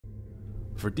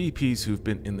For DPs who've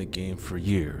been in the game for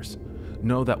years,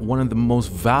 know that one of the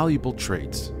most valuable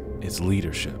traits is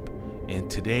leadership. And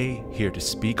today, here to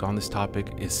speak on this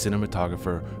topic is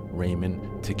cinematographer Raymond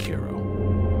Tuquero.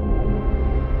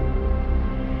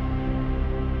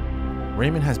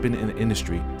 Raymond has been in the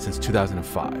industry since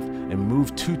 2005 and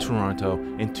moved to Toronto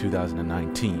in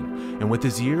 2019. And with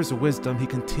his years of wisdom, he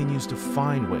continues to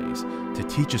find ways to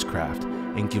teach his craft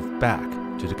and give back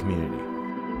to the community.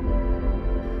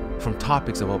 From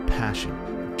topics about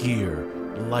passion, gear,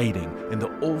 lighting, and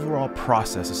the overall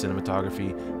process of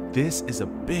cinematography, this is a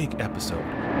big episode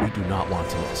we do not want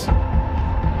to miss.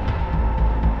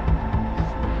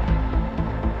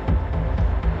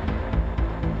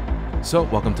 So,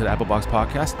 welcome to the Applebox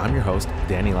Podcast. I'm your host,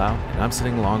 Danny Lau, and I'm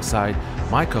sitting alongside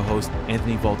my co-host,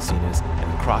 Anthony Voltsinas,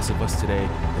 and across of us today,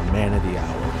 the man of the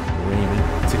hour,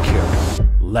 Raymond Tuquero.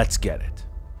 Let's get it.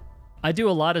 I do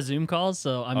a lot of Zoom calls,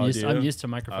 so I'm used to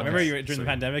microphones. I remember during the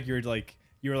pandemic, you were like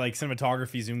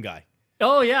cinematography Zoom guy.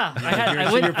 Oh yeah,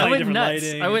 I went nuts.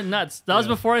 Lighting. I went nuts. That was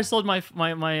before I sold my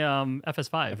FS5.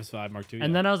 FS5 Mark II.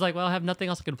 And then I was like, well, I have nothing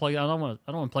else I can plug. I don't want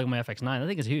to plug my FX9. I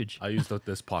think it's huge. I use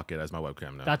this pocket as my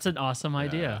webcam now. That's an awesome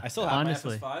idea. I still have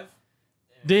honestly. my FS5.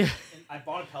 And I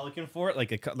bought a Pelican for it, like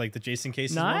the Jason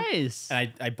case. Nice.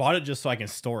 And I bought it just so I can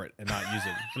store it and not use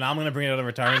it. But now I'm gonna bring it out of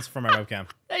retirement for my webcam.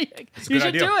 You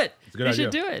should do it. You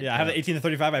should do it. Yeah, I have the 18 to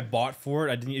 35 I bought for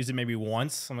it. I didn't use it maybe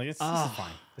once. I'm like, this is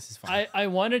fine. This is fine. I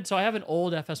have an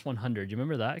old FS100. You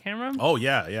remember that camera? Oh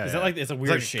yeah. Is that like it's a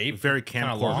weird shape? Very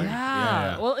camcorder.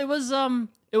 Yeah. Well, it was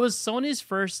Sony's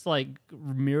first like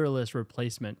mirrorless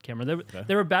replacement camera.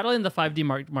 They were battling the 5D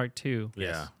Mark II,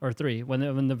 or 3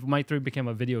 when the Mark III became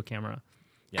a video camera,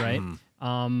 right?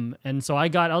 And so I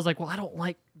was like, well, I don't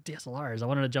like DSLRs. I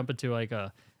wanted to jump into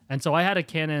and so I had a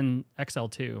Canon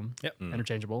XL2,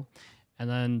 interchangeable, and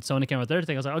then Sony came with their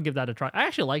thing. I was like, I'll give that a try. I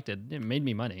actually liked it. It made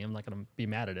me money. I'm not gonna be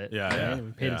mad at it.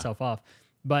 It paid itself off.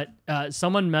 But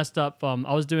someone messed up.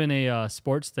 I was doing a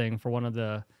sports thing for one of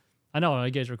the. I know, are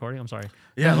you guys recording? I'm sorry.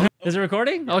 Yeah. Is it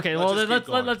recording? Okay,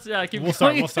 let's keep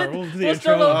going. We'll start. We'll do the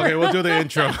intro. Okay, we'll do the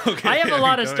intro. Okay. I have a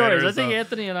lot of stories. I think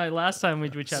Anthony and I, last time we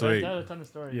chatted, I had a ton of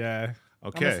stories. Yeah.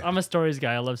 Okay. I'm a stories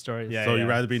guy. I love stories. So you'd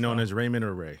rather be known as Raymond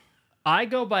or Ray? I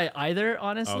go by either,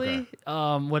 honestly.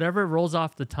 Okay. Whatever rolls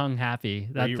off the tongue happy.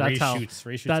 Ray shoots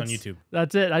on YouTube.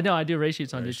 That's it. I know. I do Ray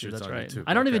shoots on YouTube. That's right.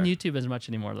 I don't even YouTube as much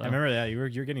anymore, though. I remember that.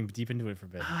 You're getting deep into it for a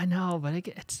bit. I know, but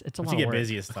it's a lot of work. You get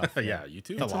busy and stuff. Yeah,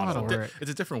 YouTube. It's a lot of work. It's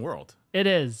a different world. It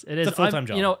is. It's a full-time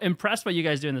job. Impressed by you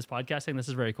guys doing this podcasting. This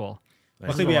is very cool.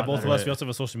 Luckily, we have both of us. We also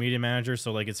have a social media manager,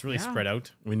 so it's really spread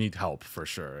out. We need help for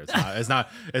sure. It's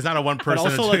not a one person.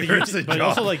 But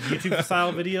also like YouTube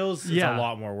style videos. It's a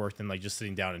lot more work than just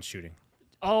sitting down and shooting.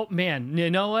 Oh man, you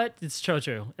know what? It's so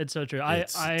true. It's so true.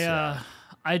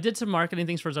 I did some marketing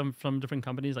things for some different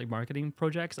companies, like marketing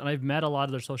projects, and I've met a lot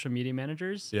of their social media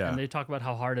managers. Yeah. And they talk about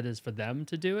how hard it is for them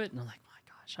to do it, and I'm like, my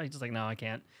gosh, I just no, I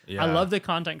can't. Yeah. I love the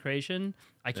content creation.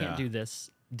 I can't do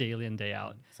this daily and day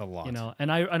out. It's a lot. And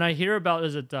I hear about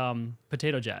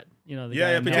Potato Jet.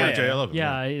 Potato Jet. I love him.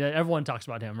 Yeah, everyone talks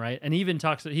about him, right? And he even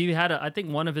talks. He had I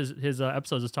think one of his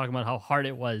episodes was talking about how hard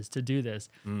it was to do this.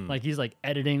 Like he's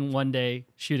editing one day,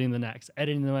 shooting the next,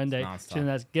 editing the one day, shooting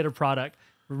the next, get a product,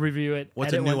 review it.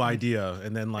 What's a new idea,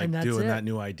 and then doing that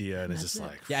new idea, and it's just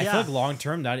I feel like long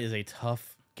term that is a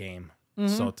tough game.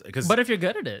 So but if you're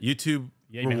good at it, YouTube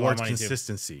rewards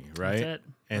consistency, right?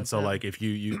 And so if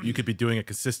you could be doing it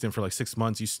consistent for 6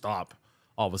 months, you stop,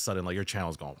 all of a sudden your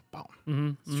channel's going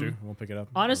boom. It's true. We'll pick it up.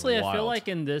 Honestly, I feel like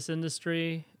in this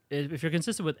industry, if you're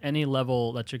consistent with any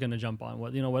level that you're going to jump on,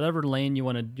 whatever lane you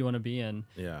want to be in,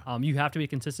 you have to be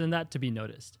consistent in that to be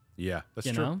noticed. Yeah,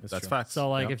 that's true. That's facts.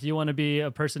 So if you want to be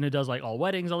a person who does all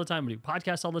weddings all the time, do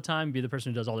podcasts all the time, be the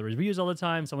person who does all the reviews all the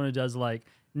time, someone who does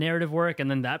narrative work,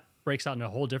 and then that breaks out in a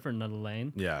whole different another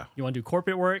lane. Yeah. You want to do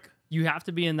corporate work, you have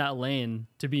to be in that lane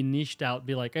to be niched out,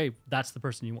 be like, hey, that's the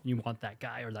person you want that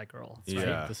guy or that girl.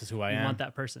 Right? This is who I am. You want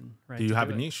that person, right? Do you have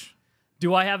a niche?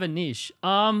 Do I have a niche?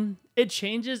 It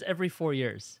changes every 4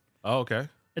 years. Oh, okay.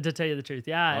 To tell you the truth.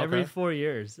 Yeah, every 4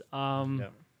 years.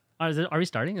 Are we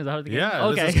starting? Is that how the game? Yeah,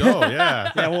 okay. Let's go.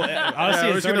 Yeah. Honestly,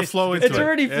 we're just gonna flow into it. It's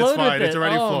already flowed with it. It's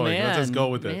already flowing. Man. Let's just go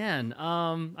with it. Man,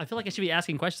 I feel like I should be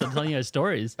asking questions. I'm telling you guys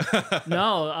stories.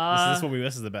 No,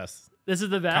 this is the best. This is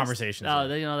the best conversations. Oh,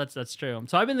 that's true.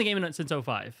 So I've been in the game since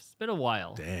 2005. It's been a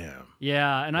while. Damn.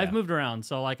 Yeah, and I've moved around.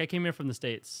 So I came here from the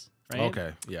States. Right?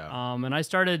 Okay. Yeah. And I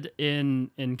started in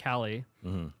Cali,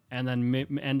 and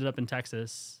then ended up in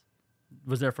Texas.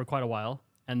 Was there for quite a while.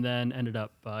 and then ended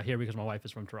up here because my wife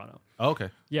is from Toronto. Oh, okay.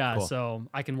 Yeah, Cool. so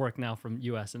I can work now from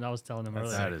U.S. And I was telling him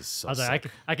earlier. That is so I was sick. like,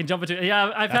 I can jump into.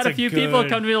 Yeah, I've That's had a few people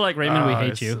come to me like, Raymond, we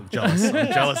hate you. I'm jealous.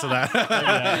 I'm jealous of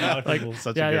that. Like,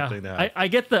 Such a good thing to have. I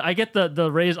get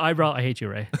the raised eyebrow. I hate you,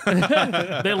 Ray.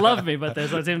 They love me, but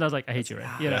there's the same time I was like, I hate you, Ray.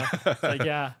 You know, it's like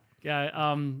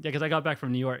because I got back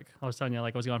from New York. I was telling you,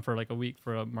 like I was gone for like a week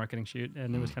for a marketing shoot,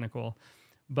 and it was kind of cool.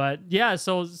 But yeah,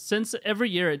 so since every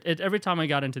year, every time I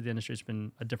got into the industry, it's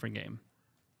been a different game.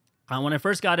 When I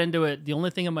first got into it, the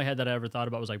only thing in my head that I ever thought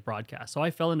about was like broadcast. So I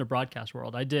fell into broadcast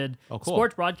world. I did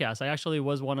sports broadcast. I actually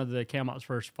was one of the cam ops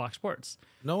for Fox Sports.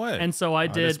 No way. And so I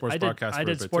did sports broadcast.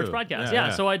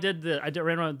 Yeah. So I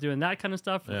ran around doing that kind of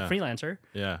stuff. Freelancer.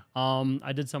 Yeah.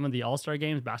 I did some of the All-Star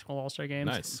games, basketball All-Star games.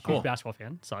 Nice. Huge Cool. basketball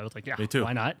fan. So I was like, yeah, Me too.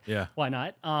 why not? Yeah. Why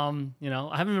not? You know,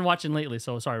 I haven't been watching lately,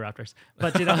 so sorry, Raptors.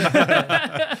 But you know,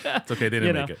 It's okay. They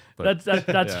didn't make it. But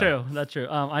that's true. That's true.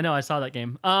 I know. I saw that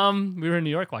game. We were in New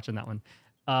York watching that one.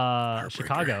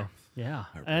 Chicago. Yeah.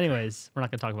 Anyways, we're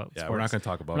not going to talk about sports. We're not going to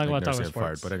talk about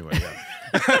sports. but anyway,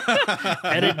 yeah.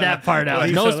 Edit that part out.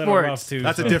 No sports.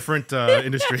 That's a different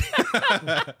industry.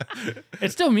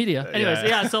 It's still media. Anyways,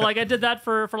 yeah. So like I did that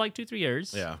for like 2-3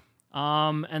 years. Yeah.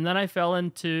 And then I fell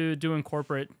into doing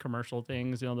corporate commercial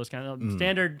things, you know, those kind of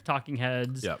standard talking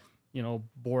heads. Yep. You know,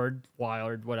 board,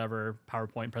 wired, whatever,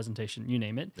 PowerPoint presentation, you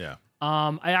name it. Yeah.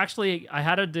 I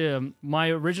had my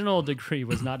original degree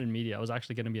was not in media. I was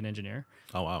actually going to be an engineer.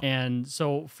 Oh, wow. And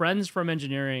so friends from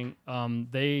engineering,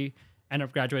 they ended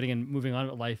up graduating and moving on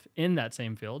with life in that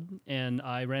same field. And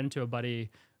I ran into a buddy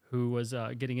who was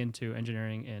getting into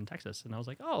engineering in Texas. And I was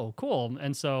like, oh, cool.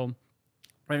 And so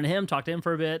ran into him, talked to him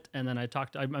for a bit. And then I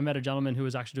met a gentleman who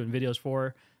was actually doing videos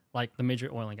for like the major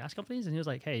oil and gas companies. And he was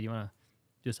like, hey, do you want to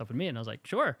do stuff with me? And I was like,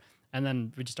 sure. And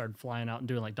then we just started flying out and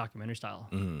doing like documentary style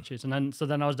shoots. And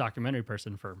then I was a documentary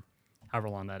person for however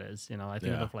long that is. You know, I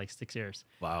think I did for like 6 years.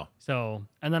 Wow. So,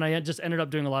 and then I had just ended up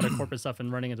doing a lot of corporate stuff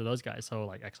and running into those guys. So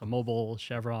like ExxonMobil,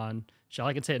 Chevron, Shell.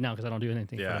 I can say it now because I don't do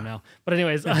anything for them now. But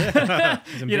anyways, some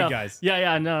big guys.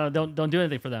 Yeah, no, don't do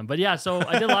anything for them. But yeah, so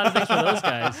I did a lot of things for those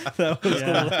guys. That was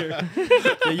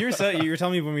hilarious. You were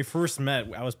telling me when we first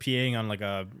met, I was PAing on like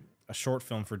a short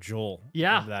film for Joel.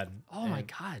 Yeah. That. Oh my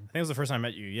God. I think it was the first time I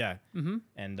met you. Yeah. Mm-hmm.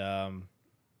 And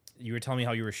you were telling me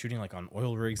how you were shooting like on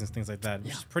oil rigs and things like that,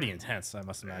 which is pretty intense, I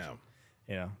must imagine.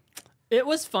 Yeah. You know. It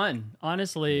was fun,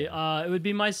 honestly. It would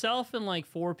be myself and like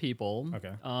 4 people.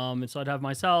 Okay. And so I'd have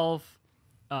myself.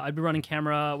 I'd be running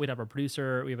camera. We'd have our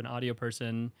producer. We have an audio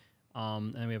person,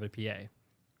 and then we have a PA.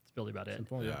 That's really about it.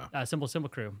 Simple, simple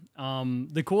crew.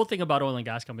 The cool thing about oil and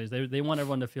gas companies, they want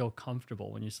everyone to feel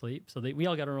comfortable when you sleep. So we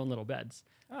all got our own little beds.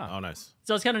 Oh, nice.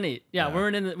 So it's kind of neat. Yeah,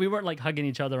 we weren't like hugging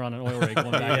each other on an oil rig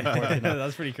going back and forth. You know?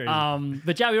 That's pretty crazy.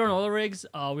 But yeah, we were on oil rigs.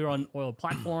 We were on oil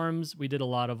platforms. We did a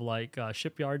lot of like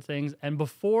shipyard things. And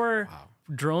before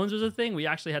drones was a thing, we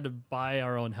actually had to buy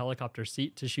our own helicopter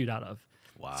seat to shoot out of.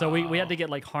 Wow. So we had to get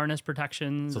like harness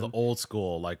protections. So the old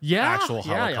school, like yeah, actual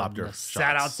helicopter shots.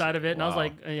 Sat outside of it. And I was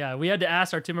like, yeah, we had to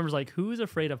ask our team members, like, who's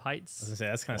afraid of heights? I was gonna say,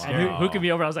 that's kind of scary. Who could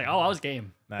be over? I was like, oh, I was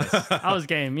game. Nice. I was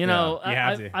game. You know,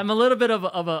 I'm a little bit of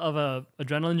a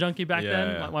adrenaline junkie back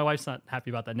then. Yeah. My wife's not happy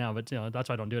about that now, but you know, that's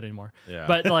why I don't do it anymore. Yeah.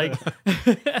 But like,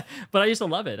 but I used to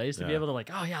love it. I used to be able to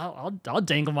like, oh yeah, I'll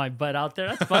dangle my butt out there.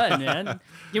 That's fun, man.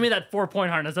 Give me that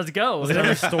 4-point harness. Let's go. Was it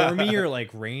ever stormy or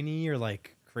like rainy or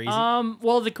like crazy?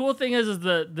 Well, the cool thing is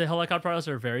the helicopter pilots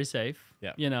are very safe.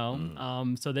 Yeah. You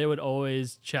know, so they would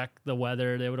always check the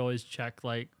weather. They would always check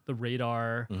like the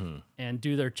radar and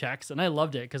do their checks. And I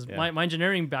loved it because my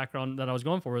engineering background that I was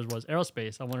going for was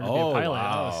aerospace. I wanted to be a pilot.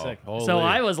 Wow. Sick. So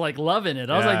I was like loving it.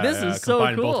 I was like, this is so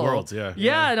cool. Both worlds,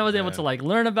 yeah. And I was able to like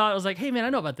learn about it. I was like, hey man, I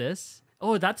know about this.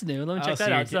 Oh, that's new. Let me check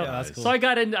that out. So, that's cool. So I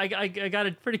got in. I got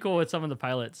it pretty cool with some of the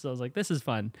pilots. So I was like, this is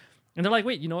fun. And they're like,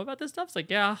 wait, you know about this stuff? It's like,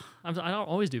 yeah, I don't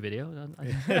always do video.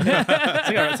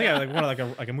 It's like one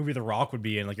of like a movie The Rock would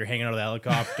be in. Like you're hanging out of the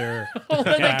helicopter.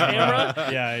 Holding the camera.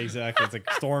 Yeah, exactly. It's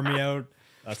like stormy out.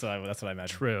 That's what I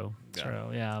imagine. True.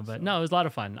 Yeah, but no, it was a lot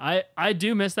of fun. I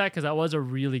do miss that because that was a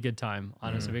really good time.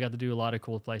 Honestly, we got to do a lot of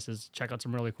cool places, check out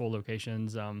some really cool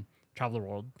locations. Travel the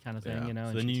world kind of thing, you know.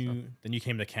 So then you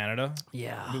came to Canada.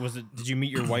 Yeah. Did you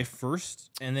meet your wife first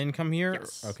and then come here?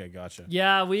 Yes. Okay, gotcha.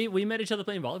 Yeah, we met each other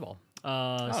playing volleyball.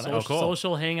 cool.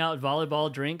 social hangout,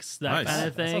 volleyball, drinks, that Nice. kind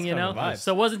of That thing, sounds you kind know. of a vibe.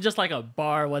 So it wasn't just like a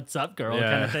bar, what's up, girl Yeah.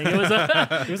 kind of thing. It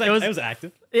was It was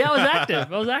active. yeah, I was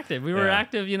active. I was active. We were Yeah.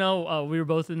 active, you know. We were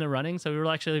both in the running, so we were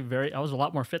actually I was a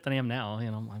lot more fit than I am now.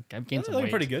 You know, I've gained some Looking weight.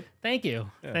 pretty good. Thank you,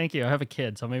 thank you. I have a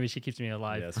kid, so maybe she keeps me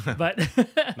alive. Yes. But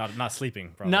Not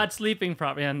sleeping. Probably. not sleeping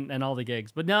properly and all the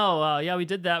gigs. But no, yeah, we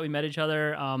did that. We met each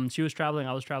other. She was traveling,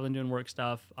 I was traveling, doing work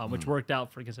stuff, which worked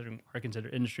out for considering our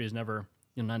industry is never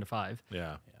 9 to 5.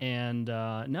 Yeah. And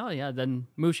then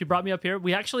she brought me up here.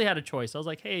 We actually had a choice. I was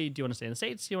like, hey, do you want to stay in the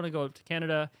States? Do you want to go up to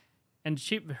Canada? And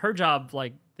her job,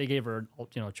 like, they gave her,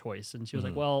 a choice. And she was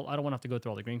like, well, I don't want to have to go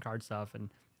through all the green card stuff. And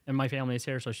my family is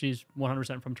here, so she's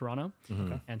 100% from Toronto.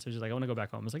 And so she's like, I want to go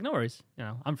back home. I was like, no worries.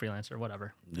 I'm freelancer,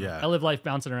 whatever. Yeah. I live life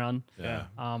bouncing around. Yeah.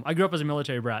 I grew up as a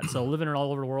military brat, so living it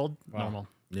all over the world, normal.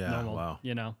 Yeah. Normal, Wow.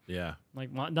 Yeah.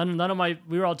 Like none of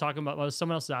we were all talking about,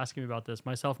 someone else was asking me about this.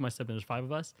 Myself and my siblings, there's 5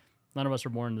 of us. None of us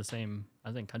were born in the same,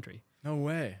 I think, country. No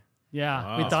way. Yeah,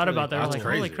 Wow, we that's thought really- about that. I was that's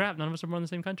like, holy crazy. crap, none of us are born in the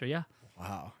same country. Yeah.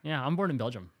 Wow. Yeah, I'm born in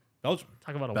Belgium. Belgium.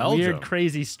 Talk about a Belgium. weird,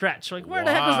 crazy stretch. Like, where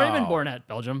the heck was Raymond Wow. born at?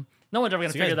 Belgium. No one's ever going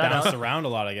So to you guys figure that bounced out. around a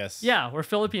lot, I guess. Yeah, we're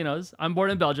Filipinos. I'm born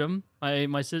in Belgium. One of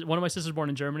my sisters born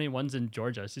in Germany. One's in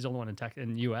Georgia. She's the only one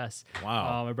in U.S.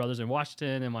 Wow. My brother's in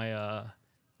Washington, and my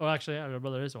actually, yeah, my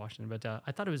brother is in Washington, but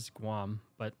I thought it was Guam,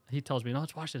 but he tells me no,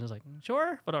 it's Washington. I was like,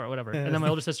 sure, but all right, whatever. And then my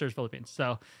older sister is Philippines.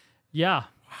 So, yeah,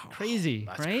 crazy,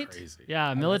 That's right? crazy.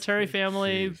 Yeah, military crazy.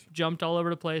 family, Jeez. jumped all over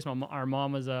the place. Our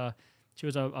mom was she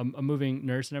was a moving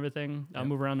nurse and everything, a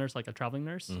move around nurse, like a traveling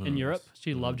nurse in Europe.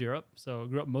 She loved Europe, so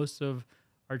grew up most of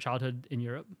our childhood in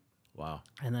Europe. Wow.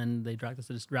 And then they dragged us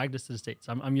to the States.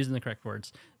 I'm using the correct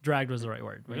words. Dragged was the right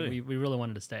word. Really? We really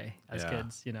wanted to stay as Yeah.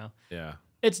 kids, Yeah.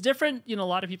 It's different. A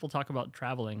lot of people talk about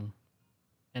traveling,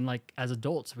 and like as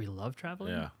adults, we love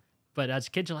traveling. Yeah. But as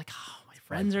kids, you're like, oh, my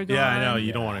friends are going. Yeah, I know.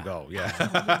 You don't want to go. Yeah.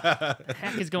 What the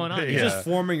heck is going on? Yeah. You're just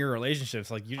forming your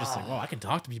relationships. Like, you're just like, well, I can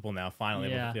talk to people now,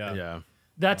 finally. Yeah. Yeah.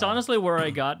 That's honestly where I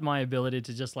got my ability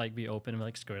to just like be open and be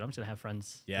like, screw it, I'm just gonna have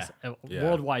friends. Yeah. Just, Yeah.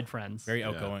 worldwide friends. Very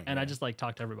outgoing. and I just like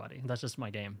talk to everybody. That's just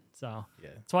my game. So Yeah.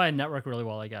 that's why I network really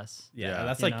well, I guess. Yeah, Yeah.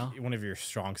 that's You like know? one of your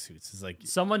strong suits. Is like,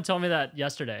 Someone told me that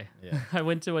yesterday. Yeah. I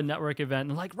went to a network event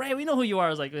and like, Ray, we know who you are. I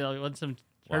was like, when someone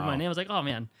heard my Wow. name, I was like, oh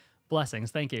man,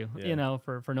 blessings, thank you. Yeah.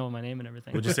 For knowing my name and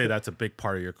everything. Would you say that's a big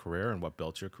part of your career and what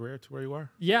built your career to where you are?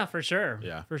 Yeah, for sure.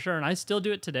 Yeah. For sure. And I still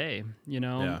do it today,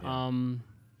 Yeah.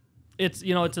 It's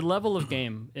it's a level of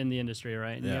game in the industry,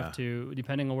 right? And you Yeah. have to,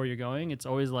 depending on where you're going, it's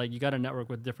always like you got to network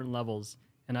with different levels.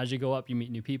 And as you go up, you meet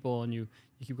new people and you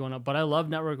keep going up. But I love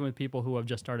networking with people who have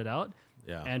just started out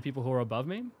Yeah. and people who are above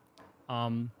me.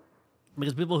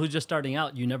 Because people who are just starting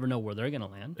out, you never know where they're gonna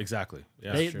land. Exactly.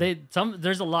 Yeah.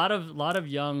 There's a lot of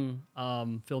young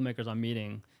filmmakers I'm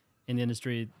meeting in the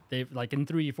industry. They've like in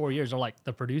 3-4 years, they're like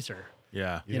the producer.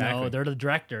 Yeah. You know, they're the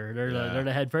director. Yeah. They're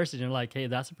the head person. You're like, hey,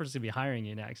 that's the person to be hiring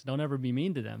you next. Don't ever be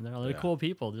mean to them. They're Yeah. cool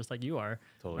people, just like you are.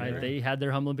 Totally Right? agree. They had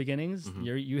their humble beginnings. Mm-hmm.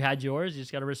 You had yours. You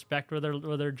just got to respect where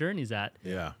their journey's at.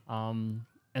 Yeah.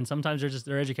 And sometimes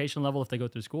their education level, if they go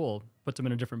through school, puts them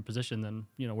in a different position than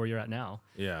where you're at now.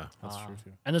 Yeah. that's true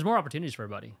too. And there's more opportunities for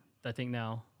everybody. I think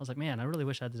now I was like, man, I really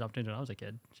wish I had this opportunity when I was a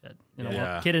kid. Shit,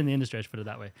 Yeah. kid in the industry, I should put it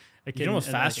that way. A You kid can almost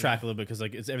in- fast track a little bit because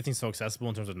like everything's so accessible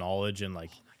in terms of knowledge and like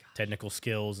technical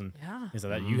skills and Yeah. things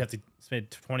like that. You have to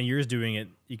spend 20 years doing it.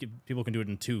 People can do it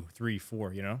in 2, 3,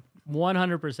 4.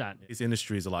 100%. This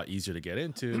industry is a lot easier to get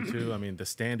into too. I mean, the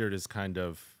standard is kind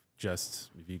of just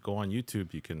if you go on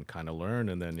YouTube, you can kind of learn,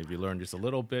 and then if you learn just a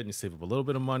little bit and you save up a little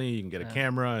bit of money, you can get a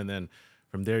camera, and then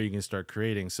from there you can start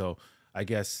creating. So I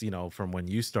guess from when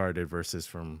you started versus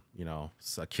from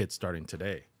a kid starting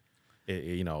today,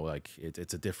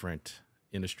 it's a different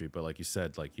industry. But like you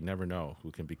said, like you never know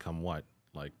who can become what.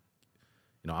 Like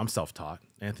I'm self-taught.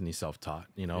 Anthony's self-taught.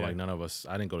 Like none of us.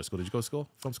 I didn't go to school. Did you go to school?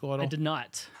 Film school at all? I did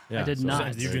not. Yeah, I did so- not.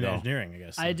 You're There you doing go. engineering, I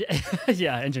guess. I did,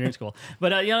 yeah, engineering school.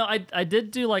 But I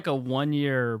did do like a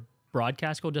 1-year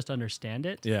broadcast school just to understand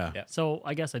it. Yeah. Yeah. So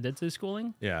I guess I did do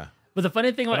schooling. Yeah. But the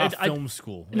funny thing But was, not film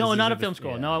school. no, Is not a it film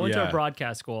school. yeah. No, I went to Yeah. a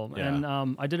broadcast school, Yeah.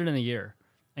 and I did it in a year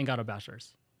and got a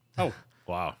bachelor's. Oh,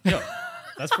 Wow. yo,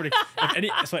 that's pretty. Any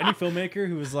filmmaker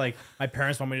who was like, my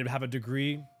parents want me to have a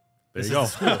degree. There you go.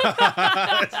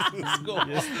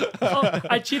 Oh,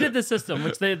 I cheated the system,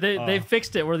 which they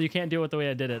fixed it where you can't do it the way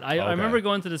I did it. I remember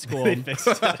going to the school. I'm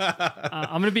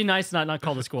gonna be nice, not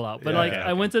call the school out, but Yeah,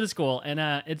 I went to the school, and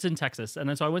it's in Texas, and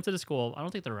then so I went to the school. I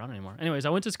don't think they're around anymore. Anyways, I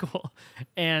went to school,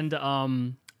 and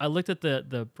I looked at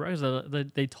the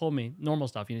they told me normal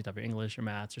stuff. You need to have your English, your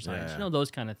maths, your science, Yeah.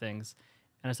 those kind of things.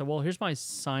 And I said, well, here's my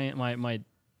science, my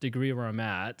degree where I'm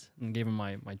at, and gave him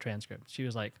my transcript. She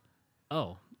was like,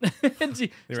 oh, And They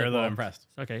were a little impressed.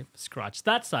 Okay, scratch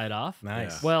that side off.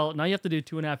 Nice. Yeah. Well, now you have to do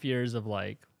 2.5 years of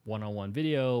like one-on-one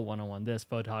video, one-on-one this,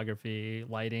 photography,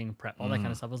 lighting, prep, all that kind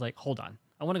of stuff. I was like, hold on,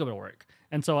 I want to go to work.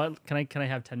 And so can I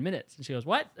have 10 minutes? And she goes,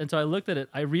 what? And so I looked at it.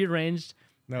 I rearranged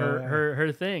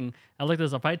her thing. I looked at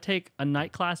this. If I take a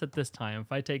night class at this time,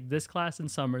 if I take this class in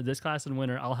summer, this class in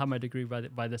winter, I'll have my degree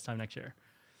by this time next year.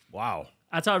 Wow.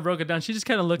 That's how I broke it down. She just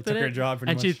kind of looked at took her it job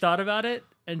pretty and she much. thought about it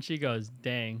and she goes,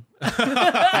 dang. I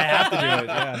have to do it.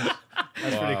 Yeah.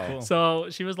 That's Wow. pretty cool. So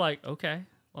she was like, okay,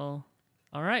 well,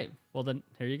 all right. Well, then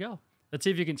here you go. Let's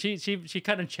see if you can. She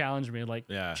kind of challenged me, like,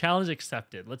 challenge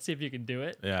accepted. Let's see if you can do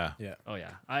it. Yeah. Yeah. Oh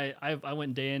yeah. I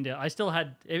went day in day. I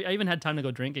even had time to go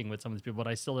drinking with some of these people, but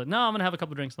I still did. No, I'm gonna have a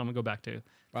couple drinks and I'm gonna go back to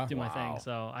do my thing.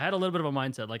 So I had a little bit of a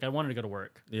mindset, like I wanted to go to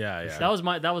work. Yeah. Yeah.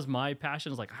 That was my passion.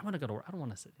 It was like I want to go to work. I don't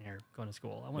want to sit here going to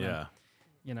school. I want to,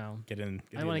 Get in.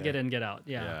 I want to get in, get out.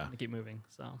 Yeah. And keep moving.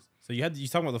 So you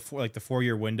talking about the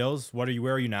 4-year windows. Where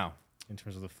are you now in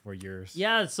terms of the 4 years?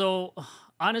 yeah. So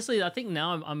honestly, I think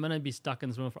now I'm gonna be stuck in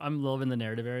this room. I'm living in the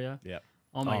narrative area. Yeah.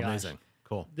 Oh my gosh. Amazing.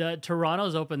 Cool. The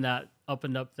Toronto's opened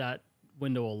up that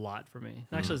window a lot for me.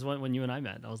 Actually, it's when you and I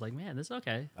met. I was like, man, this is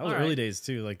okay. That was early days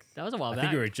too. Like That was a while I back.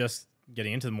 think you were just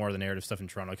getting into more of the narrative stuff in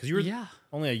Toronto because you were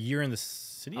only a year in the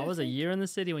city. I was a year in the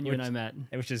city when you and I met.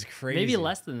 Which is crazy. Maybe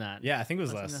less than that. Yeah, I think it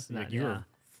was less. than Like that, you yeah. were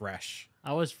fresh.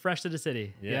 I was fresh to the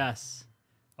city. Yeah. Yes.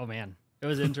 Oh man, it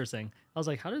was interesting. I was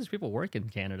like, how do these people work in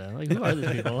Canada? Like, who are these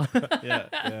people? Yeah.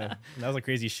 That was a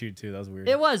crazy shoot too. That was weird.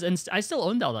 It was, and I still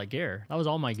owned all that gear. That was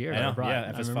all my gear I that I know. brought. Yeah,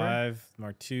 I remember. FS5,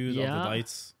 Mark IIs, all the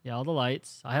lights. Yeah, all the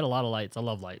lights. I had a lot of lights. I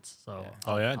love lights. So.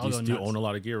 Oh yeah. I'll go Do you nuts. own a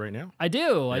lot of gear right now? I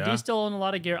do. I Yeah? do still own a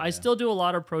lot of gear. I still do a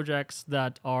lot of projects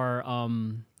that are,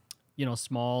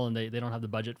 small and they don't have the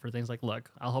budget for things. Like, look,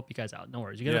 I'll help you guys out. No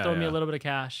worries. You gotta throw me a little bit of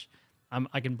cash.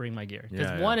 I can bring my gear.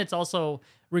 Because one, it's also,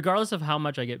 regardless of how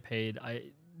much I get paid,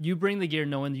 you bring the gear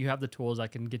knowing that you have the tools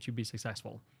that can get you be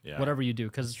successful. Yeah. Whatever you do.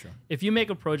 Because if you make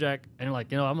a project and you're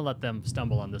like, I'm gonna let them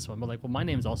stumble on this one, but like, well, my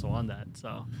name's also on that,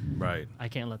 so Right. I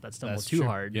can't let that stumble That's too true.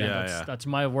 hard. Yeah, That's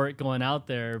my work going out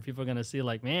there. People are gonna see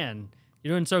like, man,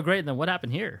 you're doing so great. And then what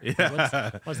happened here?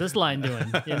 Yeah. What's this line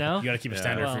doing? You know? You got to keep a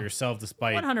standard Well, for yourself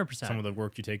despite 100%. some of the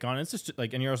work you take on. It's just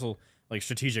like, and you're also like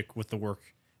strategic with the work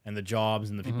and the jobs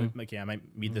and the people. Like, I might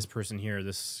meet this person here,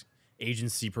 this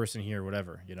agency person here,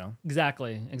 whatever,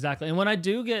 Exactly. And when I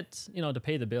do get, to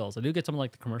pay the bills, I do get some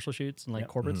like the commercial shoots and like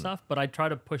corporate stuff, but I try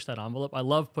to push that envelope. I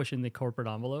love pushing the corporate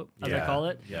envelope, as I call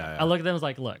it. Yeah. I look at them as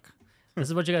like, look, this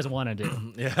is what you guys want to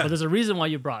do. But there's a reason why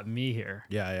you brought me here.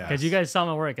 Yeah. Because you guys saw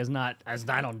my work as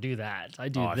I don't do that. I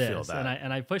do I feel this. that.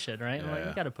 And I push it, right? I'm like, Yeah.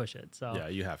 you got to push it. So Yeah,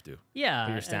 you have to. yeah.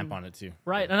 Put your stamp and- on it too.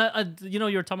 Right. And I you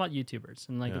were talking about YouTubers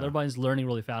and like Yeah. everybody's learning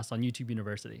really fast on YouTube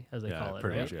University, as they call it.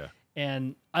 pretty Right? much, yeah.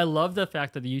 And I love the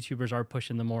fact that the YouTubers are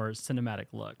pushing the more cinematic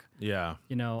look. Yeah.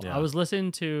 Yeah. I was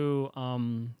listening to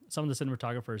some of the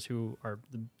cinematographers who are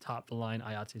the top of the line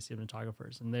IATSE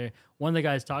cinematographers, and one of the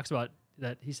guys talks about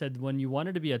that. He said when you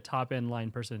wanted to be a top end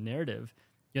line person in narrative,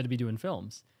 you had to be doing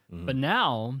films. But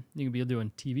now you can be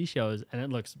doing TV shows, and it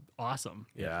looks awesome.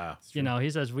 Yeah. He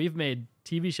says we've made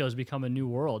TV shows become a new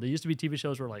world. It used to be TV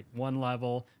shows were like one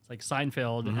level, it's like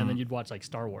Seinfeld, and then you'd watch like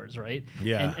Star Wars, right?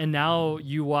 Yeah. And now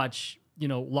you watch,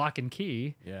 Lock and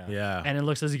Key. Yeah. And it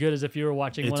looks as good as if you were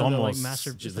watching It's one of the like almost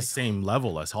master. just the same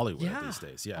level as Hollywood Yeah. these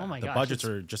days. Yeah. Oh my the gosh, budgets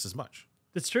are just as much.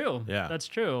 It's true. Yeah. That's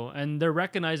true. And they're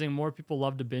recognizing more people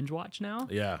love to binge watch now.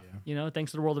 Yeah.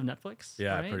 Thanks to the world of Netflix.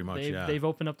 Yeah, right? pretty much, yeah. They've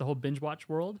opened up the whole binge watch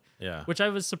world. Yeah. Which I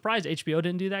was surprised HBO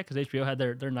didn't do that because HBO had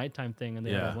their nighttime thing and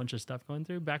they had Yeah. a bunch of stuff going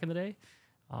through back in the day.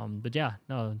 But yeah,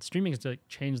 no, streaming has like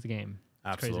changed the game.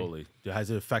 It's crazy. Absolutely. Has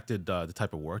it affected the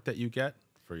type of work that you get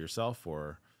for yourself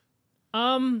or?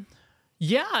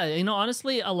 Yeah,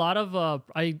 honestly, a lot of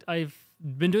I've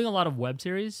been doing a lot of web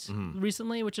series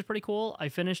recently, which is pretty cool. I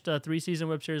finished a 3-season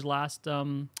web series last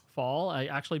fall. I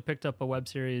actually picked up a web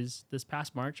series this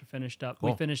past March. I finished up.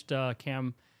 Cool. We finished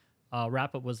Cam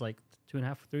wrap up was like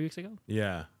 2.5, 3 weeks ago.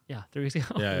 Yeah. Yeah, 3 weeks ago.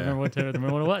 Yeah, I remember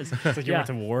what it was. It's like you went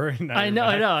to war. And I know.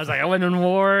 I was like, I went in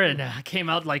war and I came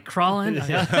out like crawling.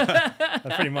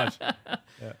 Pretty much.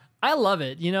 I love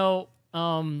it.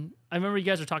 I remember you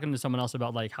guys were talking to someone else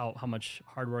about like how much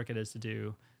hard work it is to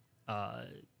do.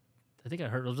 I think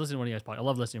I was listening to one of you guys' podcasts. I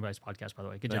love listening to you guys' podcast, by the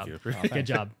way. Good Thank job. you. Good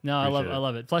job. No, Appreciate I it.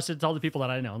 love it. Plus, it's all the people that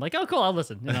I know. I'm like, oh, cool, I'll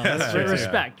listen.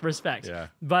 Respect. Yeah.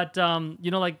 But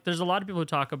like there's a lot of people who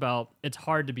talk about it's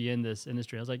hard to be in this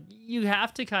industry. I was like, you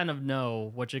have to kind of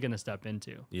know what you're going to step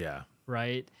into, Yeah.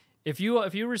 right? If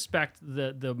you respect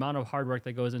the amount of hard work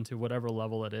that goes into whatever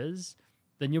level it is,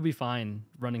 then you'll be fine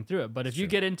running through it. But if you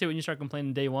get into it and you start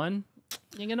complaining day one,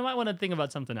 you're gonna might want to think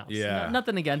about something else. Yeah.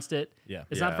 Nothing against it. Yeah.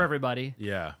 It's not for everybody.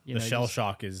 Yeah. You The know, shell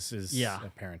shock is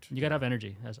apparent. You gotta have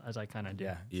energy, as I kind of do.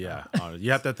 Yeah. Yeah.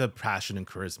 You have to have the passion and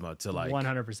charisma to like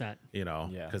 100%. you know,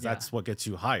 Yeah. because that's what gets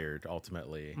you hired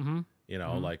ultimately. You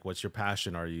know, like what's your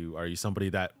passion? Are you somebody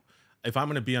that if I'm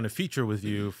going to be on a feature with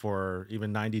you for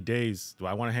even 90 days, do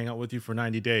I want to hang out with you for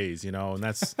 90 days? You know, and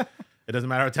that's it doesn't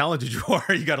matter how talented you are.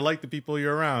 You got to like the people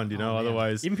you're around, you know,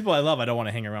 otherwise. Even people I love, I don't want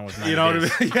to hang around with. 90 You know days.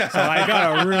 what I mean? Yeah. So I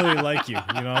gotta really like you,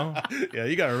 you know? Yeah,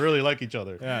 you got to really like each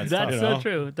other. Yeah, it's That's tough, so you know?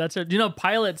 true. That's you know,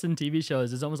 pilots in TV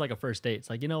shows is almost like a first date. It's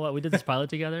like, you know what, we did this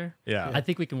pilot together. Yeah. I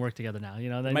think we can work together now.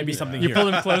 You know, then Might be you, something you here. pull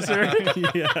them closer.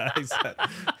 Yeah,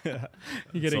 exactly.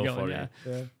 You get So it going. funny.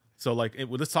 Yeah. So like,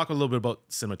 let's talk a little bit about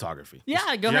cinematography.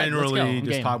 Yeah, go ahead. Let's go. Generally, I'm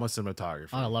just game. talk about cinematography.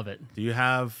 Oh, I love it. Do you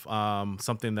have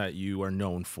something that you are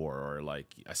known for, or like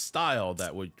a style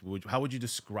that would how would you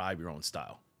describe your own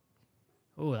style?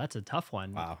 Oh, that's a tough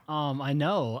one. Wow. I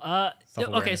know. Okay,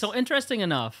 Self-awareness. so interesting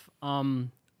enough.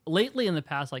 Lately in the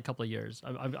past like couple of years,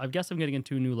 I guess I'm getting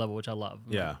into a new level, which I love.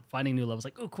 Yeah. Like, finding new levels,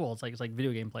 like oh cool. It's like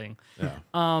video game playing.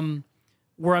 Yeah.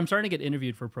 Where I'm starting to get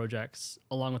interviewed for projects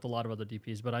along with a lot of other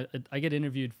DPs, but I get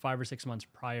interviewed 5 or 6 months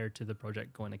prior to the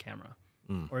project going to camera,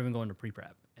 or even going to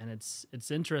pre-prep, and it's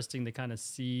interesting to kind of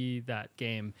see that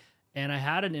game. And I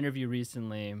had an interview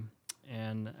recently,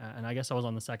 and I guess I was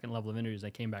on the second level of interviews.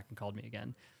 They came back and called me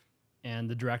again, and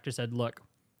the director said, "Look,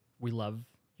 we love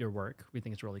your work. We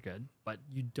think it's really good, but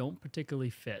you don't particularly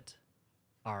fit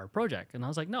our project." And I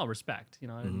was like, no, respect. You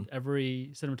know, and every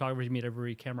cinematographer you meet,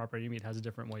 every camera operator you meet has a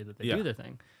different way that they do their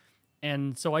thing.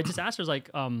 And so I just asked her,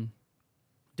 like,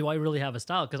 do I really have a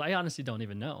style? Because I honestly don't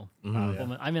even know.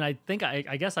 I mean, I think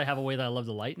I guess I have a way that I love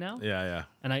the light now. Yeah.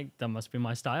 And that must be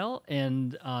my style.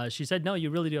 And she said, no,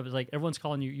 you really do have. It's like everyone's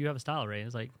calling you. You have a style, Ray.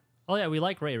 It's like, oh yeah, we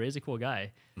like Ray. Ray's a cool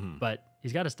guy, but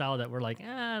he's got a style that we're like,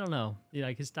 I don't know. You know,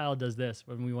 like his style does this,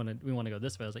 when we want to go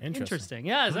this way. I was like, interesting.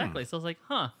 Yeah, exactly. So I was like,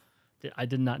 huh. I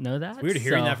did not know that. It's weird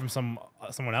hearing that from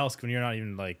someone else when you're not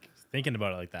even like thinking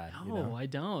about it like that. No, you know? I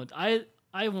don't.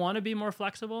 I want to be more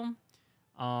flexible.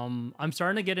 I'm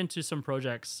starting to get into some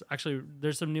projects. Actually,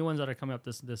 there's some new ones that are coming up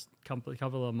this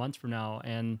couple of months from now,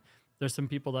 and there's some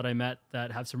people that I met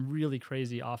that have some really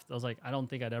crazy off. I was like, I don't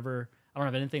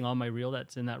have anything on my reel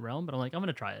that's in that realm, but I'm like, I'm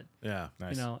gonna try it. Yeah.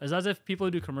 Nice. You know, it's as if people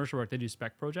who do commercial work, they do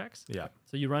spec projects. Yeah.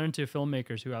 So you run into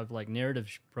filmmakers who have like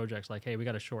narrative projects, like, hey, we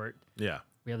got a short. Yeah.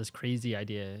 We have this crazy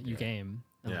idea. You game.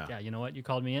 I'm like, yeah, you know what? You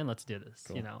called me in. Let's do this.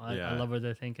 Cool. You know, I love what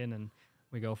they're thinking, and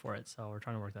we go for it. So we're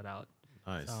trying to work that out.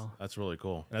 Nice. So, That's really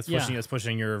cool. That's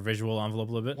pushing your visual envelope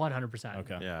a little bit. 100%.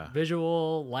 Okay. Yeah.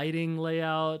 Visual, lighting,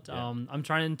 layout. Yeah. I'm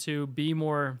trying to be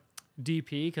more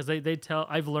DP because they tell.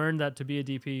 I've learned that to be a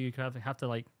DP, you have to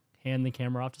like hand the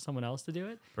camera off to someone else to do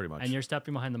it. Pretty much. And you're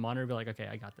stepping behind the monitor, be like, okay,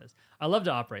 I got this. I love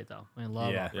to operate though. I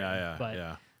love operating. Yeah. But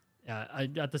Yeah.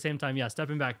 at the same time,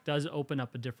 stepping back does open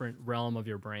up a different realm of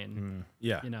your brain.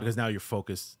 Yeah, you know. because now you're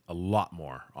focused a lot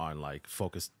more on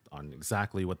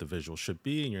exactly what the visual should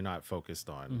be, and you're not focused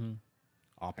on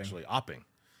actually opping,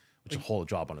 which is a whole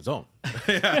job on its own.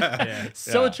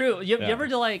 So true. You ever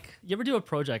do a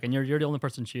project and you're the only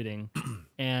person shooting,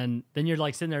 and then you're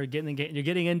like sitting there you're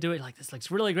getting into it, like this looks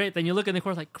really great. Then you look in the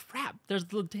corner like, crap, there's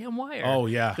the damn wire. Oh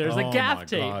yeah, There's a my gaff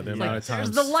tape. God, the It's amount like, of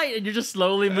times. there's the light, and you're just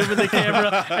slowly moving the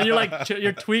camera, and you're like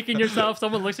you're tweaking yourself.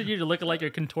 Someone looks at you, you're looking like your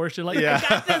contortion, like I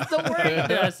got this, don't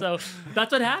worry. So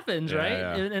that's what happens, right?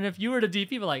 yeah. And if you were to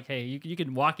DP, but like, hey, you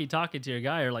can walkie-talkie to your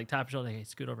guy or like tap your shoulder, hey,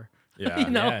 scoot over. Yeah. You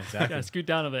know, Yeah, exactly. scoot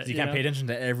down a bit. You can't pay attention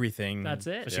to everything. That's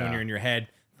it. Especially when Yeah. you're in your head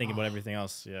thinking about everything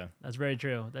else. Yeah. That's very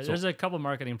true. There's a couple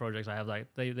marketing projects I have, like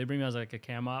they bring me as like a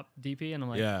cam op DP, and I'm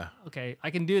like, Yeah. okay, I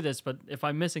can do this, but if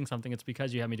I'm missing something, it's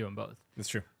because you have me doing both. That's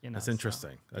true. You know, That's so,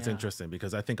 interesting. That's yeah. interesting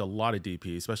because I think a lot of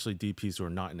DPs, especially DPs who are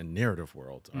not in the narrative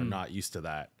world, are not used to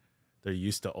that. They're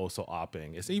used to also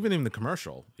opping. It's even in the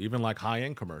commercial, even like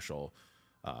high-end commercial,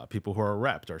 people who are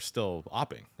repped are still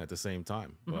opping at the same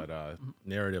time. But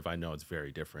narrative, I know it's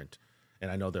very different,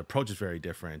 and I know the approach is very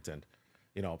different. And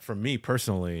you know, for me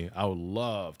personally, I would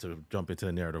love to jump into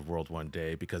the narrative world one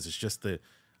day because it's just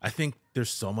I think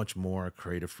there's so much more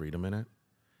creative freedom in it,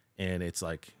 and it's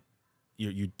like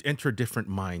you enter a different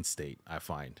mind state. I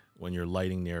find when you're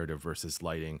lighting narrative versus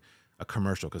lighting a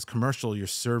commercial, because commercial you're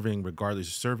serving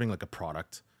like a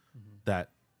product that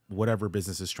whatever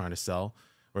business is trying to sell,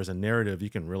 whereas a narrative you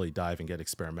can really dive and get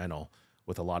experimental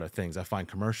with a lot of things. I find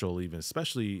commercial,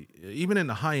 especially in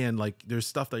the high end, like there's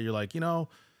stuff that you're like, you know,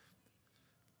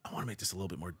 I want to make this a little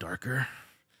bit more darker,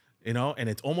 you know, and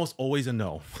it's almost always a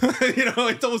no. You know,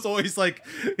 it's almost always like,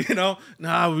 you know,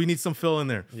 nah, we need some fill in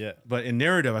there. Yeah. But in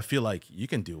narrative, I feel like you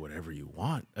can do whatever you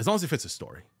want as long as it fits a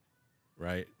story,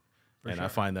 right? And I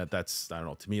find that that's, I don't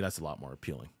know, to me, that's a lot more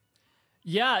appealing.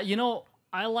 Yeah,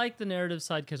 I like the narrative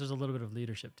side because there's a little bit of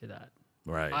leadership to that.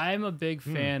 Right. I'm a big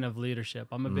fan of leadership.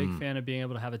 I'm a big fan of being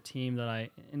able to have a team that I,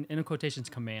 in quotations,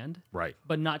 command. Right.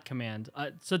 But not command.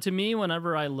 So to me,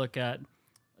 whenever I look at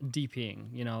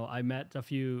DPing, I met a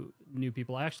few new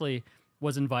people. I actually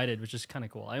was invited, which is kind of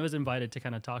cool. I was invited to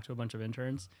kind of talk to a bunch of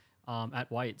interns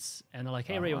at White's, and they're like,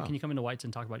 "Hey, Ray, can you come into White's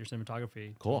and talk about your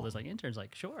cinematography?" Cool. So there's like interns,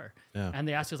 like, sure. Yeah. And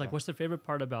they asked us like, "What's the favorite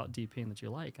part about DPing that you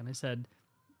like?" And I said,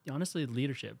 honestly,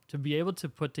 leadership. To be able to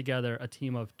put together a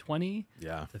team of 20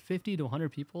 to 50 to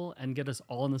 100 people and get us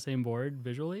all on the same board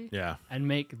visually, and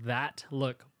make that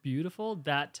look beautiful,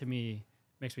 that to me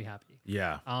makes me happy.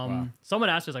 Yeah. Someone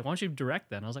asked us like, "Why don't you direct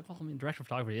then?" I was like, "Well, I mean, director of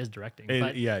photography is directing."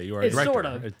 But yeah, you are a director. Sort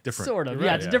of. It's different. Sort of.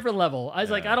 Yeah, it's a different level. I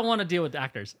was like, I don't want to deal with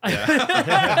actors. Exactly.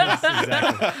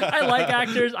 I like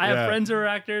actors. I have friends who are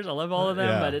actors. I love all of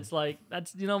them. But it's like,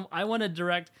 that's, I want to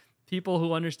direct people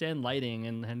who understand lighting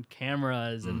and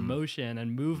cameras and motion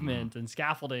and movement and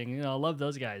scaffolding. I love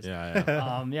those guys.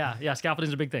 Scaffolding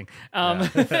is a big thing.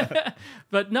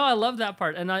 But no, I love that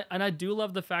part, and I do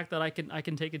love the fact that I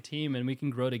can take a team and we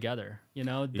can grow together.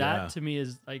 That to me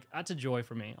is like, that's a joy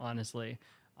for me, honestly.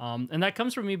 And that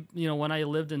comes from me. When I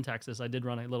lived in Texas, I did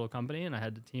run a little company, and I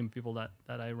had a team of people that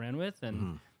I ran with,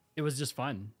 and it was just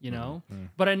fun.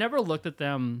 But I never looked at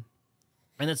them.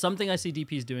 And it's something I see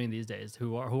DPs doing these days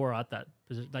who are at that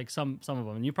position, like some of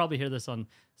them. And you probably hear this on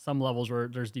some levels where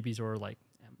there's DPs who are like,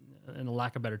 in a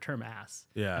lack of a better term, ass.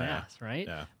 Right?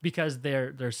 Yeah. Because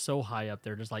they're so high up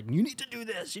there, just like, you need to do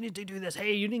this, you need to do this.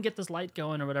 Hey, you didn't get this light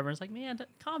going or whatever. And it's like, man,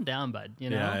 calm down, bud.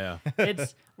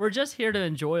 We're just here to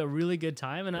enjoy a really good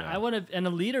time. And I want to, and a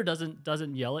leader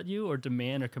doesn't yell at you or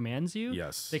demand or commands you.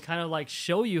 Yes. They kind of like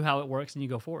show you how it works and you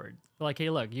go forward. They're like, hey,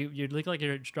 look, you look like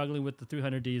you're struggling with the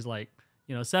 300Ds, like,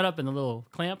 setup and the little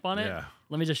clamp on it. Yeah.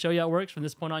 Let me just show you how it works. From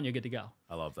this point on, you're good to go.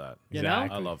 I love that. You know?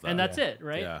 I love that. And that's it,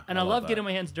 right? Yeah, and I love getting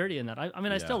my hands dirty in that. I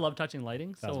mean, I still love touching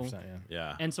lighting. So,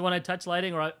 And so when I touch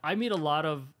lighting, or I meet a lot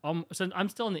of, so I'm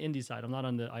still on the indie side. I'm not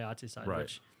on the IATSE side,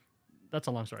 which that's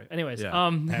a long story. Anyways,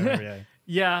 I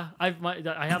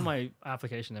have my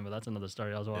application in, but that's another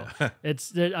story as well. Yeah.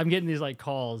 I'm getting these like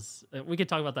calls. We could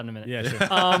talk about that in a minute. Yeah, sure.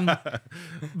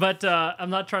 But I'm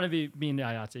not trying to be mean to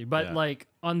IATSE, but like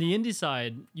on the indie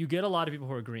side, you get a lot of people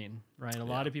who are green, right? A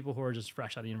lot of people who are just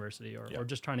fresh out of university or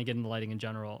just trying to get into lighting in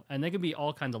general, and they can be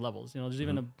all kinds of levels. There's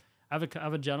even I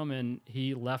have a gentleman.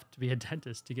 He left to be a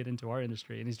dentist to get into our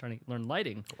industry, and he's trying to learn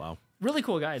lighting. Wow, really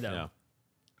cool guy though. Yeah.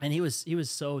 And he was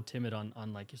so timid on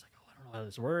like, he's like, oh, I don't know how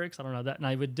this works. I don't know that. And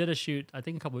I did a shoot, I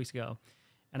think a couple weeks ago,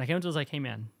 and I came up to him, was like, hey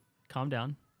man, calm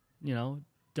down.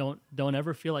 Don't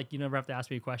ever feel like you never have to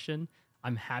ask me a question.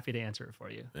 I'm happy to answer it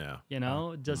for you.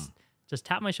 Yeah. Just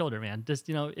tap my shoulder, man. Just,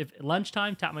 if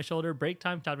lunchtime, tap my shoulder, break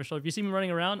time, tap my shoulder. If you see me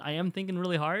running around, I am thinking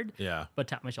really hard, but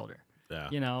tap my shoulder.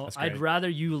 Yeah. I'd rather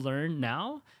you learn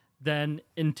now than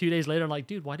in 2 days later, I'm like,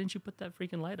 dude, why didn't you put that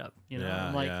freaking light up?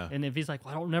 I'm like, and if he's like,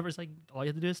 well, I don't never, it's like, all you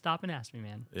have to do is stop and ask me,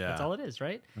 man. Yeah. That's all it is,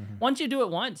 right? Once you do it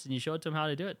once and you show it to him how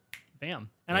to do it, bam.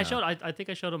 And I think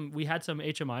I showed him, we had some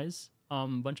HMIs, a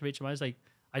bunch of HMIs. Like,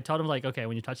 I told him, like, okay,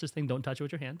 when you touch this thing, don't touch it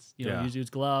with your hands.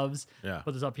 Use gloves.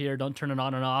 Put this up here. Don't turn it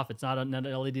on and off. It's not an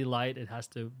LED light. It has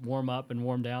to warm up and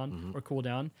warm down or cool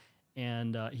down.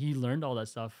 And he learned all that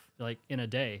stuff like in a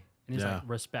day. And he's like,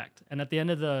 respect. And at the end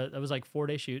of it was like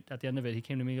 4-day shoot. At the end of it, he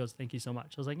came to me and goes, thank you so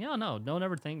much. I was like, no, don't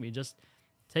ever thank me. Just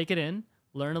take it in,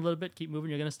 learn a little bit, keep moving.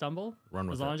 You're going to stumble. Run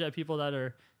with it. As long as you have people that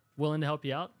are willing to help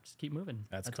you out, just keep moving.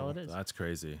 That's cool. all it is. That's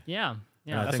crazy. Yeah.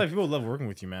 That's why people love working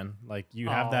with you, man. Like you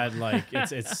have that, like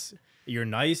it's you're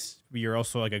nice, but you're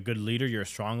also like a good leader. You're a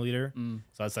strong leader.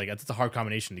 So it's like, that's a hard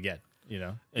combination to get,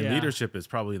 And leadership is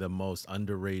probably the most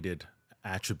underrated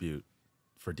attribute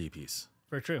for DPs.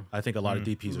 Very true. I think a lot of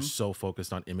DPs are so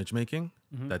focused on image making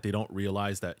that they don't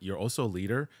realize that you're also a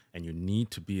leader and you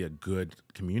need to be a good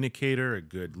communicator, a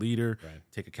good leader,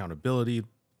 take accountability,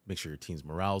 make sure your team's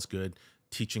morale's good,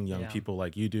 teaching young people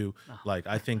like you do. Like,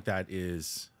 I think that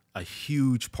is a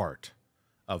huge part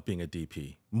of being a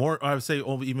DP. More, I would say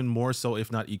even more so,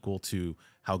 if not equal to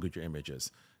how good your image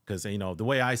is. Because, the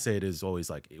way I say it is always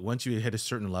like, once you hit a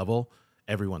certain level,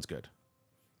 everyone's good.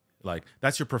 Like,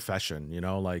 that's your profession,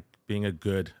 like making a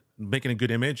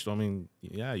good image. I mean,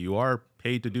 you are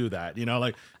paid to do that,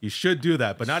 like you should do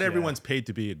that, but not everyone's paid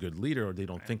to be a good leader, or they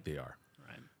don't think they are.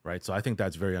 Right. So I think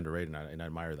that's very underrated, and I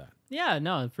admire that. Yeah,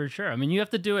 no, for sure. I mean, you have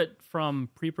to do it from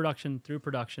pre-production through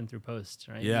production through post,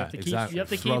 right? Yeah, exactly. You have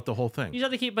to throughout the whole thing. You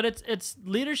have to keep, but it's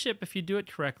leadership, if you do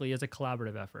it correctly, is a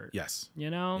collaborative effort. Yes.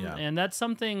 And that's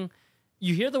something,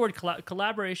 you hear the word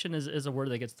collaboration is a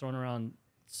word that gets thrown around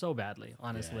so badly,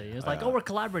 honestly. It was like, oh, we're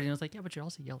collaborating. I was like, yeah, but you're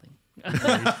also yelling. You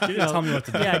didn't tell me what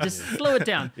to do. Yeah, just slow it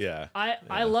down.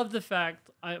 I love the fact,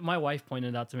 my wife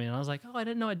pointed out to me, and I was like, oh, I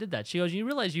didn't know I did that. She goes, you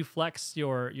realize you flex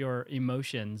your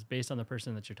emotions based on the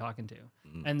person that you're talking to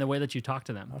and the way that you talk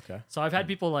to them. Okay. So I've had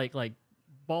people like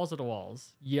balls to the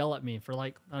walls yell at me for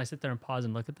like, and I sit there and pause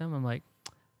and look at them. I'm like,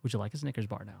 would you like a Snickers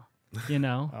bar now? You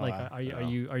know, are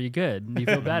you good? Do you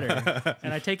feel better?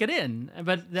 And I take it in,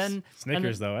 but then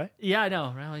Snickers though, eh? Yeah, I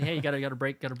know. Right? Like, hey, you gotta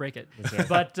break it. Right.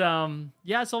 But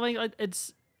yeah, so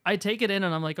I take it in,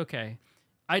 and I'm like, okay,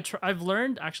 I've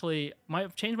learned actually,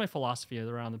 I've changed my philosophy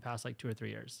around the past like 2 or 3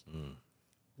 years,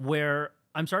 where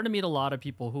I'm starting to meet a lot of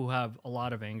people who have a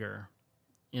lot of anger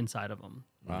inside of them,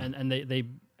 and they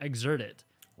exert it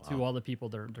to all the people,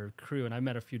 their crew, and I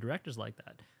met a few directors like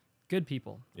that. Good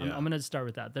people. Yeah. I'm going to start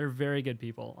with that. They're very good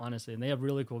people, honestly, and they have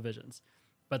really cool visions.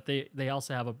 But they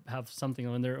also have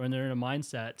something when they're in a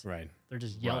mindset. Right. They're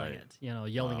just yelling it,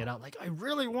 yelling it out like, I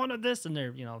really wanted this, and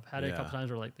they're I've had it a couple times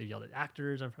where like they yelled at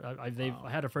actors. I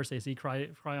had a first AC cry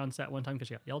on set one time because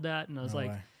she got yelled at, and I was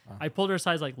I pulled her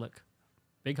aside like, look,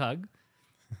 big hug,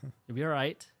 you'll be all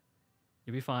right,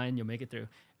 you'll be fine, you'll make it through.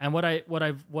 And what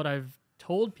I've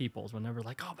told people is when they're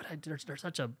like, oh, but they're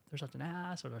such an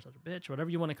ass, or they're such a bitch, whatever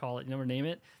you want to call it, you never name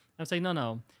it. I'm saying,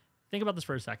 no. Think about this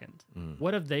for a second.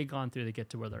 What have they gone through to get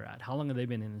to where they're at? How long have they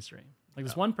been in the industry? Like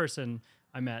this one person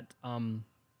I met, been in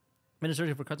the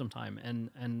industry for quite some time,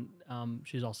 and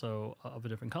she's also of a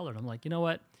different color. And I'm like, you know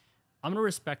what? I'm gonna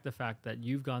respect the fact that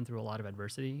you've gone through a lot of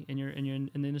adversity in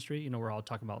the industry. We're all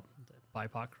talking about the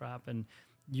BIPOC crap, and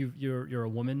you're a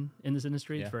woman in this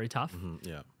industry. Yeah. It's very tough.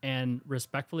 Yeah. And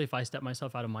respectfully, if I step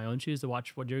myself out of my own shoes to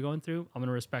watch what you're going through, I'm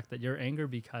gonna respect that your anger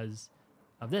because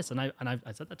of this. And I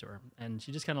said that to her, and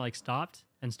she just kind of like stopped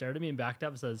and stared at me and backed up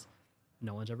and says,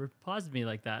 no one's ever paused me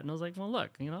like that. And I was like, well, look,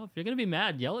 if you're gonna be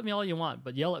mad, yell at me all you want,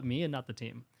 but yell at me and not the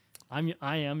team.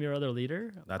 I am your other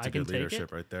leader. That's a good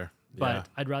leadership right there. But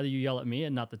I'd rather you yell at me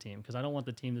and not the team, because I don't want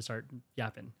the team to start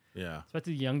yapping. Yeah.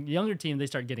 Especially the younger team, they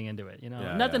start getting into it.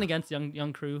 Nothing against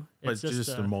young crew. It's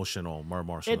just emotional, more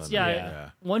emotional. It's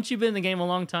once you've been in the game a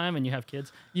long time and you have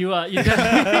kids, you tend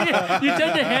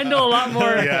to handle a lot more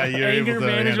anger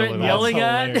management and yelling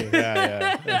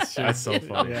at. That's so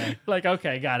funny. Yeah. Like,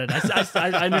 okay, got it.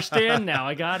 I understand now.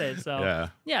 I got it. So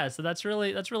so that's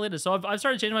really it. So I've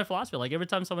started changing my philosophy. Like every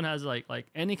time someone has like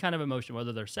any kind of emotion,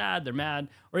 whether they're sad, they're mad,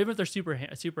 or even if they're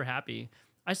super happy,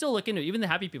 I still look into it. Even the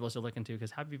happy people I still look into,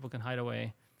 because happy people can hide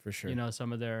away, for sure,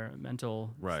 some of their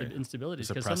mental instabilities.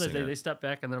 Because sometimes they step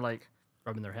back and they're like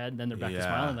rubbing their head, and then they're back to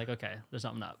smiling, like, okay, there's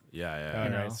something up. All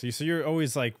right. So you're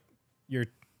always like,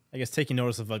 I guess, taking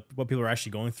notice of like what people are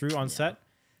actually going through on set,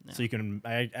 so you can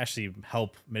actually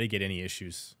help mitigate any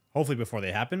issues. Hopefully before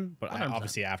they happen, but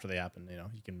obviously after they happen,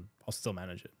 you can still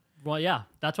manage it. Well, yeah,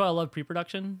 that's why I love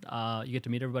pre-production. You get to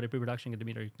meet everybody pre-production, get to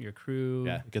meet your crew,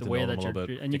 the way that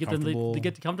and you get to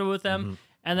get comfortable with them,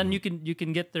 and then you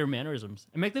can get their mannerisms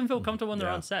and make them feel comfortable when they're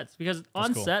on sets. Because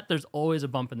on set, there's always a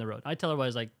bump in the road. I tell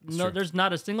everybody, like, there's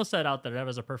not a single set out there that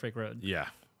has a perfect road. Yeah.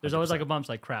 There's 100%. Always like a bump,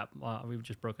 like, crap, we've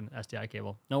just broken an SDI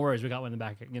cable. No worries, we got one in the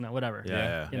back, whatever. It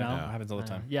happens all the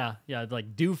time.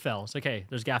 Like dew fell. It's okay,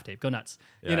 there's gaff tape, go nuts.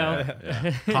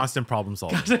 Constant problem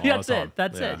solving. That's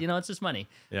it. It's just money.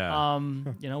 Yeah.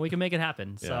 We can make it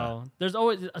happen. So there's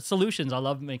always solutions. I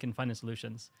love finding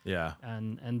solutions. Yeah.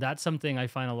 And that's something I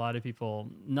find a lot of people,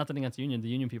 nothing against the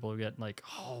union people who get like,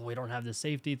 oh, we don't have this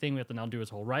safety thing, we have to now do this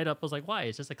whole write-up. I was like, why?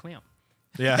 It's just a clamp.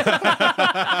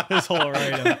 Yeah. This whole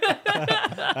write-up.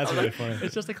 That's really funny.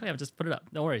 It's just a clamp. Just put it up.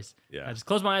 No worries. Yeah. Just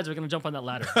close my eyes. We're gonna jump on that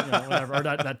ladder, whatever, or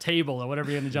that table, or whatever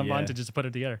you're gonna jump onto, just to put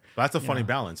it together. But that's a funny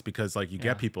balance, because like you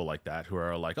get people like that who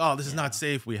are like, oh, this is not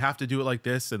safe. We have to do it like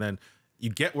this, and then you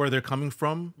get where they're coming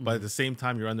from, but at the same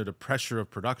time, you're under the pressure of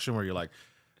production where you're like,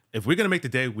 if we're gonna make the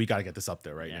day, we gotta get this up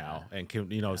there right now, and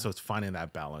so it's finding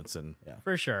that balance. And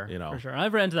for sure, for sure.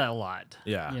 I've run into that a lot.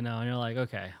 Yeah, and you're like,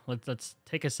 okay, let's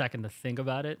take a second to think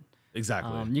about it.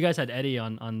 Exactly. You guys had Eddie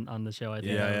on the show, I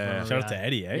think. Shout out to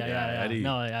Eddie, eh? Yeah. Eddie.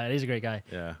 No, Eddie's a great guy.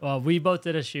 Yeah. Well, we both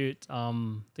did a shoot. I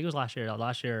think it was last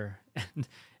year,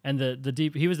 and the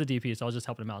DP, he was the DP, so I was just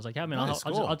helping him out. I was like, yeah, man,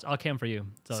 I'll cam for you.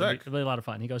 So it'd be really a lot of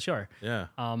fun. He goes, sure. Yeah.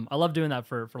 I love doing that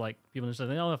for like people who say,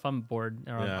 if I'm bored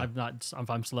or if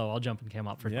I'm slow, I'll jump and cam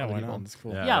up for other people. That's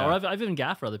cool. Yeah. Or I've even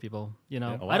gaffed for other people. Oh,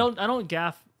 wow. I don't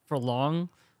gaff for long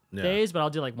days, but I'll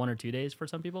do like 1 or 2 days for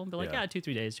some people. And be like,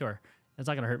 2-3 days, sure. It's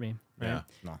not gonna hurt me, right?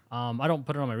 Yeah, no. I don't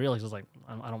put it on my reel because it's like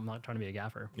I'm not trying to be a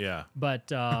gaffer. Yeah.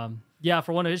 But Yeah,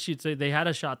 for one of his shoots, they had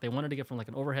a shot they wanted to get from like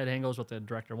an overhead angle is what the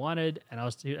director wanted, and I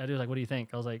was like, "What do you think?"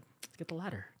 I was like, "Let's get the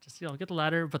ladder. Just get the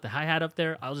ladder, put the hi-hat up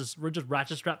there. We're just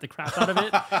ratchet strap the crap out of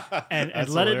it, and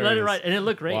let it ride." And it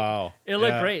looked great. Wow, it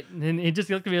looked great. And he just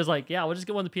looked at me. I was like, "Yeah, we'll just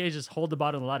get one of the PAs, just hold the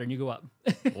bottom of the ladder, and you go up."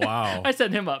 Wow. I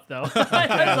sent him up though.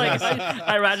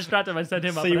 I ratchet strapped him. I sent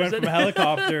him up. So you went from a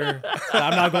helicopter.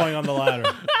 I'm not going on the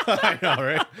ladder. I know,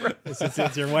 right?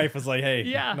 Since your wife was like, "Hey,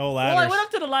 no ladder." Well, I went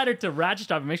up to the ladder to ratchet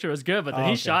strap and make sure it was good, but then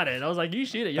he shot it. I was like, "You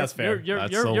shoot it. That's fair.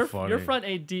 You're funny. front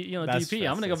AD, DP.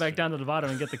 I'm gonna go back down to the bottom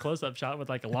and get the close-up shot with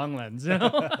like a long lens."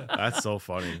 That's so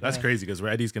funny. That's crazy because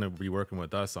Eddie's gonna be working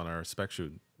with us on our spec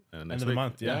shoot next end of the week.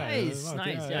 month. Yeah,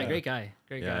 nice. Yeah, great guy.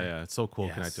 Yeah, it's so cool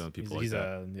connecting with people like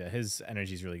that. His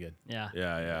energy's really good.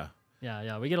 Yeah.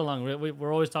 We get along.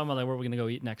 We're always talking about like where we're gonna go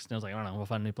eat next. And I was like, I don't know. We'll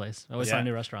find a new place. Always find a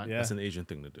new restaurant. That's an Asian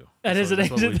thing to do. That is an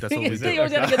Asian thing. That's what we do. You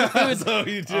always gotta get the food. That's what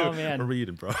we do. Oh man, we're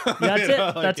eating, bro. That's it.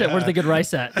 That's it. Where's the good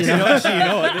rice at? You know?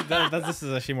 This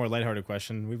is actually a more lighthearted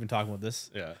question. We've been talking about this.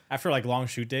 Yeah. After like long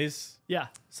shoot days. Yeah.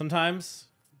 Sometimes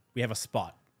we have a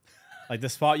spot, like the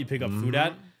spot you pick up food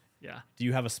at. Yeah. Do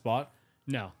you have a spot?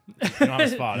 No. You don't have a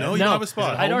spot. No, you don't have a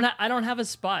spot. I don't have a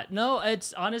spot. No,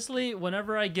 it's honestly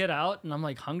whenever I get out and I'm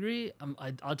like hungry,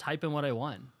 I'll type in what I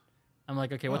want. I'm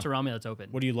like, okay, what's around me that's open?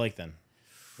 What do you like then?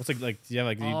 What's like? Do you have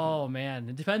like? Oh man,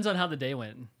 it depends on how the day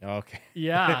went. Okay.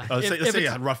 Yeah. Let's say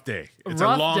a rough day. It's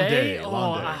rough a long day.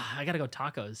 I gotta go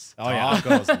tacos. Oh yeah,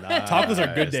 tacos. Nice. Tacos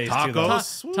are good days.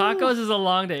 Tacos. Too, tacos is a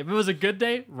long day. If it was a good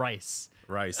day, rice.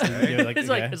 Rice.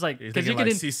 It's like because you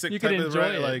can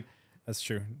enjoy it. Like that's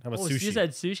true. How about sushi? You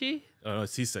said sushi?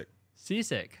 Seasick.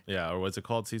 Seasick. Yeah, or what's it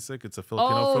called? Seasick? It's a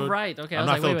Filipino food. Oh, right. Okay. I'm I was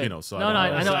not like, Filipino, wait. so No,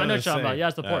 I know what you're talking about. Yeah,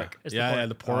 it's the Yeah. pork. It's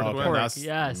the pork. That's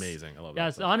yes. amazing. I love that.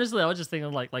 Yes, honestly, I was just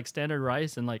thinking like standard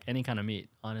rice and like any kind of meat,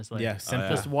 honestly. Yeah, simple.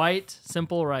 Just white,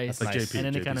 simple rice That's nice. and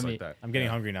any JP's kind of like meat. that. I'm getting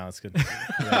hungry now. It's good.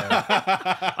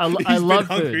 I love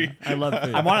food. I love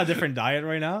food. I'm on a different diet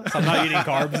right now, so I'm not eating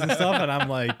carbs and stuff, and I'm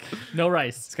like, no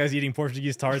rice. This guy's eating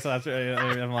Portuguese tarts. So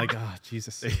I'm like, oh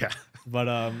Jesus. Yeah. But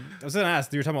I was gonna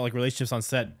ask. You were talking about like relationships on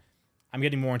set. I'm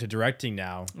getting more into directing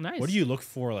now. Nice. What do you look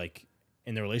for like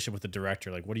in the relationship with the director?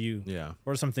 Like, what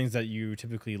are some things that you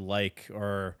typically like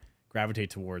or gravitate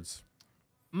towards?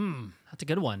 That's a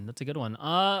good one.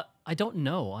 I don't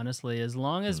know, honestly. As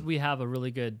long as we have a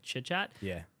really good chit chat.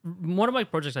 Yeah. One of my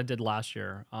projects I did last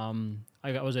year,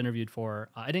 I was interviewed for.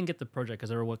 I didn't get the project because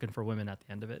they were looking for women at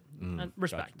the end of it. And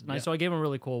respect. Gotcha. And so I gave them a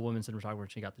really cool woman cinematographer,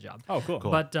 and she got the job. Oh, cool.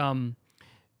 But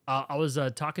I was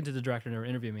talking to the director and they were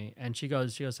interviewing me, and she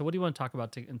goes, so what do you want to talk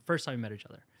about? And first time we met each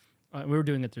other, we were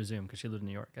doing it through Zoom because she lived in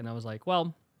New York, and I was like,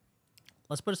 well,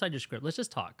 let's put aside your script, let's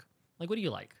just talk. Like, what do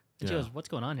you like? And she goes, what's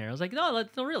going on here? I was like, no,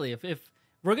 really. If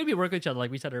we're gonna be working with each other,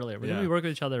 like we said earlier, we're gonna be working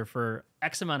with each other for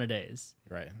X amount of days,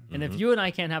 right? And if you and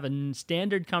I can't have a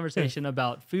standard conversation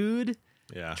about food,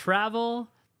 travel,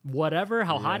 whatever,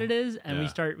 how hot it is, and we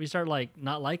start like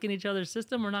not liking each other's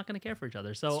system, we're not going to care for each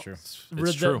other. So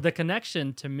it's true. The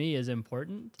connection to me is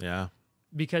important. Yeah.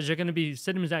 Because you're going to be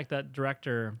sitting back that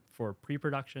director for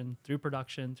pre-production, through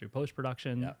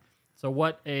post-production. Yeah. So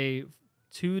what a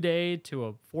 2-day to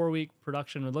a 4-week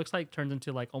production it looks like turns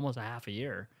into like almost a half a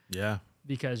year. Yeah.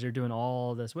 Because you're doing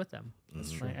all this with them.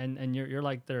 That's true. And you're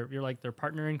like their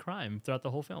partner in crime throughout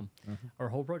the whole film or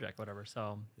whole project, whatever.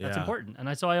 So that's important. And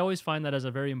I always find that as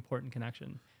a very important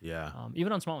connection. Yeah.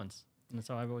 Even on small ones. And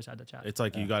so I've always had that chat. It's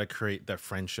like you got to create that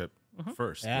friendship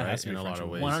first, right? In a lot of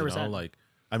ways. 100%. You know, like,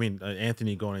 I mean,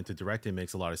 Anthony going into directing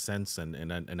makes a lot of sense,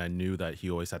 and I knew that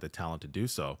he always had the talent to do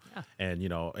so. Yeah. And you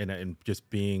know, and just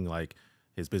being like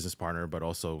his business partner, but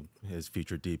also his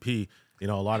future DP. You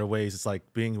know, a lot of ways, it's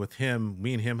like being with him.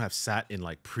 Me and him have sat in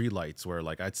like pre-lights where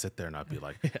like I'd sit there and I'd be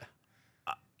like,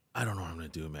 I don't know what I'm gonna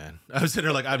do, man. I was sitting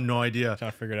there like I have no idea.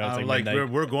 Trying to figure it out. Like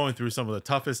we're going through some of the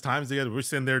toughest times together. We're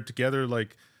sitting there together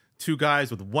like two guys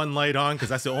with one light on because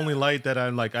that's the only light that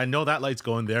I'm like, I know that light's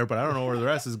going there, but I don't know where the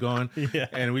rest is going.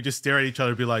 And we just stare at each other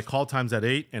and be like, call time's at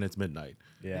 8 and it's midnight.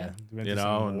 Yeah. You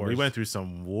know, and we went through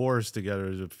some wars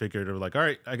together to figure it like, all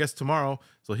right, I guess tomorrow.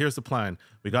 So here's the plan.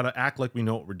 We got to act like we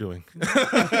know what we're doing.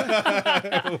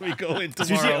 When we go in tomorrow. It's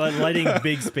usually like lighting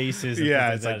big spaces.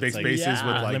 It's like big spaces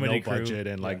with like limited no budget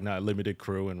and like not limited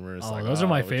crew. And we're just like, those are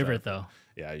my favorite though.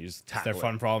 Yeah, you just tackle They're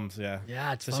fun problems. Yeah.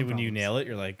 Yeah. Especially when you nail it,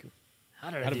 you're like, how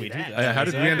did we do that? How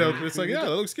did we end up? It's like, yeah, that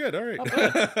looks good. All right.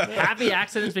 Happy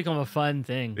accidents become a fun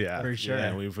thing. Yeah, for sure. Yeah,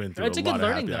 and we've been through it's a good lot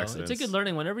learning, of happy though. accidents. It's a good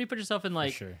learning. Whenever you put yourself in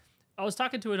like, I was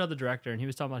talking to another director, and he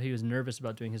was talking about he was nervous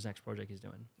about doing his next project he's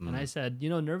doing, and I said, you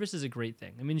know, nervous is a great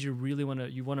thing. It means you really want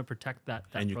to protect that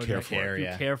and you project. care for it.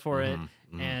 You care for it,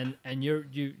 and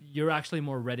you're actually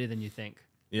more ready than you think.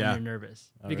 When you're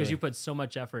nervous because you put so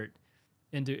much effort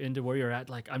into where you're at.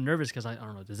 Like, I'm nervous because I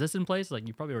don't know, is this in place? Like,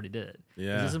 you probably already did it.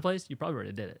 Yeah. Is this in place? You probably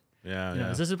already did it. Yeah. You know,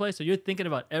 is this in place? So you're thinking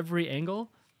about every angle.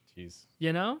 Jeez.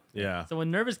 You know? Yeah. So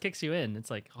when nervous kicks you in, it's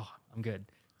like, oh, I'm good.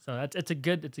 So it's a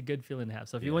good feeling to have.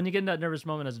 So when you get in that nervous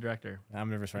moment as a director, I'm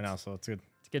nervous right now, so it's good.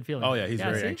 It's a good feeling. Oh yeah, he's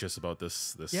very anxious about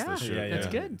this. Yeah, shoot. that's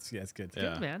good. It's good. It's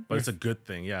good, man. But it's a good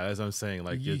thing. Yeah, as I'm saying,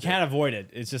 like you can't avoid it.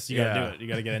 It's just you gotta do it. You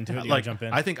gotta get into it. You gotta jump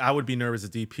in. I think I would be nervous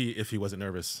as DP if he wasn't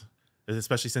nervous,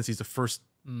 especially since he's the first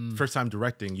time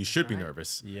directing. You should be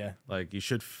nervous. Yeah, like you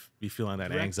should be feeling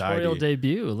that anxiety. Directorial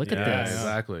debut. Look at this.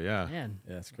 Exactly. Yeah. Man,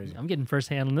 yeah, it's crazy. I'm getting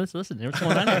firsthand on this. Listen, what's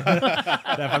going on here?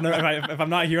 if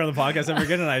I'm not here on the podcast ever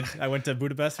again, and I went to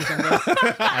Budapest or something,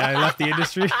 and I left the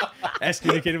industry,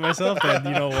 excommunicated myself, then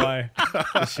you know why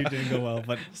the shoot didn't go well.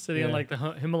 But sitting in like the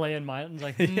Himalayan mountains,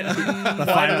 like, why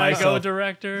did I go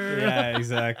director? Yeah,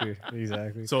 exactly.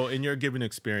 So, in your given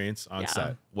experience on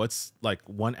set, what's like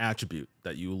one attribute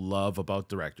that you love about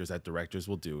directors that directors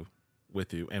will do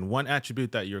with you, and one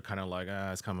attribute that you're kind of like,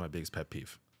 it's kind of my biggest pet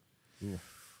peeve?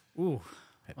 Ooh.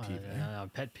 Pet peeve.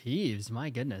 Pet peeves. My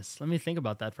goodness. Let me think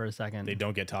about that for a second. They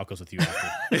don't get tacos with you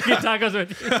after. Get tacos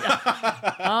with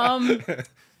you.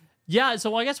 Yeah.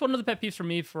 So I guess one of the pet peeves for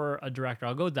me for a director,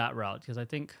 I'll go that route because I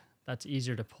think that's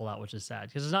easier to pull out, which is sad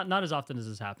because it's not as often as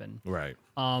this happened. Right.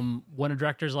 When a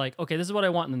director's like, okay, this is what I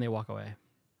want, and then they walk away.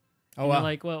 Oh wow.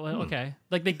 Like, well, okay.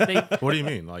 Like they What do you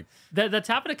mean? Like that's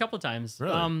happened a couple of times.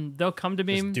 Really? They'll come to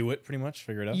me. Just do it pretty much.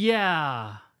 Figure it out.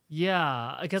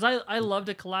 Yeah, because I love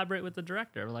to collaborate with the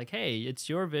director. Like, hey, it's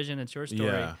your vision, it's your story.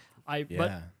 Yeah.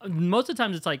 But most of the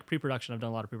times it's like pre-production. I've done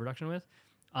a lot of pre-production with.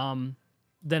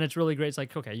 Then it's really great. It's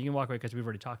like, okay, you can walk away because we've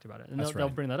already talked about it, and they'll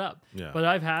bring that up. Yeah. But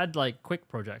I've had like quick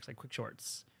projects, like quick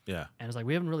shorts. Yeah. And it's like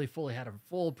we haven't really fully had a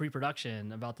full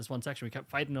pre-production about this one section. We kept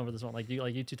fighting over this one, like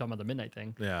you two talking about the midnight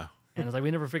thing. Yeah. And it's like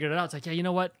we never figured it out. It's like, yeah, you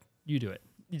know what? You do it.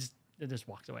 It just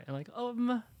walks away. And like,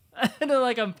 and then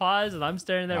like I'm paused and I'm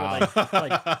staring there with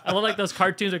like I look like those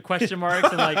cartoons with question marks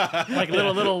and like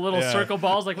little circle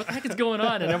balls. Like, what the heck is going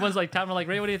on? And everyone's like tapping like,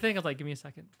 Ray, what do you think? I was like, give me a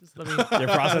second. Just let me. You're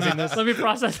processing this. Let me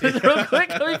process this real quick.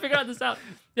 Let me figure this out.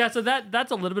 Yeah. So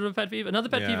that's a little bit of a pet peeve. Another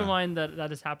pet peeve of mine that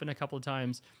has happened a couple of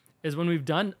times is when we've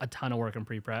done a ton of work in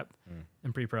pre-prep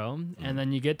and pre-pro, and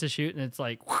then you get to shoot and it's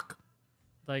like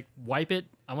wipe it.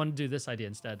 I want to do this idea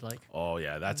instead. Like, oh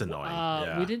yeah, that's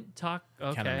annoying. We didn't talk.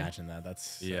 Okay, Can't imagine that.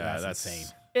 That's insane.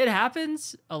 It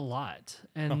happens a lot,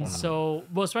 and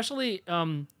especially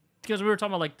because we were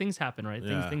talking about like things happen, right?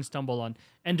 Things stumble on,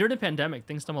 and during the pandemic,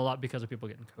 things stumble a lot because of people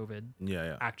getting COVID.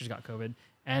 Yeah. Actors got COVID,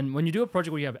 and when you do a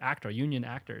project where you have union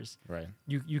actors, right?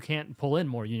 You can't pull in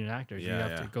more union actors. You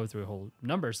have to go through a whole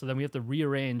number. So then we have to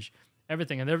rearrange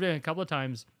everything, and there have been a couple of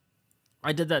times.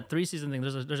 I did that 3-season thing.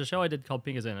 There's a show I did called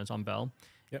Pink is In. It's on Bell,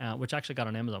 which actually got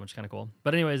on Amazon, which is kind of cool.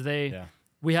 But anyways,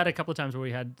 we had a couple of times where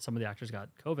we had some of the actors got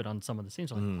COVID on some of the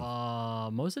scenes. So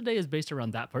like, most of the day is based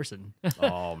around that person.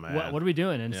 Oh man, what are we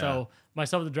doing? And so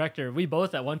myself and the director, we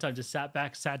both at one time just sat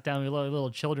down, we were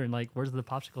little children, like, where's the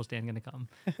popsicle stand gonna come?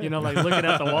 You know, like looking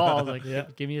at the walls,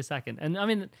 like, give me a second. And I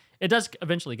mean, it does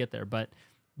eventually get there, but.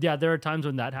 Yeah, there are times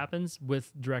when that happens with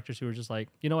directors who are just like,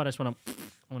 you know what, I want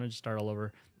to just start all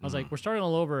over. I was like, we're starting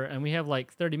all over, and we have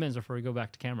like 30 minutes before we go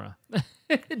back to camera.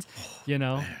 You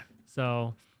know?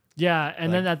 So, yeah,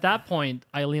 and then at that point,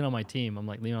 I lean on my team. I'm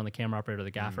like leaning on the camera operator,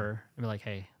 the gaffer, and be like,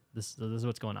 hey, this is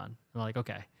what's going on. And they're like,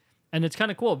 okay. And it's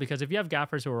kind of cool because if you have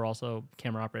gaffers who are also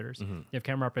camera operators, you have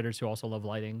camera operators who also love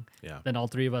lighting. Yeah. Then all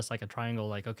three of us, like a triangle,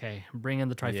 like, okay, bring in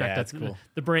the trifecta. Yeah, that's cool.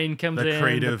 The brain comes in. The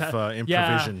creative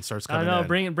improvisation starts coming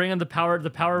in. Bring in the power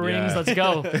rings. Let's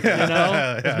go. You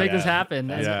know, let's make this happen.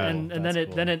 And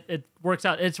then it works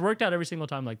out. It's worked out every single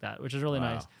time like that, which is really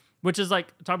nice. Which is like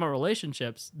talking about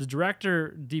relationships. The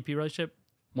director DP relationship,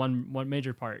 one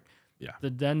major part. Yeah.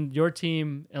 Then your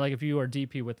team, and like if you are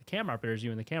DP with the camera operators, you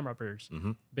and the camera operators,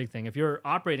 big thing. If you're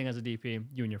operating as a DP,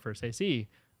 you and your first AC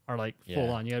are like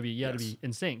full on. You gotta be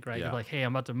in sync, right? Yeah. You're like, hey,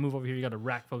 I'm about to move over here. You got to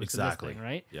rack focus to this thing,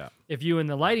 right? Yeah. If you and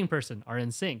the lighting person are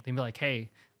in sync, they'd be like, hey,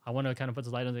 I want to kind of put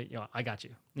this light on. I got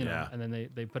you. You know, and then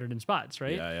they put it in spots,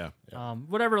 right? Yeah.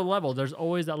 Whatever the level, there's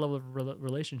always that level of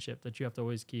relationship that you have to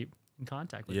always keep in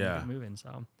contact with. Yeah. Moving.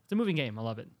 So it's a moving game. I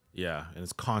love it. Yeah, and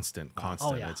it's constant.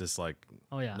 Oh, yeah. It's just like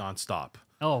nonstop.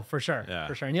 Oh, for sure. Yeah.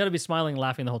 For sure. And you got to be smiling,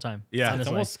 laughing the whole time. Yeah. It's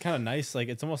almost kind of nice. Like,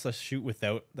 it's almost a shoot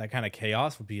without that kind of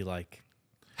chaos would be like,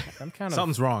 I'm kind of...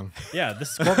 Something's wrong. Yeah,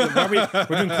 this is corporate.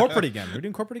 We're doing corporate again. We're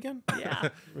doing corporate again? Yeah.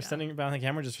 We're sending behind the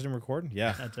camera just to record?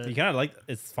 Yeah. That's it. You kind of like...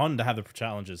 It's fun to have the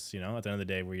challenges, you know, at the end of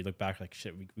the day where you look back like,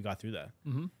 shit, we got through that.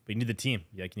 But you need the team.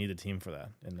 Yeah, you need the team for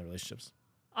that in the relationships.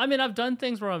 I mean, I've done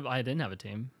things where I didn't have a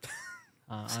team.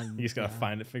 You just gotta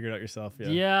find it, figure it out yourself. Yeah,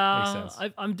 yeah. Makes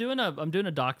sense. I'm doing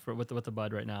a doc with the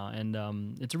bud right now,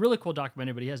 and it's a really cool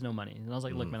documentary, but he has no money, and I was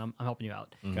like, look, man, I'm helping you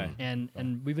out. Okay.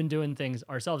 And we've been doing things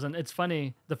ourselves, and it's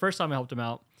funny. The first time I helped him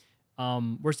out,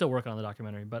 we're still working on the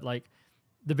documentary, but like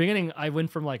the beginning, I went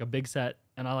from like a big set,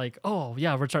 and I like, oh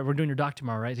yeah, we're doing your doc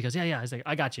tomorrow, right? He goes, yeah. I was like,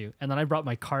 I got you. And then I brought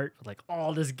my cart with like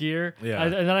all this gear. Yeah.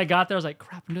 And then I got there, I was like,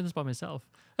 crap, I'm doing this by myself.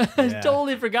 I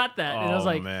totally forgot that. And I was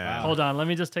like, hold on, let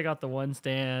me just take out the one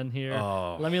stand here.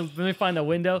 Let me find the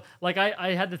window. Like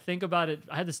I had to think about it.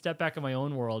 I had to step back in my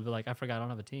own world, but like I forgot I don't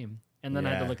have a team. And then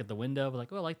I had to look at the window, but like,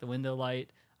 oh, I like the window light.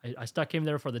 I stuck him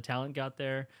there before the talent got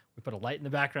there. We put a light in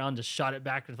the background, just shot it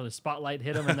back until the spotlight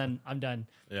hit him, and then I'm done.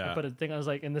 I put a thing. I was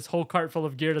like, and this whole cart full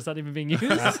of gear that's not even being used.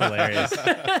 That's hilarious.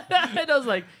 And I was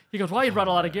like, he goes, "Why you brought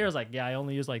a lot of gear?" I was like, "Yeah, I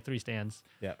only use like 3 stands,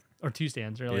 or 2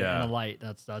 stands, really, and a light.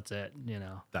 That's it, you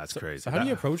know." That's crazy. So how do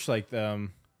you approach like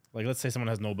let's say someone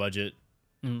has no budget,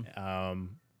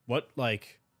 what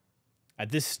like at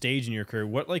this stage in your career,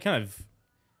 what like kind of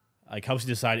like helps you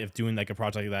decide if doing like a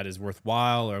project like that is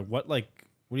worthwhile, or what are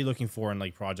you looking for in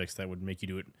like projects that would make you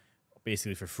do it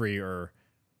basically for free, or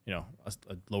you know,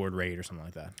 a lowered rate or something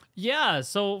like that? Yeah.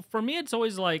 So for me, it's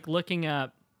always like looking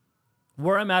at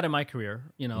where I'm at in my career.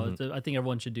 You know, I think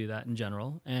everyone should do that in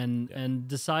general, and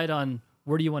decide on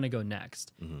where do you want to go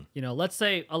next. You know, let's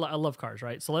say I love cars,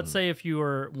 right? So let's say if you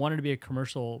wanted to be a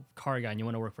commercial car guy and you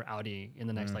want to work for Audi in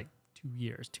the next like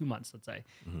 2 months, let's say,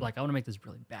 like I want to make this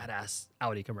really badass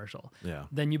Audi commercial.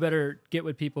 Then you better get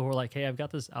with people who are like, hey, I've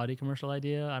got this Audi commercial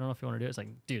idea. I don't know if you want to do it. It's like,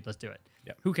 dude, let's do it.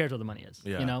 Who cares what the money is?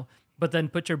 You know, but then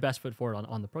put your best foot forward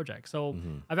on the project. So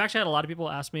I've actually had a lot of people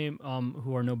ask me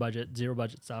who are no budget, 0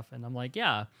 budget stuff. And I'm like,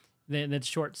 yeah, then it's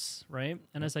shorts, right?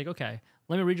 And it's like, okay,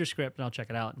 let me read your script and I'll check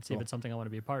it out and see if it's something I want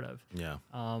to be a part of.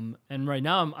 And right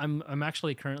now I'm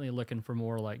actually currently looking for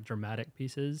more like dramatic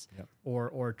pieces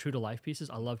or true to life pieces.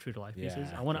 I love true to life pieces.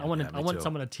 I want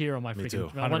someone to tear on my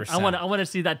freaking. I want to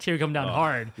see that tear come down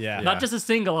hard. Not just a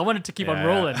single. I want it to keep on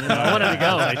rolling. You know? I want it to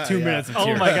go like 2 minutes. Of tears.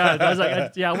 Oh my god! I was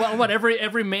like, I want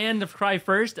every man to cry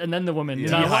first and then the woman. You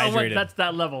know, that's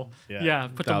that level.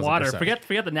 Put some water. Forget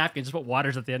the napkins. Just put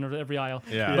waters at the end of every aisle.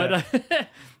 But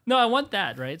no, I want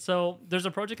that, right? So there's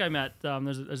a project I met.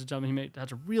 There's a gentleman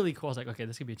that's a really cool. I was like, okay,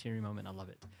 this could be a teary moment. I love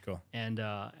it. Cool. And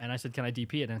I said, can I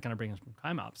DP it and kind of bring some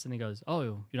time ups? And he goes, oh,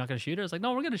 you're not going to shoot it? I was like,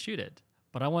 no, we're going to shoot it.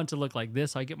 But I want it to look like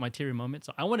this, so I get my teary moment.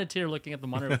 So I want a tear looking at the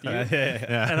monitor with you,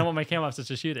 and I want my cam ops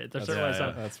to shoot it.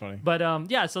 That's funny. But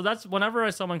so that's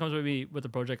whenever someone comes with me with a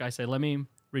project, I say, let me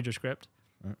read your script.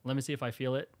 Let me see if I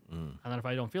feel it. And then if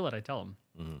I don't feel it, I tell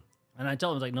them. And I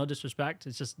tell them, like, no disrespect,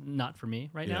 it's just not for me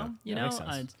right now. You know,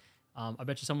 I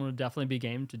bet you someone would definitely be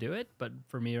game to do it, but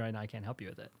for me right now, I can't help you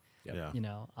with it. You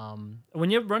know,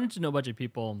 when you run into no budget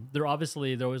people, they're always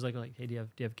like, hey, do you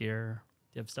have gear?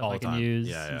 Do you have stuff I can use?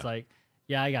 It's like,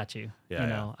 yeah, I got you. You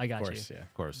know, I got you. Yeah,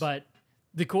 of course. But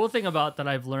the cool thing about that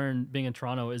I've learned being in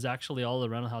Toronto is actually all the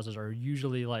rental houses are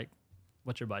usually like,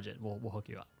 what's your budget? We'll hook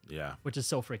you up. Which is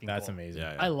so freaking cool. That's amazing.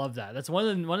 I love that. That's one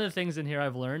of the things in here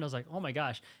I've learned. I was like, oh my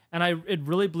gosh. And it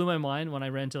really blew my mind when I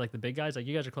ran to like the big guys. Like,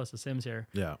 you guys are close to Sims here.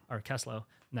 Or Keslo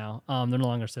now. They're no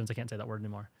longer Sims. I can't say that word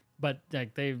anymore. But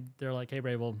like they're like, hey,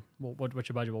 Bray, what's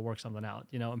your budget? We'll work something out.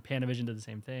 You know, and Panavision did the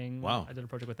same thing. Wow. I did a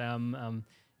project with them.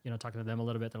 You know, talking to them a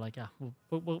little bit. They're like, yeah,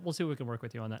 we'll see what we can work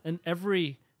with you on that. And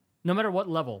no matter what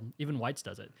level, even Whites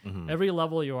does it. Every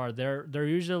level you are, they're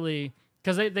usually,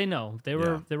 because they know they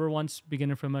were once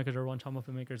beginner filmmakers or once homo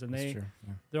filmmakers, and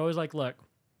they're always like, look,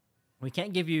 we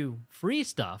can't give you free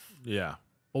stuff.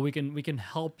 But we can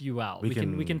help you out. We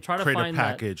can try to find a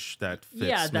package that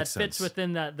fits. That fits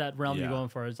within that realm you're going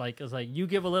for. It's like you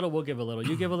give a little, we'll give a little.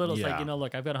 You give a little. It's like, you know,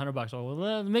 look, I've got $100.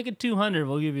 Well, make it 200.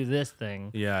 We'll give you this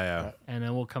thing. And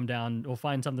then we'll come down. We'll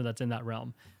find something that's in that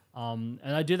realm. And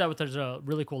I do that there's a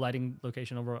really cool lighting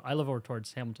location I live over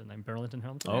towards Hamilton. I'm Burlington,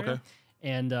 Hamilton.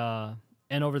 Area.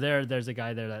 And over there's a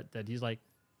guy there that he's like,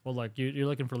 well, look, you're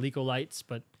looking for Lico lights,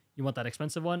 but you want that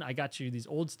expensive one? I got you these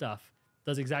old stuff.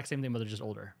 Does the exact same thing, but they're just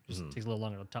older. Just takes a little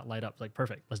longer to light up. It's like,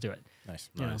 perfect, let's do it. Nice.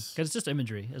 Because it's just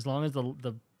imagery. As long as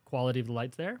the quality of the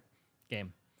light's there,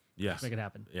 game. Yes. Make it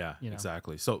happen. Yeah,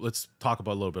 exactly. So let's talk a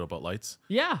little bit about lights.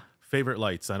 Yeah. Favorite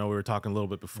lights. I know we were talking a little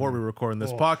bit before we were recording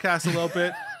this podcast a little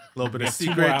bit. A little bit of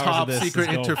secret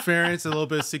interference, a little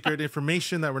bit of secret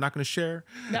information that we're not going to share.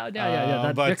 No,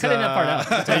 yeah. They're cutting that part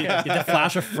out. So you get to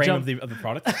flash a frame of the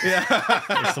product.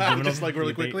 Just like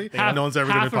really quickly. No one's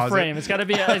ever going to pause frame. It's gonna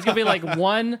be like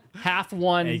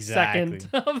 1/2 second.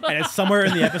 And it's somewhere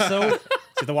in the episode. So you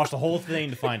have to watch the whole thing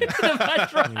to find it.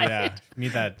 That's right. Yeah, we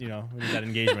need that. We need that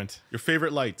engagement. Your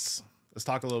favorite lights. Let's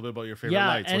talk a little bit about your favorite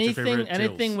lights. What's your favorite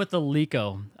anything with the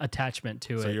Leco attachment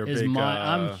to it you're a is big,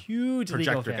 I'm a huge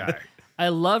Leco fan. guy. I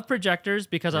love projectors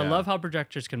because I love how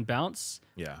projectors can bounce.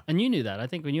 Yeah. And you knew that. I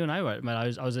think when you and I met,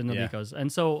 I was into Lecos.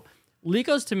 And so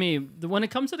Lecos to me, when it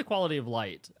comes to the quality of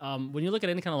light, when you look at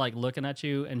any kind of like looking at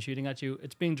you and shooting at you,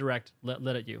 it's being direct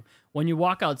lit at you. When you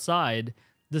walk outside,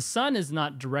 the sun is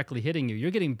not directly hitting you.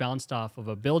 You're getting bounced off of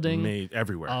a building, made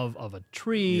everywhere, of a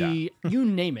tree, you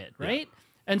name it, right? Yeah.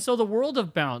 And so the world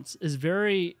of bounce is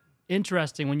very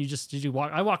interesting when you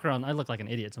walk. I walk around. I look like an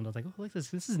idiot sometimes. Like, oh, look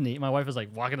this is neat. My wife is like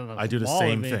walking on the I do the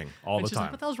same thing all the time.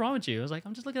 Like, what the hell's wrong with you? I was like,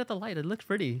 I'm just looking at the light. It looks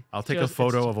pretty. I'll take a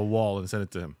photo of a wall and send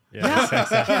it to him. Yeah.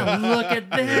 Look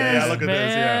at this, look at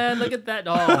man. Look at that.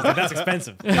 Oh, that's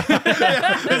expensive. This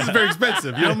is very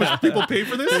expensive. You know how much people pay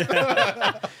for this?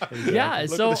 Yeah.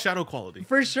 Look So at the shadow quality.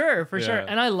 For sure.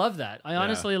 And I love that. I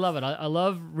honestly love it. I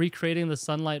love recreating the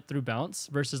sunlight through bounce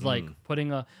versus like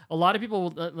putting a lot of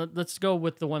people. Let's go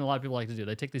with the one a lot of people like to do.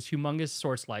 They take these humongous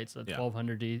source lights,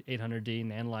 1200D, 800D,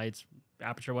 NAND lights,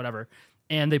 aperture, whatever,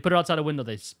 and they put it outside a window.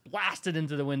 They blast it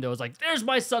into the window. It's like, there's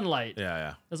my sunlight.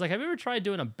 Yeah. It's like, have you ever tried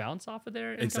doing a bounce off of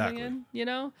there and coming in? You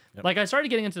know, Yep. Like I started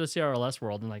getting into the CRLS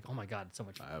world and like, oh my god, it's so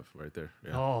much fun. I have right there.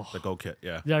 Yeah. Oh, the Go Kit.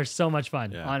 Yeah, they're so much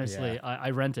fun. Yeah. Honestly,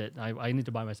 I rent it. I need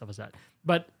to buy myself a set.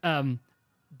 But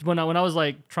when I was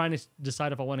like trying to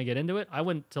decide if I want to get into it, I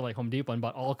went to like Home Depot and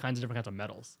bought all kinds of different kinds of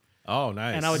metals. Oh,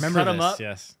 nice. And I would cut them up,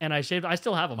 and I shaved. I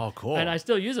still have them. Oh, cool. And I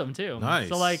still use them too. Nice.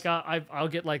 So like, I'll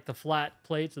get like the flat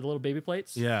plates, the little baby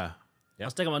plates. Yeah. I'll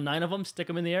stick them on 9 of them, stick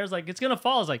them in the air. It's like, it's gonna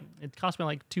fall. It's like, it cost me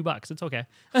like $2. It's okay.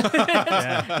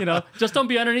 You know, just don't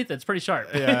be underneath it. It's pretty sharp.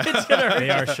 Yeah. It's gonna hurt. They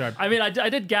are sharp. I mean, I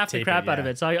did gaff the crap out of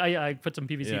it. So I put some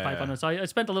PVC pipe on it. So I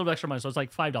spent a little bit extra money. So it's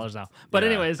like $5 now. But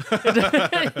anyways,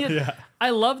 I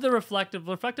love the reflective.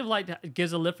 Reflective light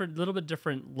gives a little bit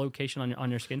different location on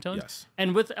your skin tone. Yes.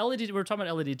 And with LED, we're talking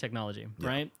about LED technology,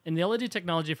 right? And the LED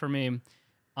technology for me,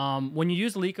 when you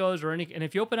use Lecos and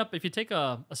if you if you take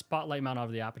a spotlight mount out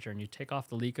of the aperture and you take off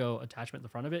the Leco attachment at the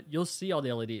front of it, you'll see all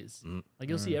the LEDs. Like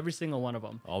you'll see every single one of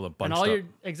them. All the bunched and all up.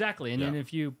 Exactly. And then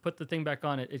if you put the thing back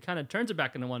on it kind of turns it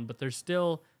back into one, but there's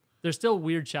still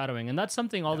weird shadowing. And that's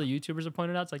something all the YouTubers have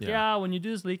pointed out. It's like, when you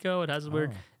do this Leco, it has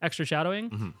weird extra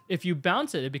shadowing. If you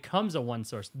bounce it, it becomes a one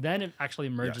source. Then it actually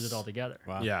merges it all together.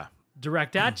 Wow. Yeah.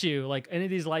 Direct at you, like any of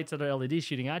these lights that are LED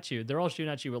shooting at you, they're all shooting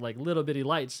at you with like little bitty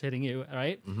lights hitting you,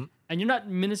 right? And you're not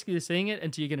minuscule seeing it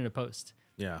until you get into post.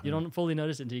 Yeah. You don't fully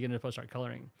notice it until you get into post start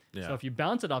coloring. Yeah. So if you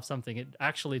bounce it off something, it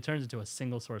actually turns into a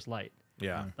single source light.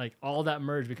 Yeah. Like all that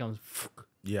merge becomes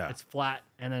it's flat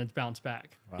and then it's bounced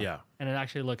back. Wow. Yeah. And it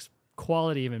actually looks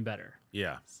quality even better.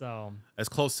 Yeah. So as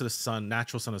close to the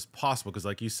natural sun as possible, because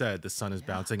like you said, the sun is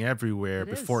bouncing everywhere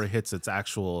before it hits its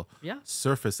actual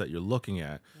surface that you're looking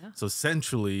at. Yeah. So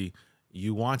essentially,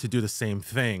 you want to do the same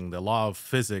thing. The law of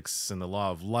physics and the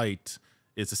law of light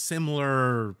is a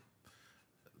similar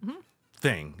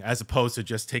thing, as opposed to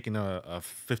just taking a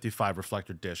 55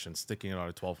 reflector dish and sticking it on a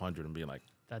 1200 and being like,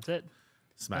 that's it.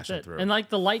 Smashing it through. And like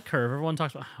the light curve, everyone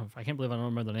talks about, I can't believe I don't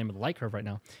remember the name of the light curve right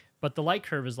now. But the light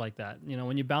curve is like that. You know,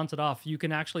 when you bounce it off, you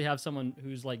can actually have someone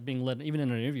who's like being lit, even in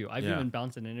an interview. I've even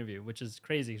bounced in an interview, which is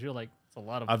crazy. Because you're like, it's a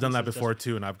lot of. I've done that before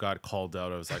too, and I've got called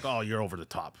out. I was like, "Oh, you're over the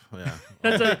top."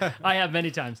 Yeah, I have many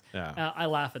times. Yeah, I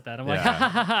laugh at that. I'm like, ha,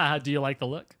 ha, ha, do you like the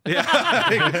look? Yeah,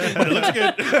 but it looks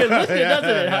good. It looks good, doesn't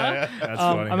it? Huh? That's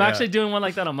funny. I'm actually doing one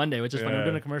like that on Monday, which is funny. I'm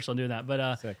doing a commercial and doing that.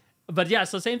 But yeah,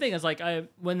 so same thing. It's like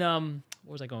when where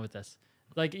was I going with this?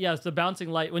 Like, yeah, it's the bouncing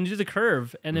light. When you do the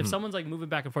curve, and if someone's like moving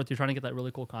back and forth, you're trying to get that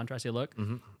really cool contrasty look.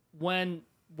 When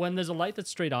there's a light that's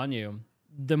straight on you,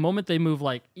 the moment they move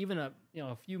like even a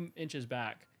few inches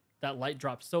back, that light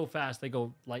drops so fast they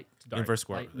go light to dark. Inverse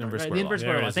square. The inverse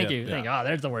square law. Thank you. Oh,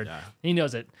 there's the word. Yeah. He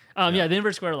knows it. The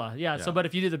inverse square law. Yeah. So, but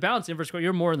if you do the bounce, inverse square,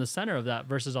 you're more in the center of that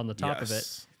versus on the top of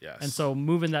it. Yes. And so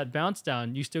moving that bounce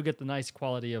down, you still get the nice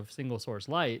quality of single source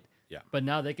light. Yeah. But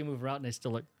now they can move around and they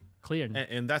still look clear.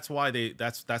 And that's why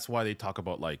that's why they talk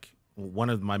about, like,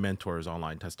 one of my mentors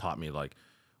online has taught me, like,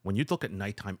 when you look at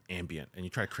nighttime ambient and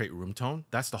you try to create room tone,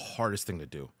 that's the hardest thing to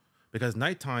do, because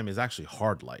nighttime is actually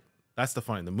hard light. That's the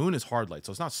funny. The moon is hard light,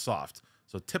 so it's not soft.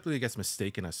 So typically it gets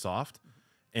mistaken as soft.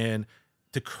 And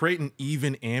to create an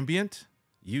even ambient,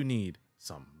 you need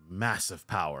some massive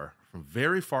power from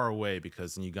very far away,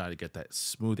 because then you got to get that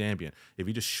smooth ambient. If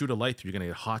you just shoot a light through, you're going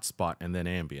to get hot spot and then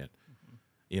ambient.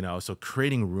 You know, so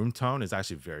creating room tone is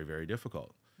actually very, very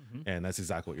difficult. And that's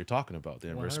exactly what you're talking about, the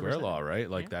inverse square law, right?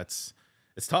 Like, it's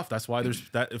tough. That's why there's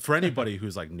that for anybody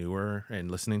who's like newer and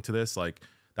listening to this, like,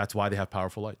 that's why they have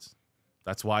powerful lights.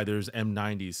 That's why there's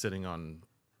M90s sitting on,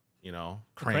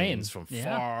 cranes from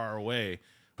far away.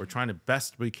 we're trying the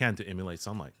best we can to emulate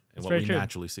sunlight and what we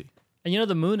naturally see. And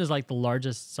the moon is like the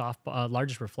largest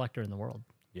largest reflector in the world.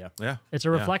 Yeah. It's a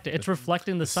reflector. It's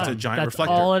reflecting the sun. It's a giant That's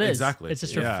reflector. all it is. Exactly. It's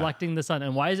just reflecting the sun.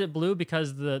 And why is it blue?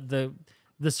 Because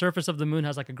the surface of the moon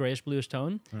has like a grayish bluish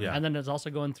tone. Yeah. And then it's also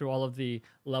going through all of the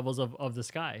levels of the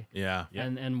sky. Yeah.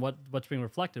 And what's being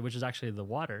reflected, which is actually the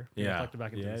water being reflected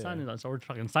back into the sun. Yeah. So we're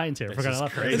talking science here. It's just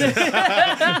crazy. Crazy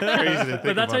to think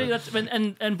but that's about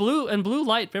how and blue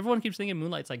light. Everyone keeps thinking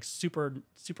moonlight's like super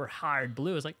hard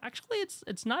blue. It's like actually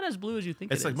it's not as blue as you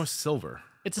think. It's like more silver.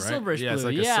 It's a silverish blue. It's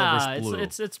like a silverish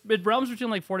blue. It realms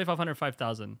between like 4,500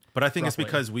 5,000. But I think it's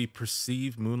because we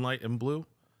perceive moonlight in blue.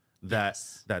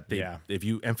 If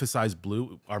you emphasize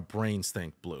blue, our brains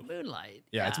think blue. Moonlight.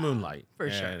 Yeah, it's moonlight. For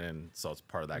sure. And so it's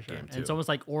part of that game too. And it's almost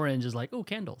like orange is like, oh,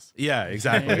 candles. Yeah,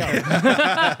 exactly.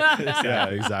 Yeah,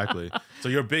 exactly. So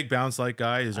you're a big bounce light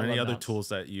guy. Is there any other tools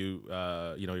that you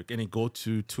any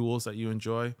go-to tools that you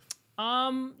enjoy?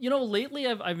 Lately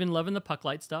I've been loving the puck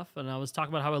light stuff, and I was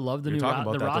talking about how I love the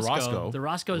Roscoe. The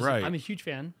Roscoe is, I'm a huge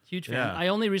fan. Yeah. I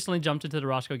only recently jumped into the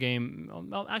Roscoe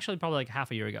game, actually probably like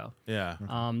half a year ago. Yeah.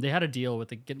 They had a deal with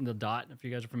getting the dot. If you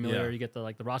guys are familiar, you get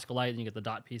the Roscoe light and you get the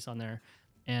dot piece on there,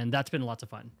 and that's been lots of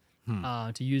fun.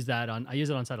 To use that on, I use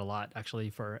it on set a lot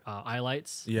actually for eye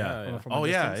lights. Yeah.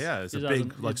 It's a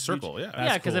big circle.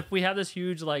 Yeah, because if we have this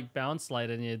huge like bounce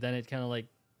light in you, then it kind of like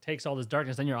takes all this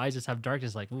darkness, then your eyes just have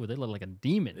darkness. Like, ooh, they look like a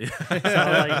demon. So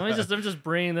like, I'm just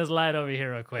bringing this light over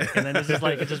here real quick, and then it's just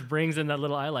like it just brings in that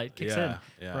little eye light, kicks in.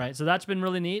 Yeah. Right. So that's been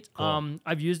really neat. Cool.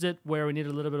 I've used it where we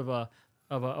needed a little bit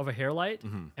of a hair light,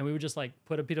 and we would just like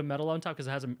put a piece of metal on top because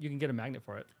it has you can get a magnet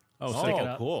for it.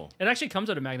 Oh, cool! It actually comes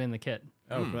with a magnet in the kit.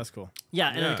 Oh, that's cool. Yeah,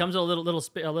 and it comes with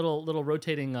a little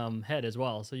rotating head as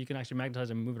well, so you can actually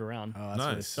magnetize and move it around. Oh, that's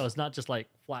nice. So it's not just like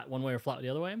flat one way or flat the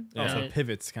other way. Yeah. So it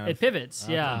pivots kind of. It pivots.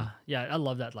 Yeah. I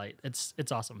love that light. It's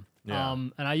awesome. Yeah.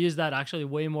 And I use that actually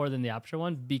way more than the Aperture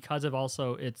one because of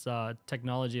also its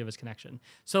technology of its connection.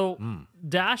 So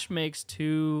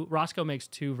Roscoe makes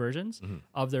two versions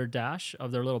of their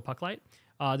of their little puck light.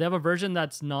 They have a version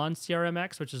that's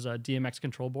non-CRMX, which is a DMX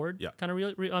control board kind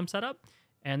of setup,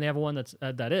 and they have one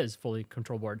that is fully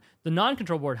control board. The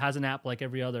non-control board has an app like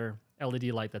every other LED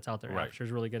light that's out there. Right. Aperture's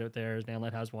really good at theirs.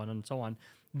 Nanlite has one, and so on.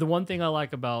 The one thing I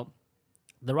like about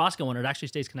the Roscoe one, it actually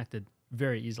stays connected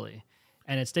very easily,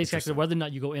 and it stays connected whether or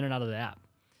not you go in and out of the app.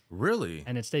 Really?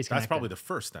 And it stays connected. That's probably the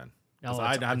first then. No,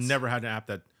 I've never had an app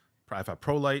that I've had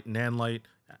ProLight, Nanlite,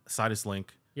 Sidus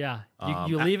Link. Yeah,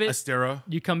 you leave it. Astera.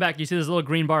 You come back. You see this little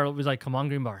green bar. It was like, "Come on,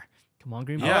 green bar. Come on,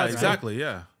 green bar." Yeah, exactly.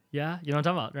 Yeah. Yeah, you know what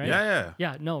I'm talking about, right?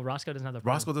 Yeah. No, Roscoe doesn't have that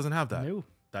problem. Roscoe doesn't have that. No.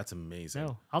 That's amazing.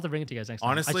 No, I'll have to bring it to you guys next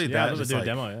time. Honestly, that was a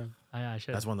demo. Yeah. I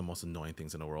should. That's one of the most annoying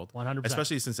things in the world. 100%.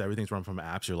 Especially since everything's run from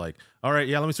apps. You're like, all right,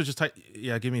 let me switch this.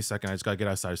 Yeah, give me a second. I just gotta get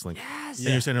outside this link. Yes. And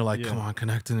you're sitting there like, come on,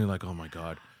 connect, and you're like, oh my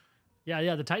god.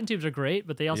 Yeah. The Titan tubes are great,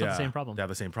 but they also have the same problem. They have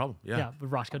the same problem. Yeah. Yeah, but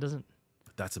Roscoe doesn't.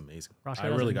 That's amazing. Roscoe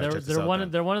I really got to check this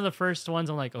out. They're one of the first ones.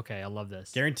 I'm like, okay, I love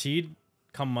this. Guaranteed.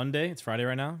 Come Monday. It's Friday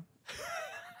right now.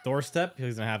 Doorstep.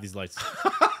 He's gonna have these lights.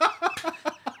 100%.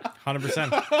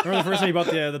 Remember the first time you bought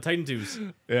the Titan tubes?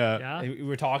 Yeah. We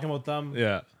were talking about them.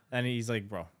 Yeah. And he's like,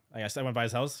 bro. I guess I went by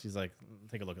his house. He's like,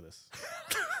 take a look at this.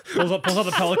 pulls out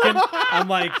the Pelican. I'm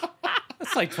like,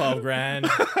 that's like 12 grand.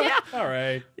 Yeah. All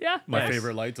right. Yeah. My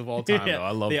favorite lights of all time. Though.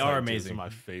 I love. They Titan are tubes. amazing. They're my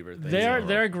favorite things.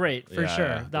 They're great for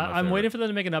sure. Yeah, I'm waiting for them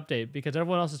to make an update because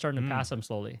everyone else is starting to pass them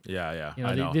slowly. Yeah. You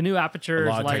know, the new Aperture. A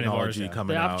lot of technology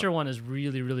coming out. The Aperture one is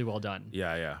really, really well done.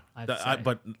 Yeah.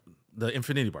 But the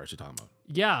infinity bars you're talking about.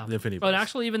 Yeah. The infinity bars. But bars.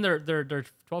 actually, even their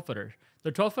 12-footer.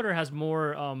 Their 12-footer has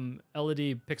more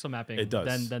LED pixel mapping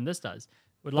than this does.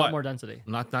 With a lot more density.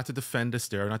 Not to defend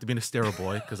Astera, not to be an Astera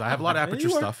boy, because I have a lot of Aperture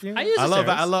stuff. I use I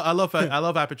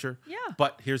love Aperture. Yeah.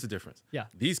 But here's the difference. Yeah.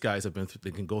 These guys they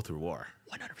can go through war.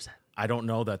 100%. I don't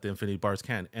know that the infinity bars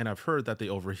can, and I've heard that they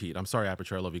overheat. I'm sorry,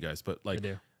 Aperture, I love you guys, but like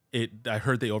I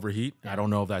heard they overheat. Yeah. I don't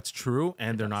know if that's true,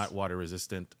 and they're not water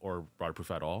resistant or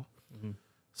waterproof at all. Mm-hmm.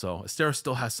 So Astera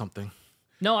still has something.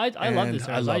 No, I love these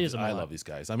guys. I use them. I love these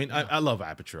guys. I mean, I love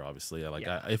Aperture, obviously.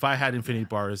 If I had infinity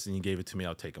bars and you gave it to me,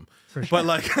 I'll take them. Sure. But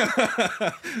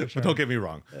but don't get me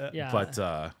wrong. Yeah. But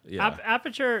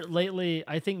Aperture lately,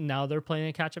 I think now they're playing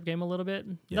a catch-up game a little bit.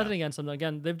 Yeah. Nothing against them.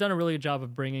 Again, they've done a really good job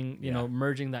of bringing,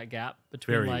 merging that gap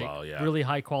between really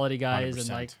high quality guys 100%. And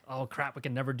like, oh crap, we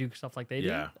can never do stuff like they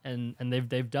do. And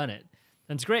they've done it.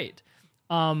 And it's great.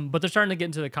 But they're starting to get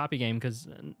into the copy game because,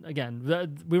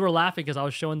 again, we were laughing because I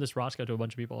was showing this Roscoe to a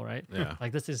bunch of people, right? Yeah.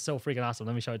 Like, this is so freaking awesome.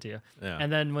 Let me show it to you. Yeah.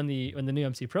 And then when the new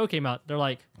MC Pro came out, they're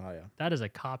like, that is a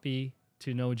copy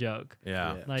to no joke.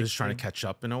 Yeah, Like, just trying to catch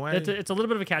up in a way. It's a little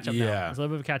bit of a catch up. Yeah, now. It's a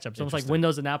little bit of a catch up. So it's like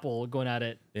Windows and Apple going at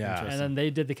it. Yeah, and then they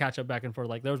did the catch up back and forth.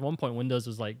 Like there was one point Windows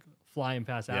was like flying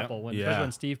past Apple especially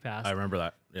when Steve passed. I remember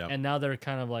that. Yeah, and now they're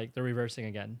kind of like they're reversing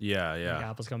again. Yeah, yeah. Like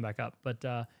Apple's coming back up, but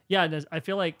yeah, I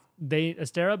feel like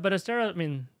Astera, I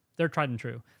mean, they're tried and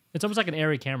true. It's almost like an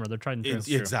Arri camera. They're tried and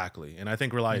true. Exactly. And I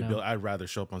think reliability, I'd rather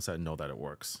show up on set and know that it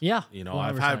works. Yeah. You know, 100%.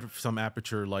 I've had some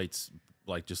aperture lights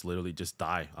like just literally just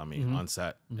die on me on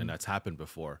set. And that's happened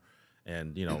before.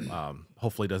 And, you know,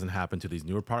 hopefully it doesn't happen to these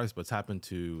newer products, but it's happened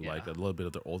to like a little bit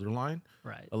of the older line.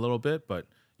 Right. A little bit. But,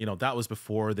 you know, that was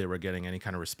before they were getting any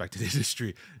kind of respected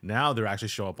industry. Now they're actually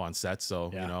show up on set. So,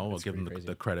 you know, we'll give them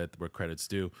the credit where credit's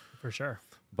due. For sure.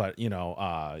 But, you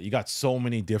know, you got so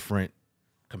many different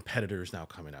competitors now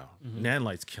coming out.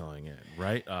 Nanlight's killing it,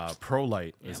 right?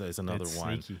 ProLight is another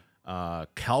one.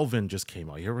 Kelvin just came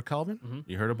out. You heard of Kelvin?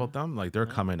 You heard about them? Like they're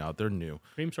coming out. They're new.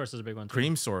 Cream Source is a big one too.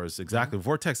 Cream Source, exactly.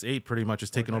 Vortex 8 pretty much is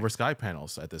taking over Sky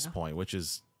Panels at this point, which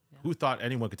is who thought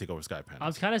anyone could take over Sky Panels? I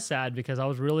was kind of sad because I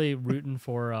was really rooting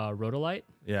for Rotolite.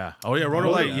 Yeah. Oh yeah,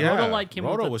 Rotolite. Yeah. Rotolite came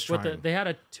Roto with was trying. they had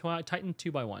a Titan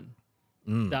 2x1.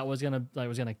 That was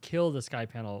gonna kill the Sky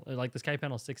Panel, like the Sky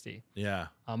Panel 60. Yeah.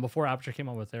 Before Aperture came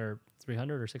out with their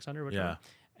 300 or 600, whichever.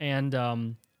 Yeah.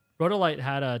 And Rotolite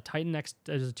had a Titan X,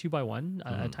 it was a 2x1,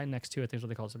 a Titan X2, I think is what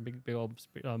they call it. It's a big old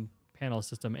panel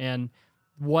system. And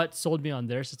what sold me on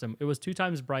their system, it was 2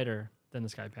 times brighter than the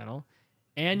Sky Panel,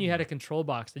 and you had a control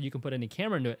box that you can put any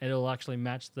camera into it, and it'll actually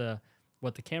match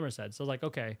what the camera said. So like,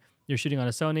 okay, you're shooting on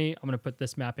a Sony, I'm going to put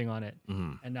this mapping on it.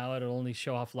 And now it'll only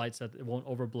show off lights that it won't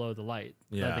overblow the light.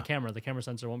 Yeah. The camera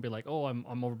sensor won't be like, oh, I'm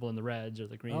overblowing the reds or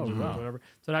the greens or whatever.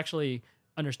 So it actually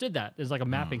understood that. There's like a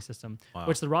mapping system,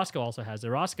 which the Roscoe also has. The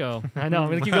Roscoe, I know, I'm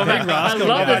going to keep going back. I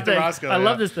love this thing. I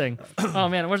love this thing. Oh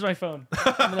man, where's my phone?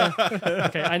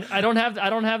 Okay, I don't have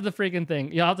the freaking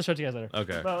thing. Yeah, I'll have to show it to you guys later.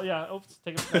 Okay. Well, yeah, oops,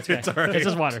 take it. Okay. It's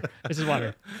just water. It's just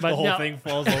water. But the whole thing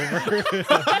falls over.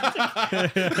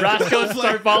 Roscoe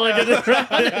start falling to the ground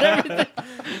and everything.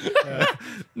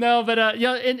 No, but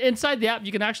inside the app,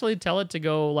 you can actually tell it to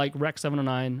go like Rec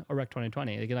 709 or Rec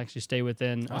 2020. It can actually stay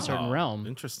within a certain realm.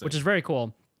 Interesting. Which is very cool.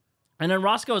 And then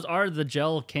Roscoe's are the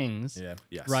gel kings. Yeah.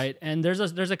 Yes. Right. And there's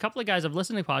a couple of guys I've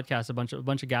listened to podcasts, a bunch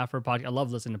of gaffer podcasts. I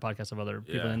love listening to podcasts of other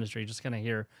people in the industry, just kind of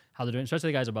hear how they're doing,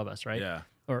 especially the guys above us, right? Yeah.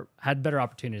 Or had better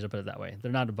opportunities, to put it that way.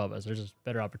 They're not above us. They're just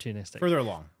better opportunistic. Further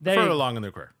along in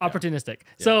their career. Opportunistic.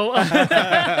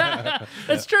 Yeah. So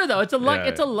it's true though. It's a luck.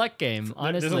 It's a luck game.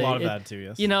 Honestly, there's a lot of that too.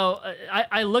 Yes. You know,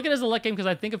 I look at it as a luck game because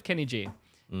I think of Kenny G.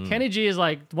 Kenny G is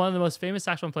like one of the most famous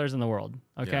saxophone players in the world.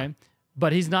 Okay. Yeah.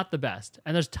 But he's not the best.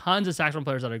 And there's tons of saxophone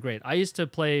players that are great. I used to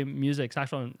play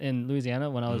saxophone in Louisiana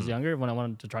when I was younger, when I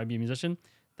wanted to try to be a musician.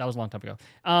 That was a long time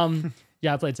ago.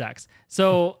 Yeah, I played sax.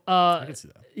 So I can see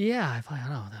that. Yeah, I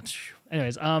know.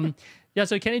 Anyways, yeah,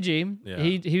 so Kenny G,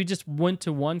 he just went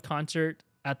to one concert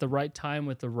at the right time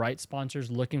with the right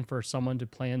sponsors looking for someone to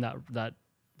play in that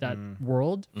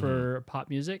world for pop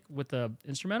music with the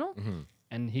instrumental,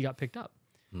 and he got picked up.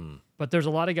 But there's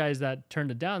a lot of guys that turned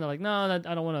it down. They're like, no, I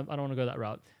don't want to go that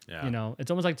route. Yeah. You know,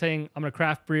 it's almost like saying, I'm gonna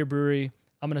craft brewery.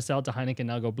 I'm gonna sell it to Heineken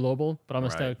now, go global, but I'm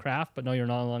gonna stay with craft. But no, you're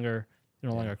no longer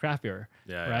a craft beer,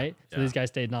 right? So these guys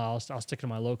stayed. No, I'll stick to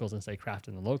my locals and say craft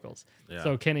in the locals. Yeah.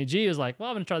 So Kenny G was like, well,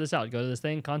 I'm gonna try this out. Go to this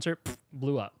thing, concert,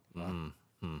 blew up.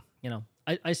 You know,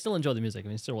 I still enjoy the music. I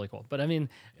mean, it's still really cool. But I mean,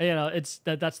 you know, it's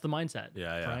that's the mindset.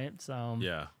 Yeah. Right. So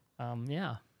yeah,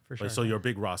 for sure. So you're a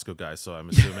big Roscoe guy. So I'm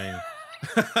assuming.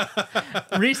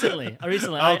 recently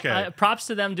okay. I props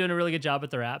to them doing a really good job with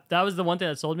their app. That was the one thing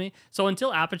that sold me. So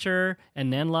until Aperture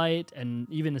and Nanlight and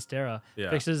even Astera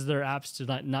fixes their apps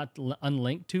to not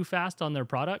unlink too fast on their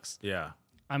products,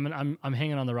 I'm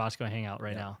hanging on the Roscoe Hangout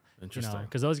right now. Interesting.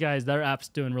 Because those guys, their app's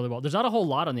doing really well. There's not a whole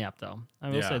lot on the app though.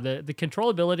 I will say the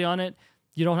controllability on it,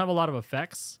 you don't have a lot of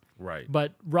effects. Right.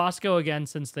 But Roscoe, again,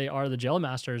 since they are the gel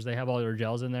masters, they have all their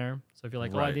gels in there. So if you're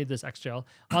like, oh, I need this X gel.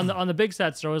 On the big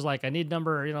sets, they're always like, I need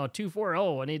number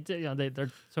 240. I need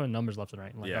they're throwing numbers left and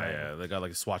right. Like, They got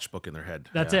like a swatch book in their head.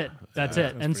 That's it. That's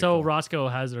it. And so cool. Roscoe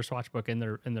has their swatch book in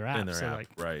their app. In their so app, like,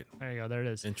 right. There you go. There it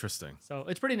is. Interesting. So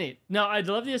it's pretty neat. No, I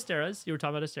love the Asteras. You were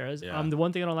talking about Asteras. Yeah. The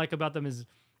one thing I don't like about them is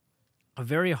a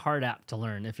very hard app to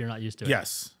learn if you're not used to it.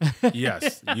 Yes.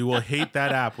 Yes. You will hate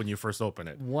that app when you first open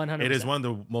it. 100%. It is one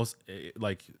of the most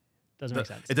doesn't make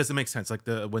sense. It doesn't make sense. Like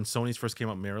when Sony's first came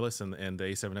out mirrorless and the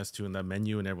A7S II and that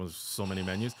menu and everyone's so many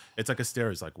menus, it's like a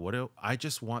stare. It's like, I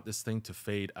just want this thing to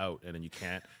fade out, and then you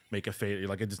can't make a fade.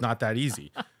 Like it's not that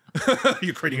easy.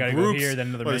 You're creating gotta groups. go here, then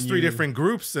another there's 3 menu. different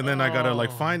groups, and then I gotta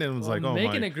like find it. And it's like, oh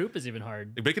making my. a group is even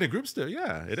hard. Making a group still,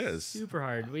 yeah, it is. Super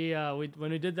hard. We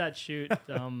when we did that shoot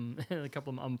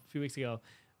a few weeks ago,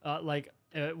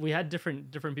 we had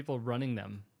different people running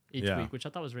them each week, which I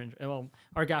thought was really well.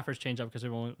 Our gaffers change up because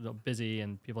everyone's busy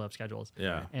and people have schedules.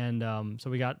 Yeah. And so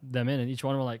we got them in, and each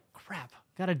one were like, "Crap,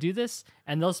 gotta do this,"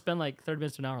 and they'll spend like 30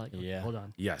 minutes to an hour, like, hold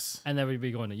on. Yes. And then we'd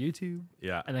be going to YouTube.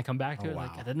 Yeah. And then come back to it. Wow.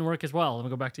 Like, it didn't work as well. Let me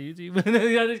go back to YouTube. And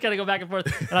then I just gotta go back and forth.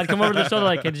 And I'd come over to the show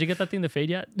like, hey, did you get that thing to fade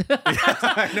yet?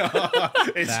 I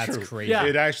know. It's true. Crazy. Yeah.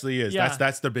 It actually is. Yeah.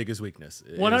 That's their biggest weakness.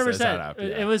 100%.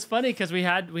 It was funny because we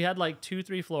had like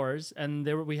 2-3 floors, and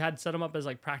we had set them up as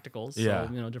like practicals. Yeah.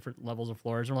 So, different levels of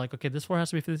floors. And we're like, okay, this floor has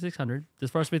to be 5,600. This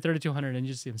floor has to be 3,200. And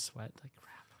you just see them sweat. Like, crap.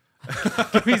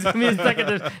 give me a second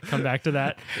to come back to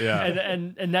that. Yeah.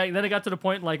 And then it got to the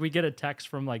point like we get a text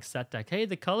from like set deck, hey,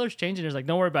 the color's changing. It's like,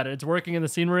 don't worry about it. It's working in the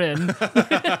scene we're in.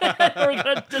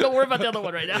 Don't worry about the other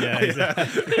one right now. Yeah,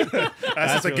 exactly.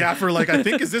 That's a gaffer. Like, I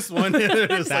think is this one.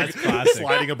 It's That's like classic.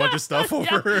 sliding a bunch of stuff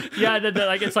over. Yeah,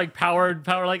 like it's like power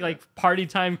like party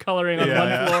time coloring on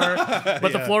one floor,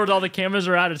 but the floor with all the cameras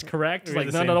are at is correct. It's We like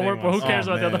did the no, same don't thing worry. Who once. cares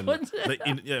about the other man. ones?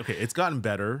 Okay, it's gotten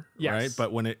better, Yes. right?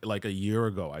 But when it like a year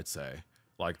ago, I'd say,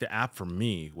 like the app for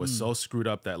me was so screwed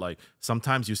up that like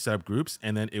sometimes you set up groups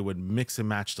and then it would mix and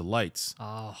match the lights.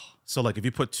 Oh, So like if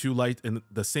you put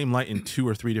the same light in 2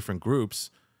 or 3 different groups,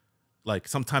 like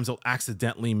sometimes they'll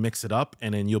accidentally mix it up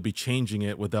and then you'll be changing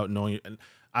it without knowing. And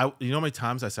how many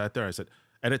times I sat there, I said,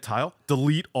 edit tile,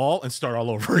 delete all, and start all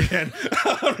over again.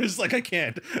 I'm just like, I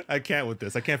can't with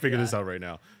this. I can't figure this out right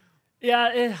now.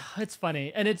 yeah, it's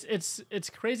funny, and it's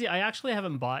crazy. I actually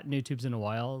haven't bought new tubes in a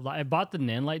while. I bought the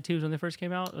Nanlite tubes when they first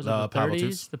came out. It was like the Pavo 30s,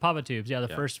 tubes? the Pava tubes. Yeah, the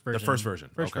first version. The first version.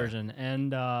 First Okay. version,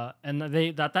 and they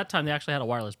at that time they actually had a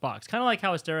wireless box, kind of like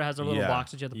how Astera has a little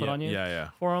box that you have to put on you. Yeah.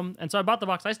 For them, and so I bought the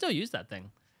box. I still use that thing.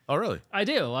 Oh, really? I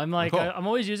do. I'm like, cool. I'm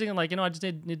always using it. Like, I just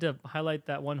need to highlight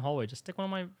that one hallway. Just stick one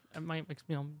of my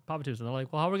Papa tubes, and they're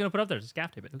like, well, how are we gonna put it up there? Just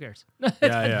gaff tape it. Who cares?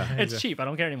 Yeah. It's cheap. I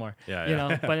don't care anymore.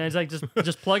 Yeah. But it's like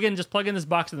just plug in this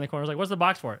box in the corner. It's like, what's the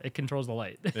box for? It controls the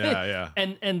light. Yeah.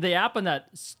 And the app on that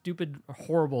stupid,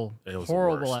 horrible It was the app.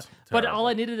 worst. But Terrible. all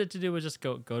I needed it to do was just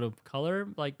go to color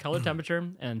temperature,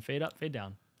 and fade up, fade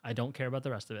down. I don't care about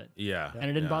the rest of it. Yeah. And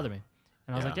it didn't bother me.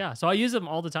 And I was like, yeah. So I use them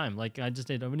all the time. Like, we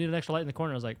need an extra light in the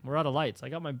corner. I was like, we're out of lights. I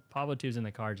got my Pavo tubes in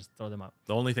the car. Just throw them up.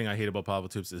 The only thing I hate about Pavo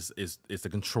tubes is the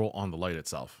control on the light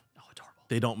itself. Oh, it's horrible.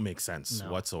 They don't make sense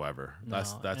No. whatsoever. No.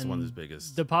 That's one of the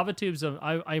biggest. The Pava tubes,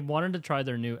 I wanted to try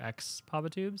their new X Pava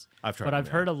tubes. I've tried but them, I've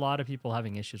heard a lot of people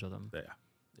having issues with them. Yeah.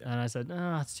 And I said,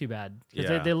 no, it's too bad. Because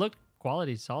Yeah. they look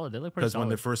quality solid. They look pretty Because solid. when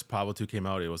the first Pavo 2 came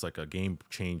out, it was like a game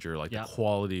changer. Like Yeah. the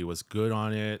quality was good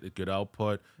on it, a good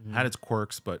output, had its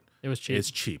quirks, but It was cheap.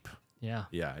 it's cheap. Yeah.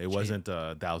 Yeah, it wasn't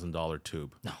a $1,000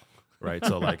 tube. No. Right,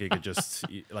 so like it could just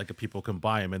like people can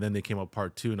buy them, and then they came out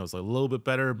part 2, and it was like a little bit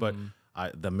better, but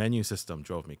the menu system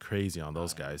drove me crazy on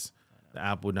those guys. The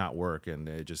app would not work, and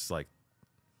it just like,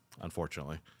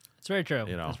 unfortunately. It's very true.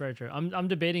 You know. It's very true. I'm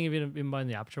debating even buying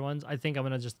the Aperture ones. I think I'm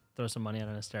gonna just throw some money on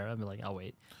an Astera and be like, I'll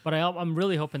wait. But I'm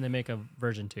really hoping they make a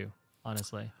version 2.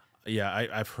 Honestly. Yeah,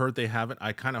 I've heard they haven't.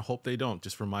 I kind of hope they don't,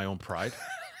 just for my own pride.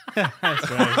 That's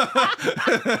right.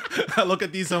 I look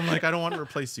at these, I'm like, I don't want to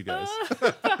replace you guys.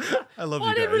 I love I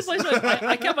you didn't guys. replace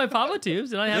I kept my Pavo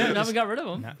tubes and I haven't got rid of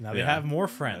them. Now they Yeah. have more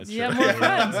friends. You have more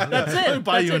friends. That's it. Let me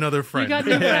buy That's you it. another friend. You got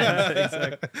new friends.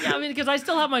 Exactly. Yeah, I mean, because I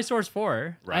still have my Source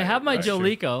 4. I Right, have my right.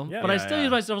 Jolico, Yeah. but I Yeah, still yeah.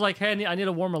 use my stuff like, hey, I need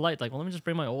a warmer light. Like, well, let me just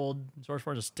bring my old Source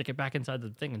 4 and just stick it back inside the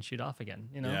thing and shoot off again.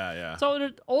 You know? Yeah. So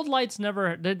old lights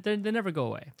never they never go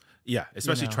away. Yeah,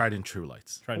 especially know. tried and true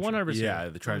lights. Tried and true. 100%. Yeah,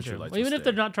 the tried and true lights. Well, even will if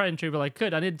they're stay. not tried and true, but like,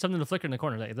 I need something to flicker in the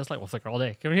corner. Like, this light will flicker all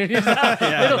day.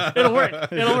 It'll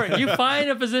work. It'll work. You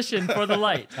find a position for the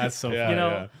light. That's so Yeah. You funny.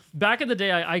 know, back in the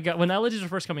day, I got when LEDs were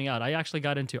first coming out, I actually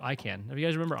got into ICANN. Have you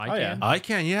guys remember ICANN? yeah. I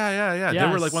can, yeah. They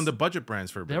were like Yes. one of the budget brands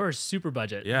for a bit. They were super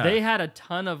budget. Yeah. They had a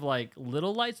ton of like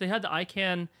little lights. They had the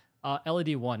ICANN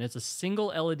LED 1. It's a single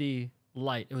LED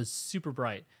light. It was super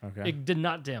bright. Okay. It did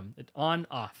not dim. It on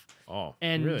off. Oh,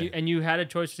 And Really? you had a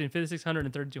choice between 5600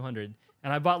 and 3200.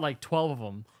 And I bought like 12 of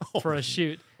them for a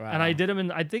shoot. Wow. And I did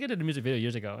them I think I did a music video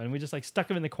years ago. And we just like stuck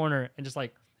them in the corner and just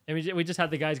like, and we just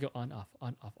had the guys go on, off,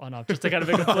 on, off, on, off, just to kind of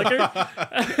make a flicker.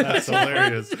 that's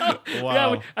hilarious. So,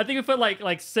 Wow. Yeah, I think we put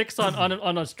like 6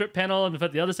 on a strip panel and we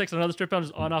put the other 6 on another strip panel,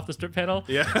 just on off the strip panel.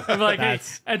 Yeah. And we're like, hey.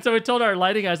 That's- And so we told our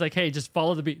lighting guys like, hey, just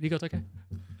follow the beat. And he goes, okay.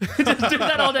 Just do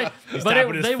that all day. But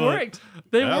they worked.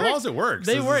 They worked. As long as it works.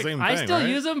 They it's work. The same I thing, still right?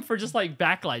 use them for just like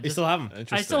backlight. You still have them?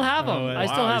 I still have them. I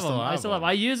still have them. I still have them.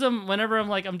 I them. use them whenever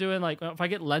I'm doing like if I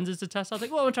get lenses to test. I was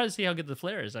like, well, I'm trying to see how good the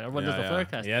flare is. Everyone does the flare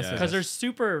test. Yes, because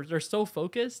they're so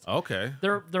focused. Okay.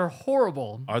 They're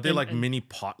horrible. Are they like mini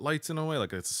pot lights in a way?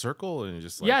 Like it's a circle and you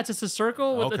just like... Yeah, it's just a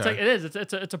circle. With, It's Okay. like it is.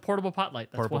 It's a portable pot light.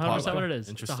 That's Portable 100% pot light. what it is.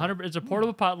 It's Interesting. It's a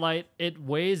portable pot light. It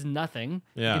weighs nothing.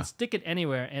 Yeah. You can stick it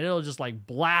anywhere and it'll just like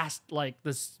blast like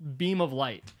this beam of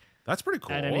light. That's pretty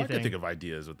cool. At I anything. can think of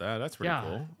ideas with that. That's pretty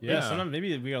cool. Yeah, sometimes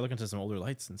maybe we gotta look into some older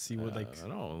lights and see what like. I don't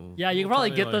know. Yeah, you can probably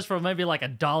get those for maybe like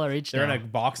 $1 each. They're now. in a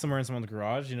box somewhere in someone's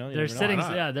garage. You know, you They're never know. sitting.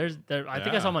 not? Yeah, I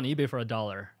think I saw them on eBay for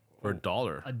 $1. For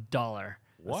 $1. $1.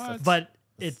 What? But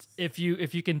it's if you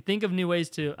can think of new ways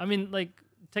to. I mean, like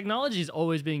technology is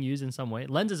always being used in some way.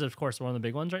 Lenses, of course, are one of the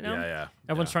big ones right now. Yeah.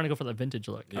 Everyone's trying to go for the vintage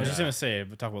look. I was just gonna say,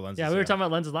 talk about lenses. Yeah, we were talking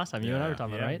about lenses last time. You and I were Yeah.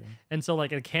 talking about, right? And so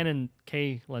like a Canon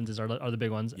K lenses are the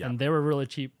big ones, and they were really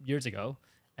cheap years ago,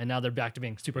 and now they're back to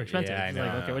being super expensive. I It's know.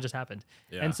 like, okay, what just happened?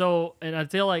 Yeah. And I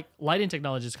feel like lighting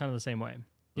technology is kind of the same way.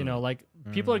 You know, like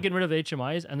people are getting rid of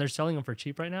HMIs and they're selling them for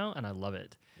cheap right now, and I love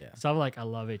it. Yeah. So I'm like, I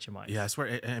love HMIs. Yeah, I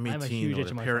swear, I'm a M18, huge or a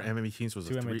HMI pair of fan. M18s was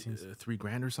Two like M18s.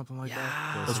 $3,000 or something like Yeah.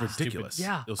 that. It was ridiculous.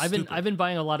 Yeah, It was I've been stupid.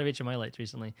 buying a lot of HMI lights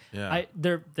recently. Yeah.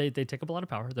 They take up a lot of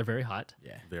power. They're very hot.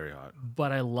 Yeah. Very hot.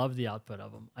 But I love the output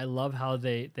of them. I love how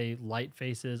they light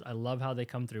faces. I love how they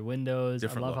come through windows.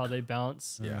 Different I love how look. they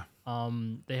bounce. Yeah.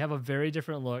 They have a very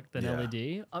different look than Yeah.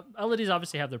 LED. LEDs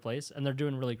obviously have their place, and they're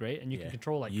doing really great, and you can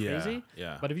control like crazy.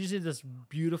 Yeah. But if you see this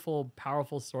beautiful,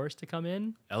 powerful source to come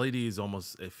in, LED is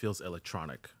almost, it feels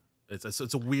electronic.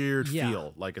 It's a weird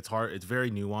feel. Like it's hard. It's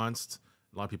very nuanced.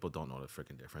 A lot of people don't know the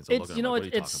freaking difference. I'm it's looking at them like, what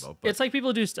are you talking about? But it's like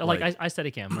people do like like- I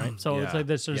Steadicam, right? So it's Yeah. like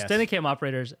there's Yes. Steadicam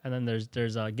operators, and then there's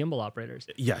gimbal operators.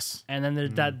 yes, And then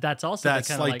there's that's also that kind of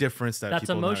slight like, difference that that's a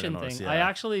people might motion notice, thing. yeah. I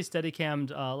actually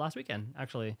Steadicammed last weekend.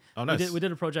 Actually, Oh, nice. we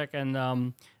did a project, and I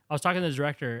was talking to the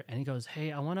director, and he goes,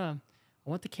 "Hey, I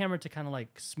want the camera to kind of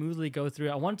like smoothly go through.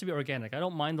 I want it to be organic. I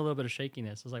don't mind a little bit of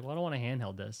shakiness." I was like, "Well, I don't want to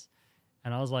handheld this."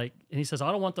 And I was like, and he says,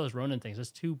 "I don't want those Ronin things.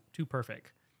 It's too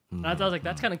perfect." And I was like,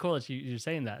 that's kind of cool that you're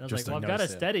saying that. And I was Just like, well, to I've got a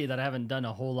notice it. steady that I haven't done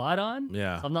a whole lot on.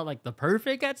 Yeah. So I'm not like the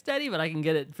perfect at steady, but I can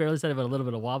get it fairly steady with a little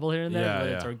bit of wobble here and there, Yeah, but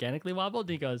it's yeah. organically wobbled. And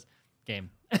he goes, game.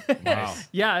 Wow.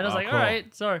 Yeah, and I was Oh, like, cool. all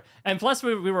right, sorry. And plus,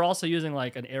 we were also using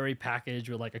like an airy package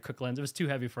with like a quick lens. It was too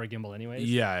heavy for a gimbal, anyways.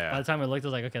 Yeah. By the time I looked, I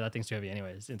was like, okay, that thing's too heavy,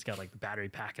 anyways. It's got like the battery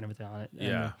pack and everything on it. And,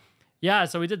 Yeah. yeah,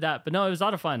 so we did that, but no, it was a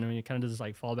lot of fun. I mean, you kind of did this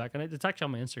like fallback, and it's actually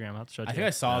on my Instagram. I'll have to show it to I think you.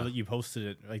 I saw that you posted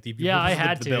it. Like you Yeah, I posted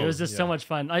had the to. build. It was just so much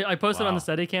fun. I posted on the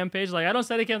Wow. Steadicam page. Like, I don't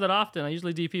Steadicam that often. I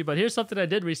usually DP, but here's something I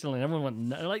did recently. And everyone went,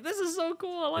 they're like, this is so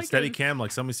cool. I like it. Steadicam,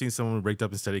 like somebody seen someone rigged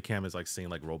up in Steadicam is like seeing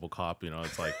like RoboCop. You know,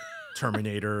 it's like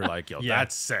Terminator. Like, yo, Yeah.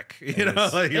 that's sick. You know,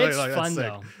 like, It's like, fun, that's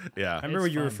sick. though. Yeah. I remember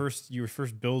It's when fun. you were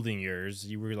first building yours.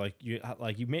 You were like you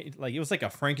made like it was like a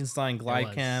Frankenstein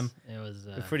glide cam. It was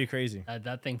Pretty crazy.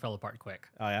 that thing fell apart quick.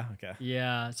 Oh yeah. Okay.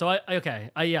 Yeah. So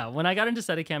when I got into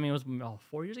Steadicam, it was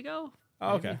 4 years ago.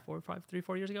 Oh, Maybe okay.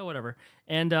 4 years ago, whatever.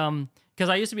 And because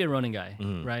I used to be a Ronin guy,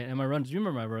 Mm-hmm. right? And my Ronin, do you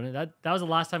remember my Ronin? That was the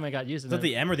last time I got used. Is that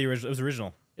the M or the original? It was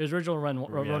original. It was original Ronin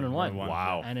Ronin 1. one.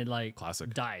 Wow. And it like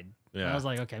Classic. died. And Yeah. I was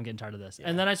like, okay, I'm getting tired of this.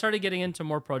 And then I started getting into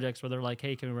more projects where they're like,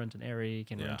 hey, can we rent an Airy?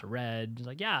 Can we rent a Red? It's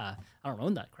like, yeah, I don't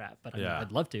own that crap, but I mean, Yeah.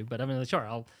 I'd love to. But I mean, like, sure,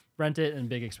 I'll rent it in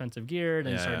big, expensive gear. And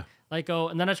then Yeah, start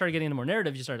Leica. And then I started getting into more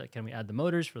narrative. You start like, can we add the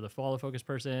motors for the follow focus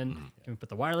person? Mm-hmm. Can we put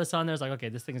the wireless on there? It's like, okay,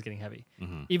 this thing is getting heavy.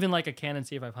 Even like a Canon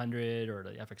C500 or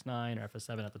the FX9 or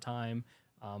FS7 at the time.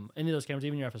 Any of those cameras,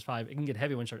 even your FS5, it can get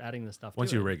heavy when you start adding this stuff. Once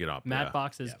to you it. rig it up. Matte yeah.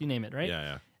 boxes, you name it, right?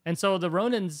 Yeah. And so the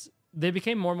Ronins, they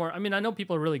became more and more. I mean, I know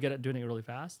people are really good at doing it really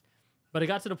fast, but it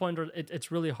got to the point where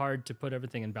it's really hard to put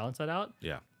everything and balance that out.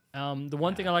 Yeah. The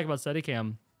one thing I like about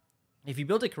Steadicam, if you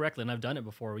build it correctly, and I've done it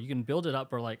before, you can build it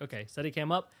up where like, okay,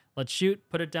 Steadicam up, let's shoot,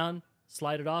 put it down,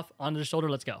 slide it off, onto the shoulder,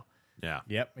 let's go. Yeah.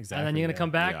 Yep. Exactly. And then you're gonna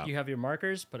come back, Yeah. you have your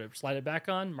markers, slide it back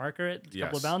on, marker it, a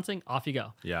couple of Yes. balancing, off you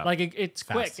go. Yeah. Like it's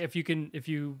Fast. quick if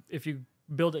you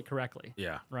build it correctly.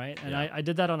 Yeah. Right. And Yeah. I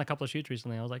did that on a couple of shoots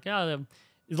recently. I was like, yeah,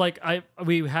 it's like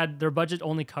we had their budget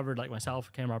only covered like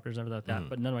myself, camera operators, and everything like that,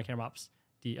 but none of my camera ops,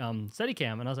 the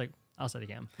Steadicam, and I was like, I'll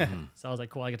Steadicam. So I was like,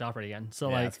 cool, I get to operate again. So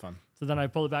Yeah, like, that's fun. So then I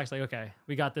pulled it back. It's like, okay,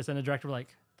 we got this, and the director was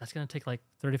like, that's gonna take like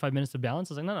 35 minutes to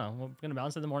balance. I was like, no, we're gonna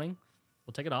balance it in the morning.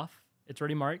 We'll take it off. It's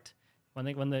already marked. When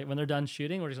they're done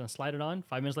shooting, we're just gonna slide it on.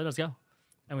 5 minutes later, let's go.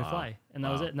 and we fly, and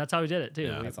that was it. And that's how we did it too.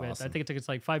 Yeah, that's awesome. I think it took us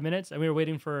like 5 minutes, and we were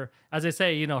waiting for, as they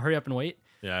say, hurry up and wait.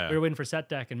 Yeah. We were waiting for set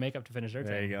deck and makeup to finish their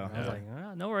thing. There you go. And I was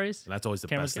like, no worries. And that's always the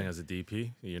Camera's best thing good. as a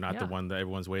DP. You're not the Yeah. one that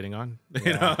everyone's waiting on.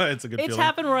 You know, it's a good It's feeling.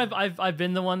 happened where I've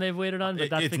been the one they've waited on, but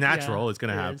that's It's natural. It's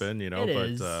going to it is. happen, you know, It but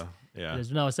is. yeah. It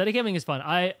is. No, Steadicaming is fun.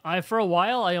 I for a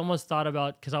while I almost thought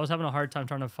about, because I was having a hard time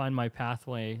trying to find my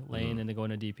pathway lane into going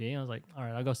to DP. And I was like, all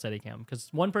right, I'll go Steadicam, because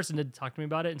one person did talk to me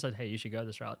about it and said, hey, you should go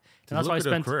this route. And that's why I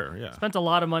spent a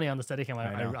lot of money on the Steadicam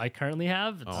I currently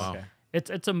have.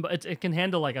 It's, wow. it can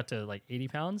handle like up to like 80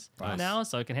 pounds now,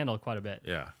 so it can handle quite a bit.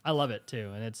 Yeah. I love it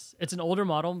too, and it's an older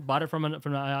model. Bought it from an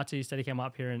IATI Steadicam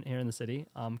op here in the city.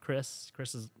 Chris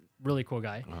is a really cool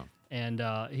guy. Wow. And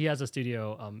he has a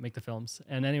studio make the films.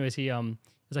 And anyways, he was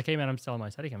like, hey man, I'm selling my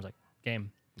Steadicam. I was like,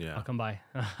 game. Yeah. I'll come by.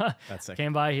 That's sick.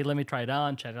 Came by. He let me try it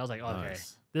on, check it. I was like, okay,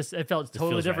 Nice. it felt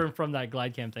totally feels different right. from that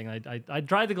glide cam thing. I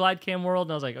tried the glide cam world,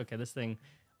 and I was like, okay, this thing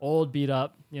old, beat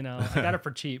up. I got it for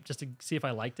cheap just to see if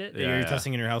I liked it. Yeah, you're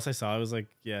testing in your house. I saw. I was like,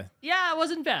 yeah. Yeah, it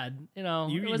wasn't bad. You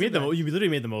wasn't made bad. you literally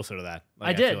made the most out of that. Like,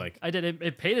 I did. feel like. I did.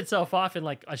 It paid itself off in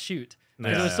like a shoot.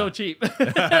 Nice. It was Yeah, so yeah. cheap.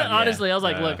 Honestly, I was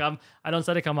like, Yeah. look, I don't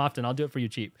Steadicam often. I'll do it for you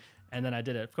cheap. And then I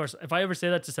did it. Of course, if I ever say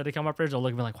that to Steadicam operators, they'll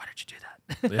look at me like, why did you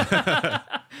do that?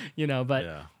 But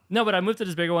Yeah. no, but I moved to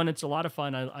this bigger one. It's a lot of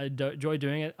fun. I enjoy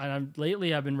doing it. And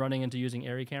lately I've been running into using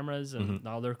Arri cameras and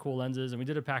all their cool lenses. And we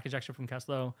did a package extra from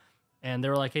Keslo. And they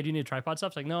were like, hey, do you need tripod stuff?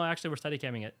 It's like, no, actually, we're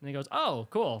Steadicamming it. And he goes, oh,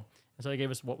 cool. And so they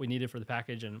gave us what we needed for the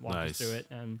package and walked us through it.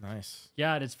 And Nice.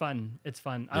 yeah, and it's fun. It's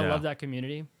fun. I Yeah. love that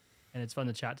community. And it's fun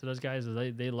to chat to those guys.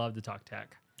 They love to talk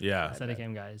tech. Yeah.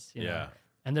 Steadicam guys. You Yeah. know?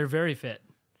 And they're very fit.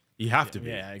 You have to be.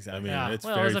 Yeah, exactly. I mean, Yeah. it's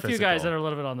Well, very there's a few physical. guys that are a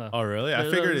little bit on the. Oh, really? I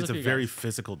there's figured a it's a few very guys.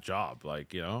 physical job.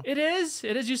 Like, It is.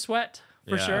 It is. You sweat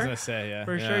for Yeah. I I was sure. gonna say, yeah.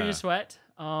 For sure, Yeah. you sweat.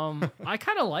 I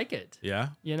kind of like it. Yeah.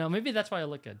 Maybe that's why I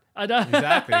look good. I don't.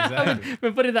 Exactly. I've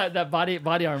been putting that body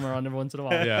armor on every once in a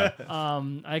while. Yeah.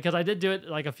 Because I did do it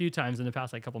like a few times in the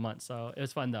past like couple months, so it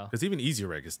was fun though. Because even easy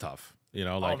rig is tough.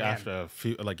 Like man. after a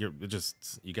few, like you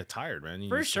get tired, man. You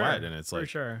For sweat, sure, and it's for like,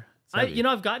 sure. heavy.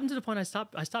 I've gotten to the point I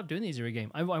stopped doing the easy rig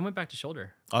game. I went back to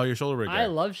shoulder. oh, your shoulder rig. I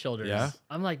love shoulders. Yeah?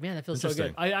 I'm like, man, that feels so good.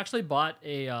 Interesting. I actually bought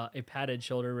a padded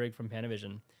shoulder rig from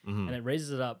Panavision, and it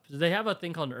raises it up. They have a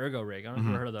thing called an ergo rig. I don't know if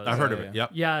you've heard of those. I've heard of it.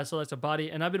 Yep. Yeah, so that's a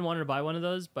body, and I've been wanting to buy one of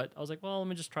those, but I was like, well, let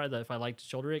me just try that if I liked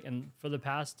shoulder rig. And for the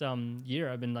past year,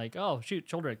 I've been like, oh shoot,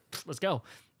 shoulder rig, let's go.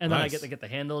 And then I Nice. get to get the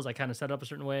handles. I kind of set it up a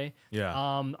certain way. Yeah.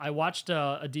 I watched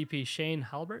a DP, Shane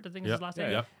Halbert, I think is his last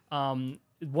name. Yep.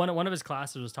 One of his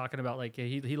classes was talking about like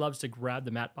he loves to grab the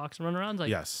mat box and run around.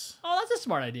 Like, Yes. oh, that's a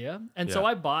smart idea. And so Yeah.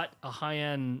 I bought a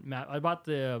high-end mat. I bought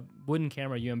the wooden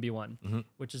camera UMB one,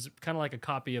 which is kind of like a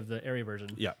copy of the Arri version.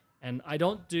 Yeah. And I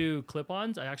don't do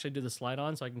clip-ons. I actually do the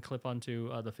slide-on, so I can clip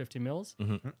onto the 50 mils.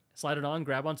 Slide it on,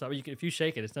 grab on, so that way you can, if you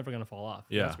shake it, it's never going to fall off.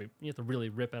 Yeah. You have to really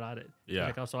rip it at it.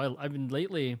 Yeah. So I've been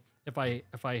lately, if I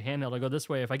handheld, I go this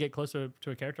way. If I get closer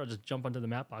to a character, I'll just jump onto the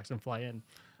mat box and fly in,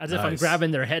 as if I'm Nice. grabbing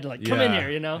their head, like come in Yeah. here,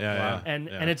 Yeah, yeah, And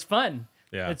yeah. and it's fun.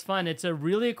 Yeah. It's fun. It's a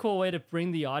really cool way to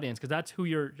bring the audience, because that's who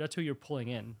you're pulling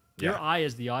in. Your Yeah. eye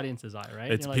is the audience's eye,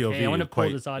 right? It's You're like, POV. hey, I want to pull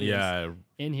quite- this audience Yeah.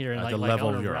 in here and At like the I level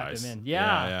wanna of your wrap eyes. them in.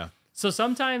 Yeah, Yeah. yeah. So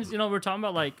sometimes, we're talking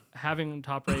about like having to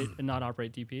operate and not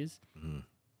operate DPs. And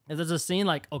there's a scene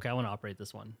like, okay, I want to operate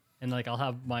this one. And like I'll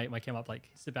have my cam up, like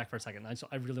sit back for a second.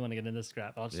 I really want to get in this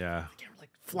scrap. I'll just Yeah. the camera, like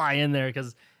fly in there,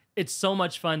 because it's so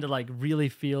much fun to like really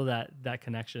feel that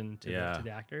connection to the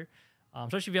actor.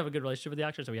 Especially if you have a good relationship with the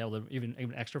actor, so we have a little,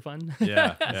 even extra fun.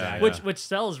 Yeah. Yeah. which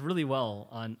sells really well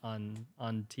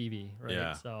on TV, right?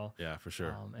 Yeah. So Yeah, for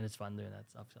sure. and it's fun doing that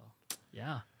stuff. So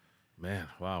yeah. Man,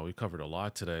 wow, we covered a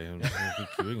lot today. And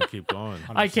we can keep going.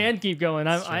 I can keep going.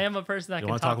 I am a person that You can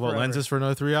want to talk about forever. lenses for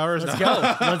another 3 hours? Let's go.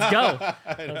 Let's go.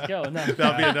 Let's go. No.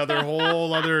 That'll be another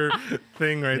whole other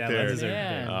thing right Yeah, there. lenses are-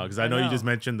 Yeah. Because I know you just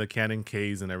mentioned the Canon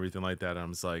Ks and everything like that. And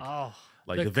I'm just like, Oh,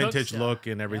 like the the vintage Cooks, look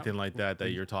and everything like that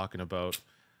you're talking about.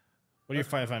 What do you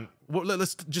find? Well,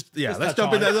 let's just let's touch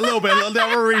jump in on that a little bit.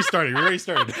 Now we're restarting. It's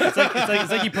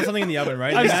like you put something in the oven,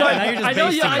 right? I'm Now- sorry. now you're just I know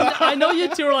you. basting it. I know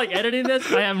you two are like editing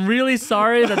this. I am really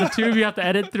sorry that the two of you have to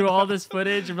edit through all this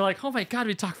footage and be like, "Oh my god,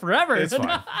 we talk forever." It's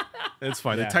fine. It's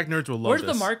fine. Yeah. The tech nerds will love Where's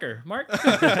this. the marker? Mark.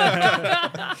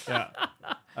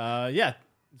 Yeah.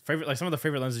 Favorite, like some of the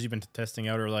favorite lenses you've been testing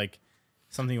out, or like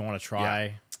something you want to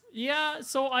try. Yeah,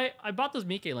 so I bought those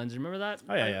Miike lenses. Remember that?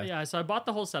 Oh, yeah. Yeah, so I bought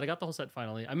the whole set. I got the whole set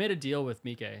finally. I made a deal with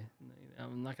Miike.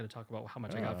 I'm not going to talk about how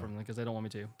much I got from them because they don't want me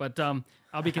to. But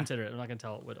I'll be considerate. I'm not going to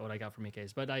tell what I got from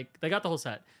Miike's. But they got the whole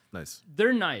set. Nice.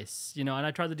 They're nice, and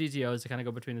I tried the DTOs to kind of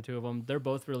go between the two of them. They're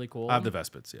both really cool. I have the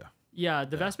Vespids, yeah. Yeah,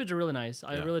 the Vespids are really nice.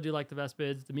 I Yeah. really do like the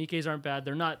Vespids. The Miike's aren't bad.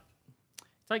 They're not.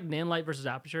 It's like nan light versus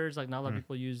aperture. It's like not a lot of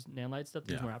people use nan light stuff.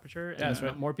 They use more aperture. Yeah,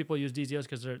 And more people use DZOs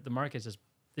because the market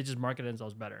they just market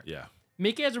themselves better. Yeah.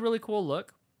 Miike has a really cool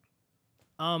look.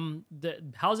 The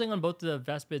housing on both the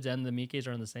Vespids and the Miikes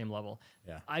are on the same level.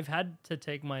 Yeah. I've had to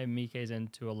take my Miikes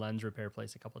into a lens repair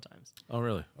place a couple of times. Oh,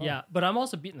 really? Yeah, but I'm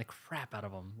also beating the crap out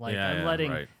of them. Like I'm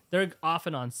letting, they're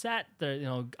often on set.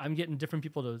 They're, I'm getting different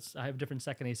people I have different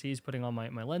second ACs putting on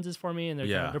my lenses for me, and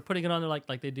they're putting it on there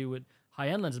like they do with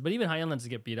high-end lenses. But even high-end lenses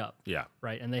get beat up. Yeah.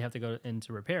 Right, and they have to go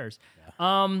into repairs.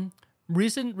 Yeah.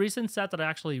 Recent set that I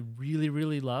actually really,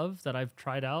 really love that I've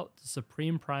tried out,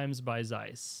 Supreme Primes by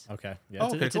Zeiss. Okay. Yeah.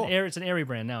 It's an Airy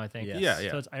brand now, I think. Yes.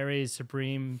 Yeah. So it's Airy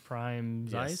Supreme Prime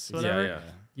Zeiss, Yes. whatever.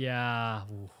 Yeah.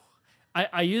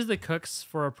 I used the Cooks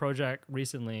for a project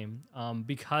recently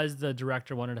because the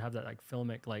director wanted to have that like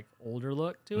filmic, like older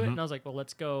look to it. And I was like, well,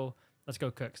 let's go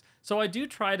Cooks. So I do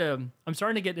try to, I'm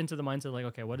starting to get into the mindset like,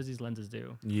 okay, what does these lenses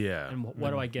do? Yeah. And what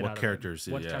do I get out of characters?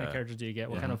 What kind of characters do you get?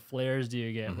 What kind of flares do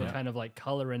you get? What kind of like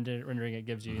color rendering it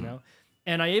gives you, you know?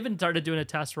 And I even started doing a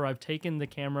test where I've taken the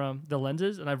camera, the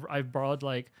lenses, and I've borrowed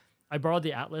the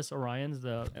Atlas Orions,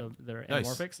 their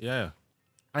anamorphics. Yeah.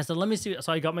 I said, let me see.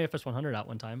 So I got my FS100 out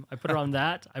one time. I put it on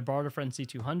that. I borrowed a friend's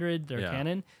C200, their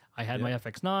Canon. I had my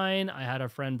FX9. I had a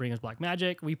friend bring us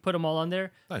Blackmagic. We put them all on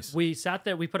there. Nice. We sat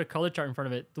there. We put a color chart in front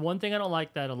of it. The one thing I don't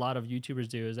like that a lot of YouTubers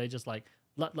do is they just like,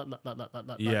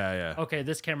 Yeah. Okay,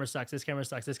 this camera sucks. This camera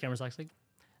sucks. This camera sucks. Like,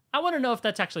 I want to know if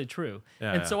that's actually true.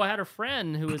 Yeah, so I had a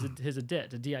friend who was a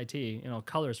DIT,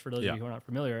 colors for those of you who are not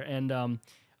familiar, and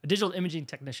a digital imaging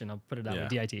technician. I'll put it that way,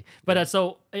 DIT. But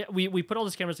so we put all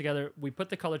these cameras together. We put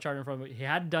the color chart in front of it. He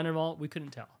had done it all. We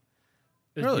couldn't tell.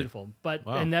 It was beautiful. But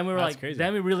and then we were crazy.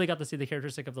 Then we really got to see the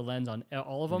characteristic of the lens on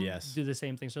all of them. Do the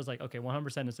same thing. So it's like, okay,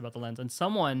 100% it's about the lens.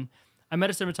 And I met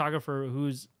a cinematographer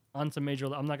who's on some major.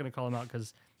 I'm not going to call him out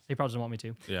because he probably doesn't want me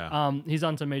to. Yeah. He's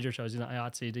on some major shows. He's on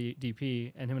IATSE,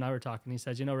 DP, and him and I were talking. He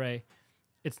says, Ray,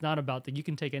 it's not about you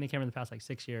can take any camera in the past like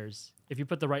 6 years. If you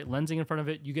put the right lensing in front of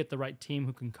it, you get the right team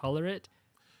who can color it.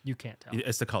 You can't tell.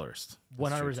 It's the colorist.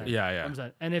 100%. Yeah.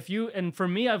 100%. And for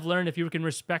me, I've learned if you can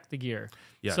respect the gear.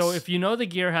 Yes. So if you know the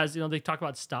gear has, they talk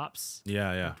about stops.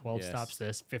 Yeah. Like 12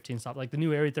 stops, 15 stops. Like the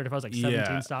new Arri 35 is like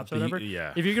 17 stops or whatever.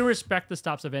 Yeah. If you can respect the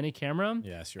stops of any camera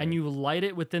and you light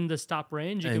it within the stop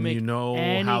range, you can make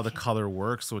how the color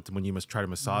works when you must try to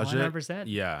massage 100%. it.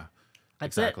 Yeah.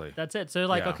 That's it. So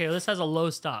like, okay, this has a low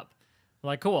stop.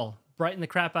 Like, cool. Brighten the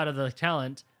crap out of the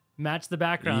talent. Match the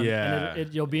background,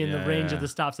 and you'll be in the range of the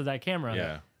stops of that camera.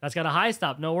 Yeah. That's got a high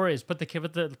stop. No worries. Put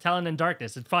the talent in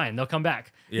darkness. It's fine. They'll come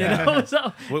back. Yeah.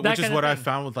 So which is what I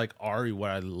found with like Arri. What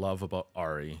I love about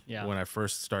Arri. Yeah. When I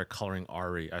first started coloring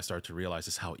Arri, I started to realize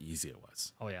just how easy it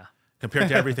was. Oh yeah. Compared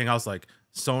to everything else, like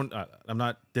I'm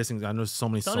not dissing. I know so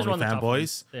many Sony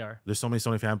fanboys. They are. There's so many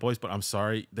Sony fanboys, but I'm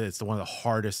sorry, it's one of the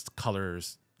hardest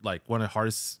colors, like one of the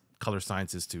hardest color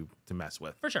sciences to mess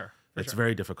with. For sure. It's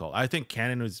very difficult. I think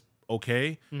Canon is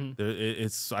okay. I'm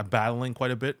battling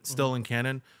quite a bit still in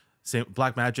Canon.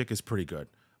 Blackmagic is pretty good,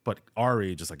 but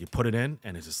Arri, just like you put it in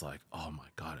and it's just like, oh my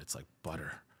god, it's like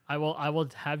butter. I will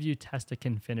have you test a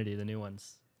Kinfinity, the new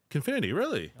ones. Kinfinity,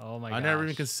 really? Oh my god. I never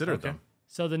even considered them.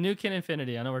 So the new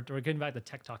Kinfinity, I know we're getting back to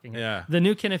tech talking here. Yeah. The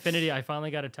new Kinfinity, I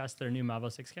finally got to test their new Mavo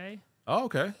 6K. Oh,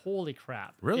 okay. Holy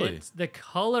crap. Really? It's the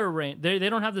color range. They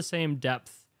don't have the same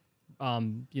depth.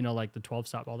 Like the 12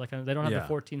 stop, all that kind of. They don't have the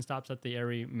 14 stops that the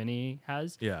Arri Mini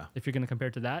has. Yeah. If you're going to compare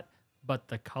it to that, but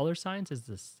the color science is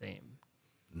the same.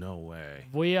 No way.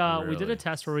 We did a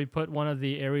test where we put one of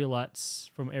the Arri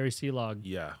LUTs from Arri C log.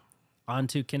 Yeah.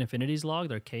 Onto Kinfinity's log,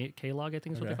 their K log, I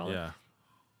think is what they call it.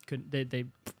 Yeah.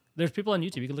 There's people on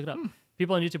YouTube. You can look it up.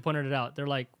 People on YouTube pointed it out. They're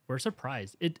like, we're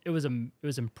surprised. It was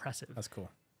impressive. That's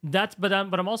cool. But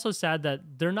I'm also sad that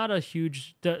they're not a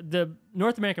huge the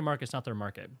North American market's not their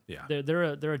market. Yeah,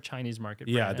 they're a Chinese market.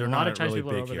 Yeah, they're not a lot of Chinese really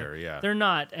people big over here. there. Yeah, they're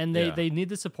not, and they need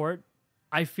the support.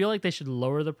 I feel like they should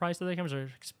lower the price of their cameras.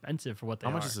 They're expensive for what they are.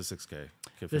 How much is the 6K?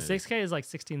 The 6K is like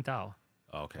 16,000.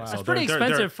 Oh, okay, wow. That's pretty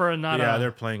expensive for a not. Yeah,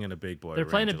 they're playing in a big boy. They're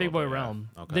playing in a big boy realm.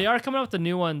 Yeah. Okay. They are coming out with a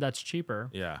new one that's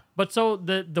cheaper. Yeah, but so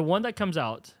the one that comes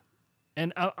out.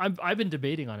 And I've been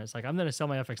debating on it. It's like I'm gonna sell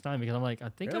my FX9 because I'm like I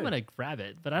think I'm gonna grab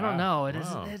it, but I don't know.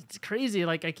 It's crazy.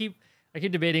 Like I keep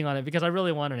debating on it because I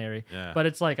really want an Arri, but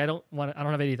it's like I don't have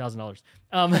 $80,000.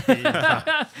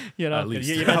 At least.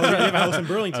 You have a house in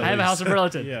Burlington. I have a house in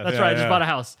Burlington. That's right. I just bought a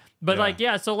house.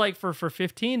 But so like for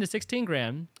 15 to 16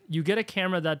 grand, you get a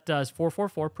camera that does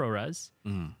 444 ProRes,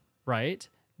 right?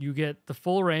 You get the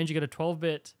full range. You get a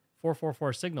 12-bit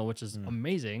 444 signal, which is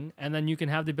amazing, and then you can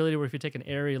have the ability where if you take an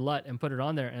Arri LUT and put it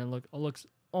on there, and it looks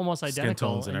almost identical, Skin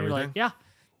tones and you're everything. like, yeah,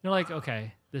 you're like,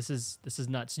 okay, this is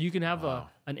nuts. You can have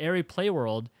an airy play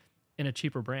world in a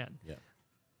cheaper brand. Yeah.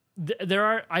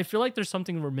 I feel like there's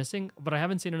something we're missing, but I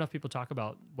haven't seen enough people talk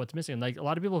about what's missing. Like a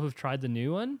lot of people who've tried the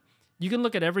new one, you can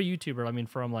look at every YouTuber. I mean,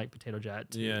 from like Potato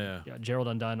Jet to Gerald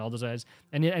Undone, all those guys,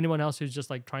 and anyone else who's just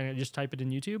like trying to just type it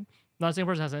in YouTube. Not a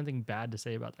single person has anything bad to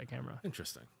say about that camera.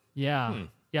 Interesting. Yeah.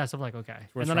 Yeah. So I'm like, okay.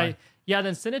 And then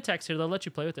then Cinetex here, they'll let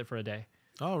you play with it for a day.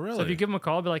 Oh, really? So if you give them a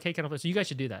call, be like, hey, can I play? So you guys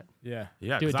should do that. Yeah.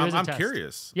 Yeah. Do I'm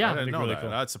curious. Yeah. I didn't know really that. cool.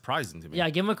 That's surprising to me. Yeah,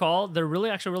 give them a call.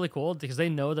 They're actually really cool because they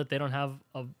know that they don't have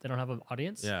an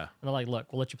audience. Yeah. And they're like,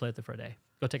 look, we'll let you play with it for a day.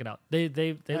 Go take it out. They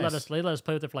let us play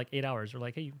with it for like 8 hours. They're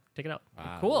like, hey, you take it out.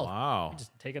 Wow. Cool. Wow. You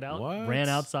just take it out. What? Ran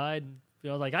outside.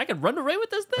 Like I could run away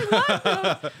with this thing.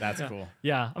 What? That's cool.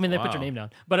 Yeah. I mean, they put your name down,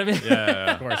 but I mean,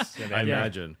 Yeah. Of course. Yeah, I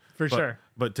imagine. For sure.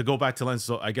 But to go back to lenses,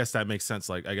 so I guess that makes sense.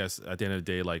 Like, I guess at the end of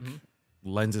the day, like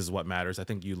lenses is what matters. I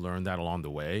think you learn that along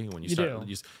the way when you start.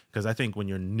 Because I think when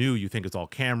you're new, you think it's all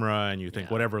camera and you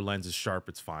think whatever lens is sharp,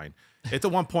 it's fine. It's a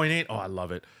 1.8. Oh, I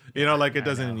love it. You know, like it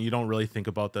doesn't, you don't really think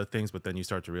about the things, but then you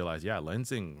start to realize,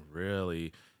 lensing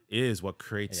really is what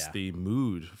creates the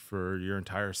mood for your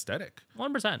entire aesthetic.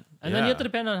 100%. And then you have to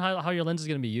depend on how your lens is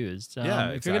going to be used.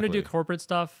 If you're going to do exactly. corporate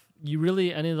stuff, you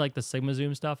really, any like the Sigma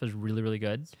zoom stuff is really, really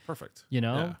good. Perfect. You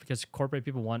know, Yeah. because corporate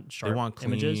people want sharp They want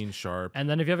clean, images. sharp. And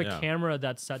then if you have a camera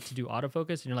that's set to do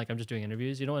autofocus and you're like, I'm just doing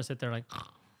interviews, you don't want to sit there like,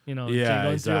 you know, Yeah,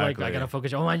 going through like, I exactly. gotta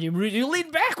focus. Oh man, you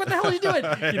lean back. What the hell are you doing?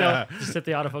 You know, just sit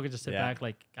the autofocus, just sit back.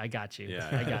 Like, I got you. Yeah.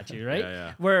 I got you. Right.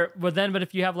 Yeah. But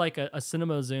if you have like a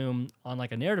cinema zoom on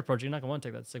like a narrative project, you're not gonna want to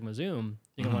take that Sigma zoom.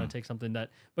 You're gonna want to take something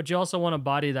but you also want a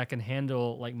body that can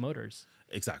handle like motors.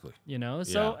 Exactly. You know,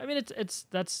 so I mean,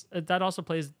 that also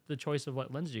plays the choice of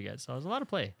what lens you get. So there's a lot of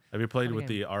play. Have you played with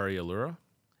the RE Allura?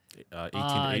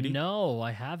 1880. No,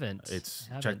 I haven't.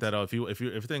 Check that out. If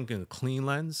you're thinking clean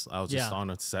lens, I was just on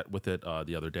a set with it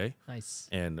the other day. Nice.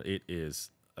 And it is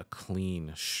a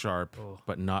clean, sharp,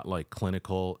 but not like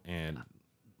clinical and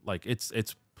like it's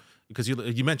because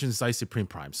you mentioned Zeiss Supreme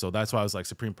Prime, so that's why I was like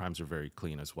Supreme Primes are very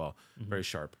clean as well, very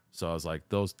sharp. So I was like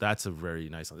that's a very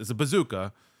nice. It's a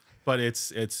bazooka. But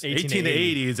it's 18 to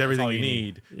 80 is everything you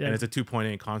need. Yeah. And it's a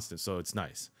 2.8 constant, so it's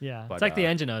nice. Yeah, but, it's like the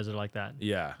Enginos are like that.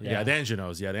 Yeah, the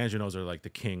Enginos. Yeah, the Enginos are like the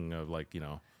king of like, you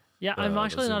know. Yeah, I'm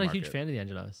actually not a huge fan of the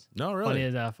Enginos. No, really? Funny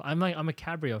enough, I'm a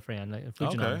Cabrio fan. Like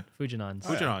Fujinon. Fujinons.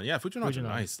 Fujinon, yeah, Fujinons are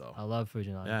nice though. I love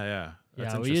Fujinon. Yeah.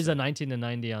 Yeah, we used a 19 to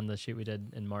 90 on the shoot we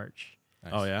did in March.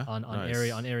 Nice. Oh yeah, on nice.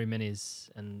 Airy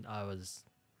minis, and that was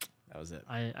it.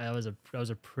 I was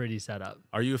a pretty setup.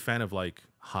 Are you a fan of like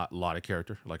lot of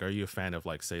character? Like, are you a fan of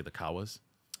like say the Kawas?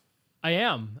 I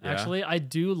am actually. I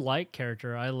do like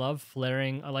character. I love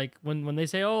flaring. I like when they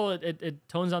say, "Oh, it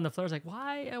tones on the flare." It's like,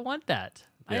 why? I want that.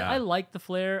 Yeah. I like the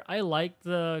flare. I like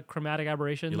the chromatic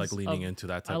aberrations. You like leaning into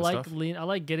that type of stuff. I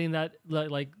like getting that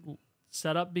like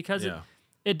set up because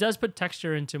it does put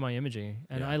texture into my imaging,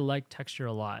 and I like texture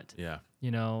a lot. Yeah. You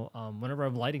know, whenever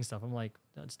I'm lighting stuff, I'm like,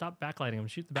 stop backlighting. I'm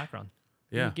shoot the background.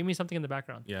 Yeah. Give me something in the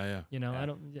background. Yeah. You know, I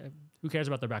don't. Who cares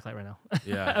about their backlight right now?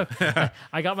 Yeah.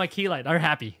 I got my key light. I'm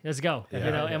happy. Let's go. Yeah,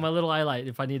 you know, and my little eye light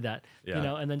if I need that. Yeah. You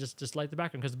know, and then just light the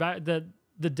background because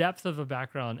the depth of a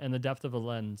background and the depth of a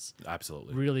lens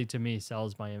absolutely really to me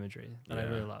sells my imagery that I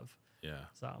really love. Yeah.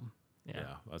 So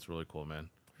yeah, that's really cool,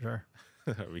 man. Sure.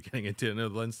 Are we getting into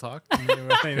another lens talk? No,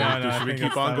 Should we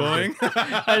keep on going?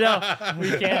 I know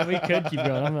we can. We could keep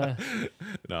going.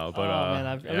 No, but man,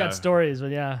 I've got stories,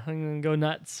 but I'm gonna go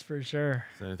nuts for sure.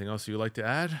 Is there anything else you'd like to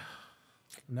add?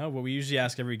 No, but we usually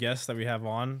ask every guest that we have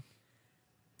on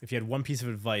if you had one piece of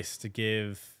advice to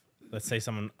give, let's say,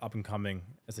 someone up and coming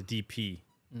as a DP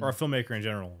or a filmmaker in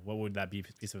general. What would that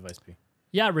piece of advice be?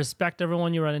 Yeah, respect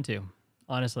everyone you run into.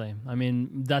 Honestly, I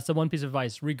mean, that's the one piece of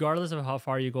advice. Regardless of how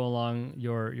far you go along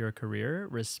your career,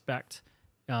 respect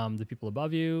the people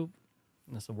above you.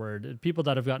 That's the word. People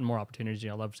that have gotten more opportunities.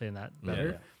 I love saying that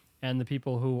better. Yeah. And the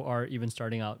people who are even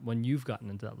starting out when you've gotten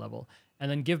into that level. And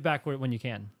then give back when you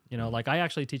can. You know, like I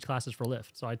actually teach classes for Lyft.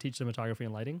 So I teach cinematography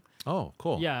and lighting. Oh,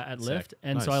 cool. Yeah, at Lyft. Sick.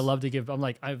 And Nice. so I love to give. I'm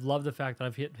like, I love the fact that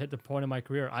I've hit the point in my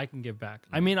career I can give back.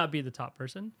 I may not be the top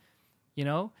person, you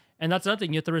know? And that's another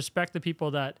thing. You have to respect the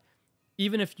people that,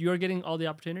 even if you're getting all the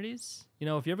opportunities, you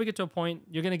know, if you ever get to a point,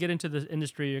 you're going to get into the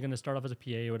industry, you're going to start off as a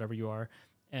PA or whatever you are,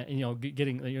 and you know, you're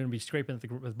going to be scraping at the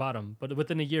bottom. But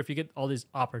within a year, if you get all these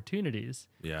opportunities,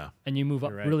 and you move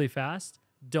up really fast,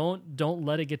 don't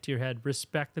let it get to your head.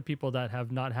 Respect the people that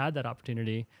have not had that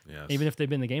opportunity, even if they've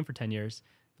been in the game for 10 years.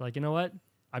 Like, you know what?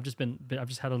 I've just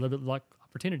had a little bit of luck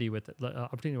opportunity with it,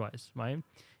 opportunity wise, right?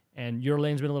 And your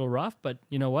lane's been a little rough, but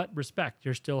you know what? Respect.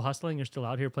 You're still hustling. You're still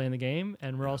out here playing the game,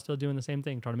 and we're all still doing the same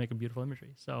thing, trying to make a beautiful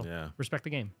imagery. So respect the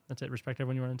game. That's it. Respect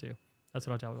everyone you run into. That's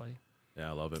what I'll tell everybody. Yeah,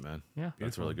 I love it, man. Yeah.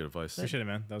 That's really good advice. Appreciate it,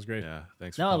 man. That was great. Yeah,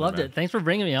 thanks for No, I coming, loved man. it. Thanks for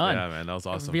bringing me on. Yeah, man, that was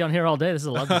awesome. I'll be on here all day. This is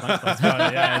a lovely podcast.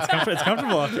 Yeah, it's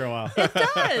comfortable after a while. It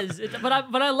does. But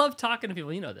I love talking to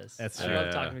people. You know this. That's I true.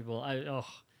 love talking to people.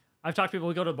 I've talked to people.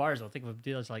 We go to bars. I'll think of a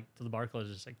deal that's like to the bar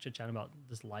closers, just like chit chatting about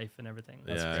this life and everything.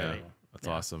 That's great. That's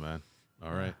awesome, man.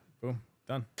 All right. Boom.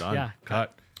 Done. Done. Yeah.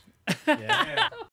 Cut. Yeah.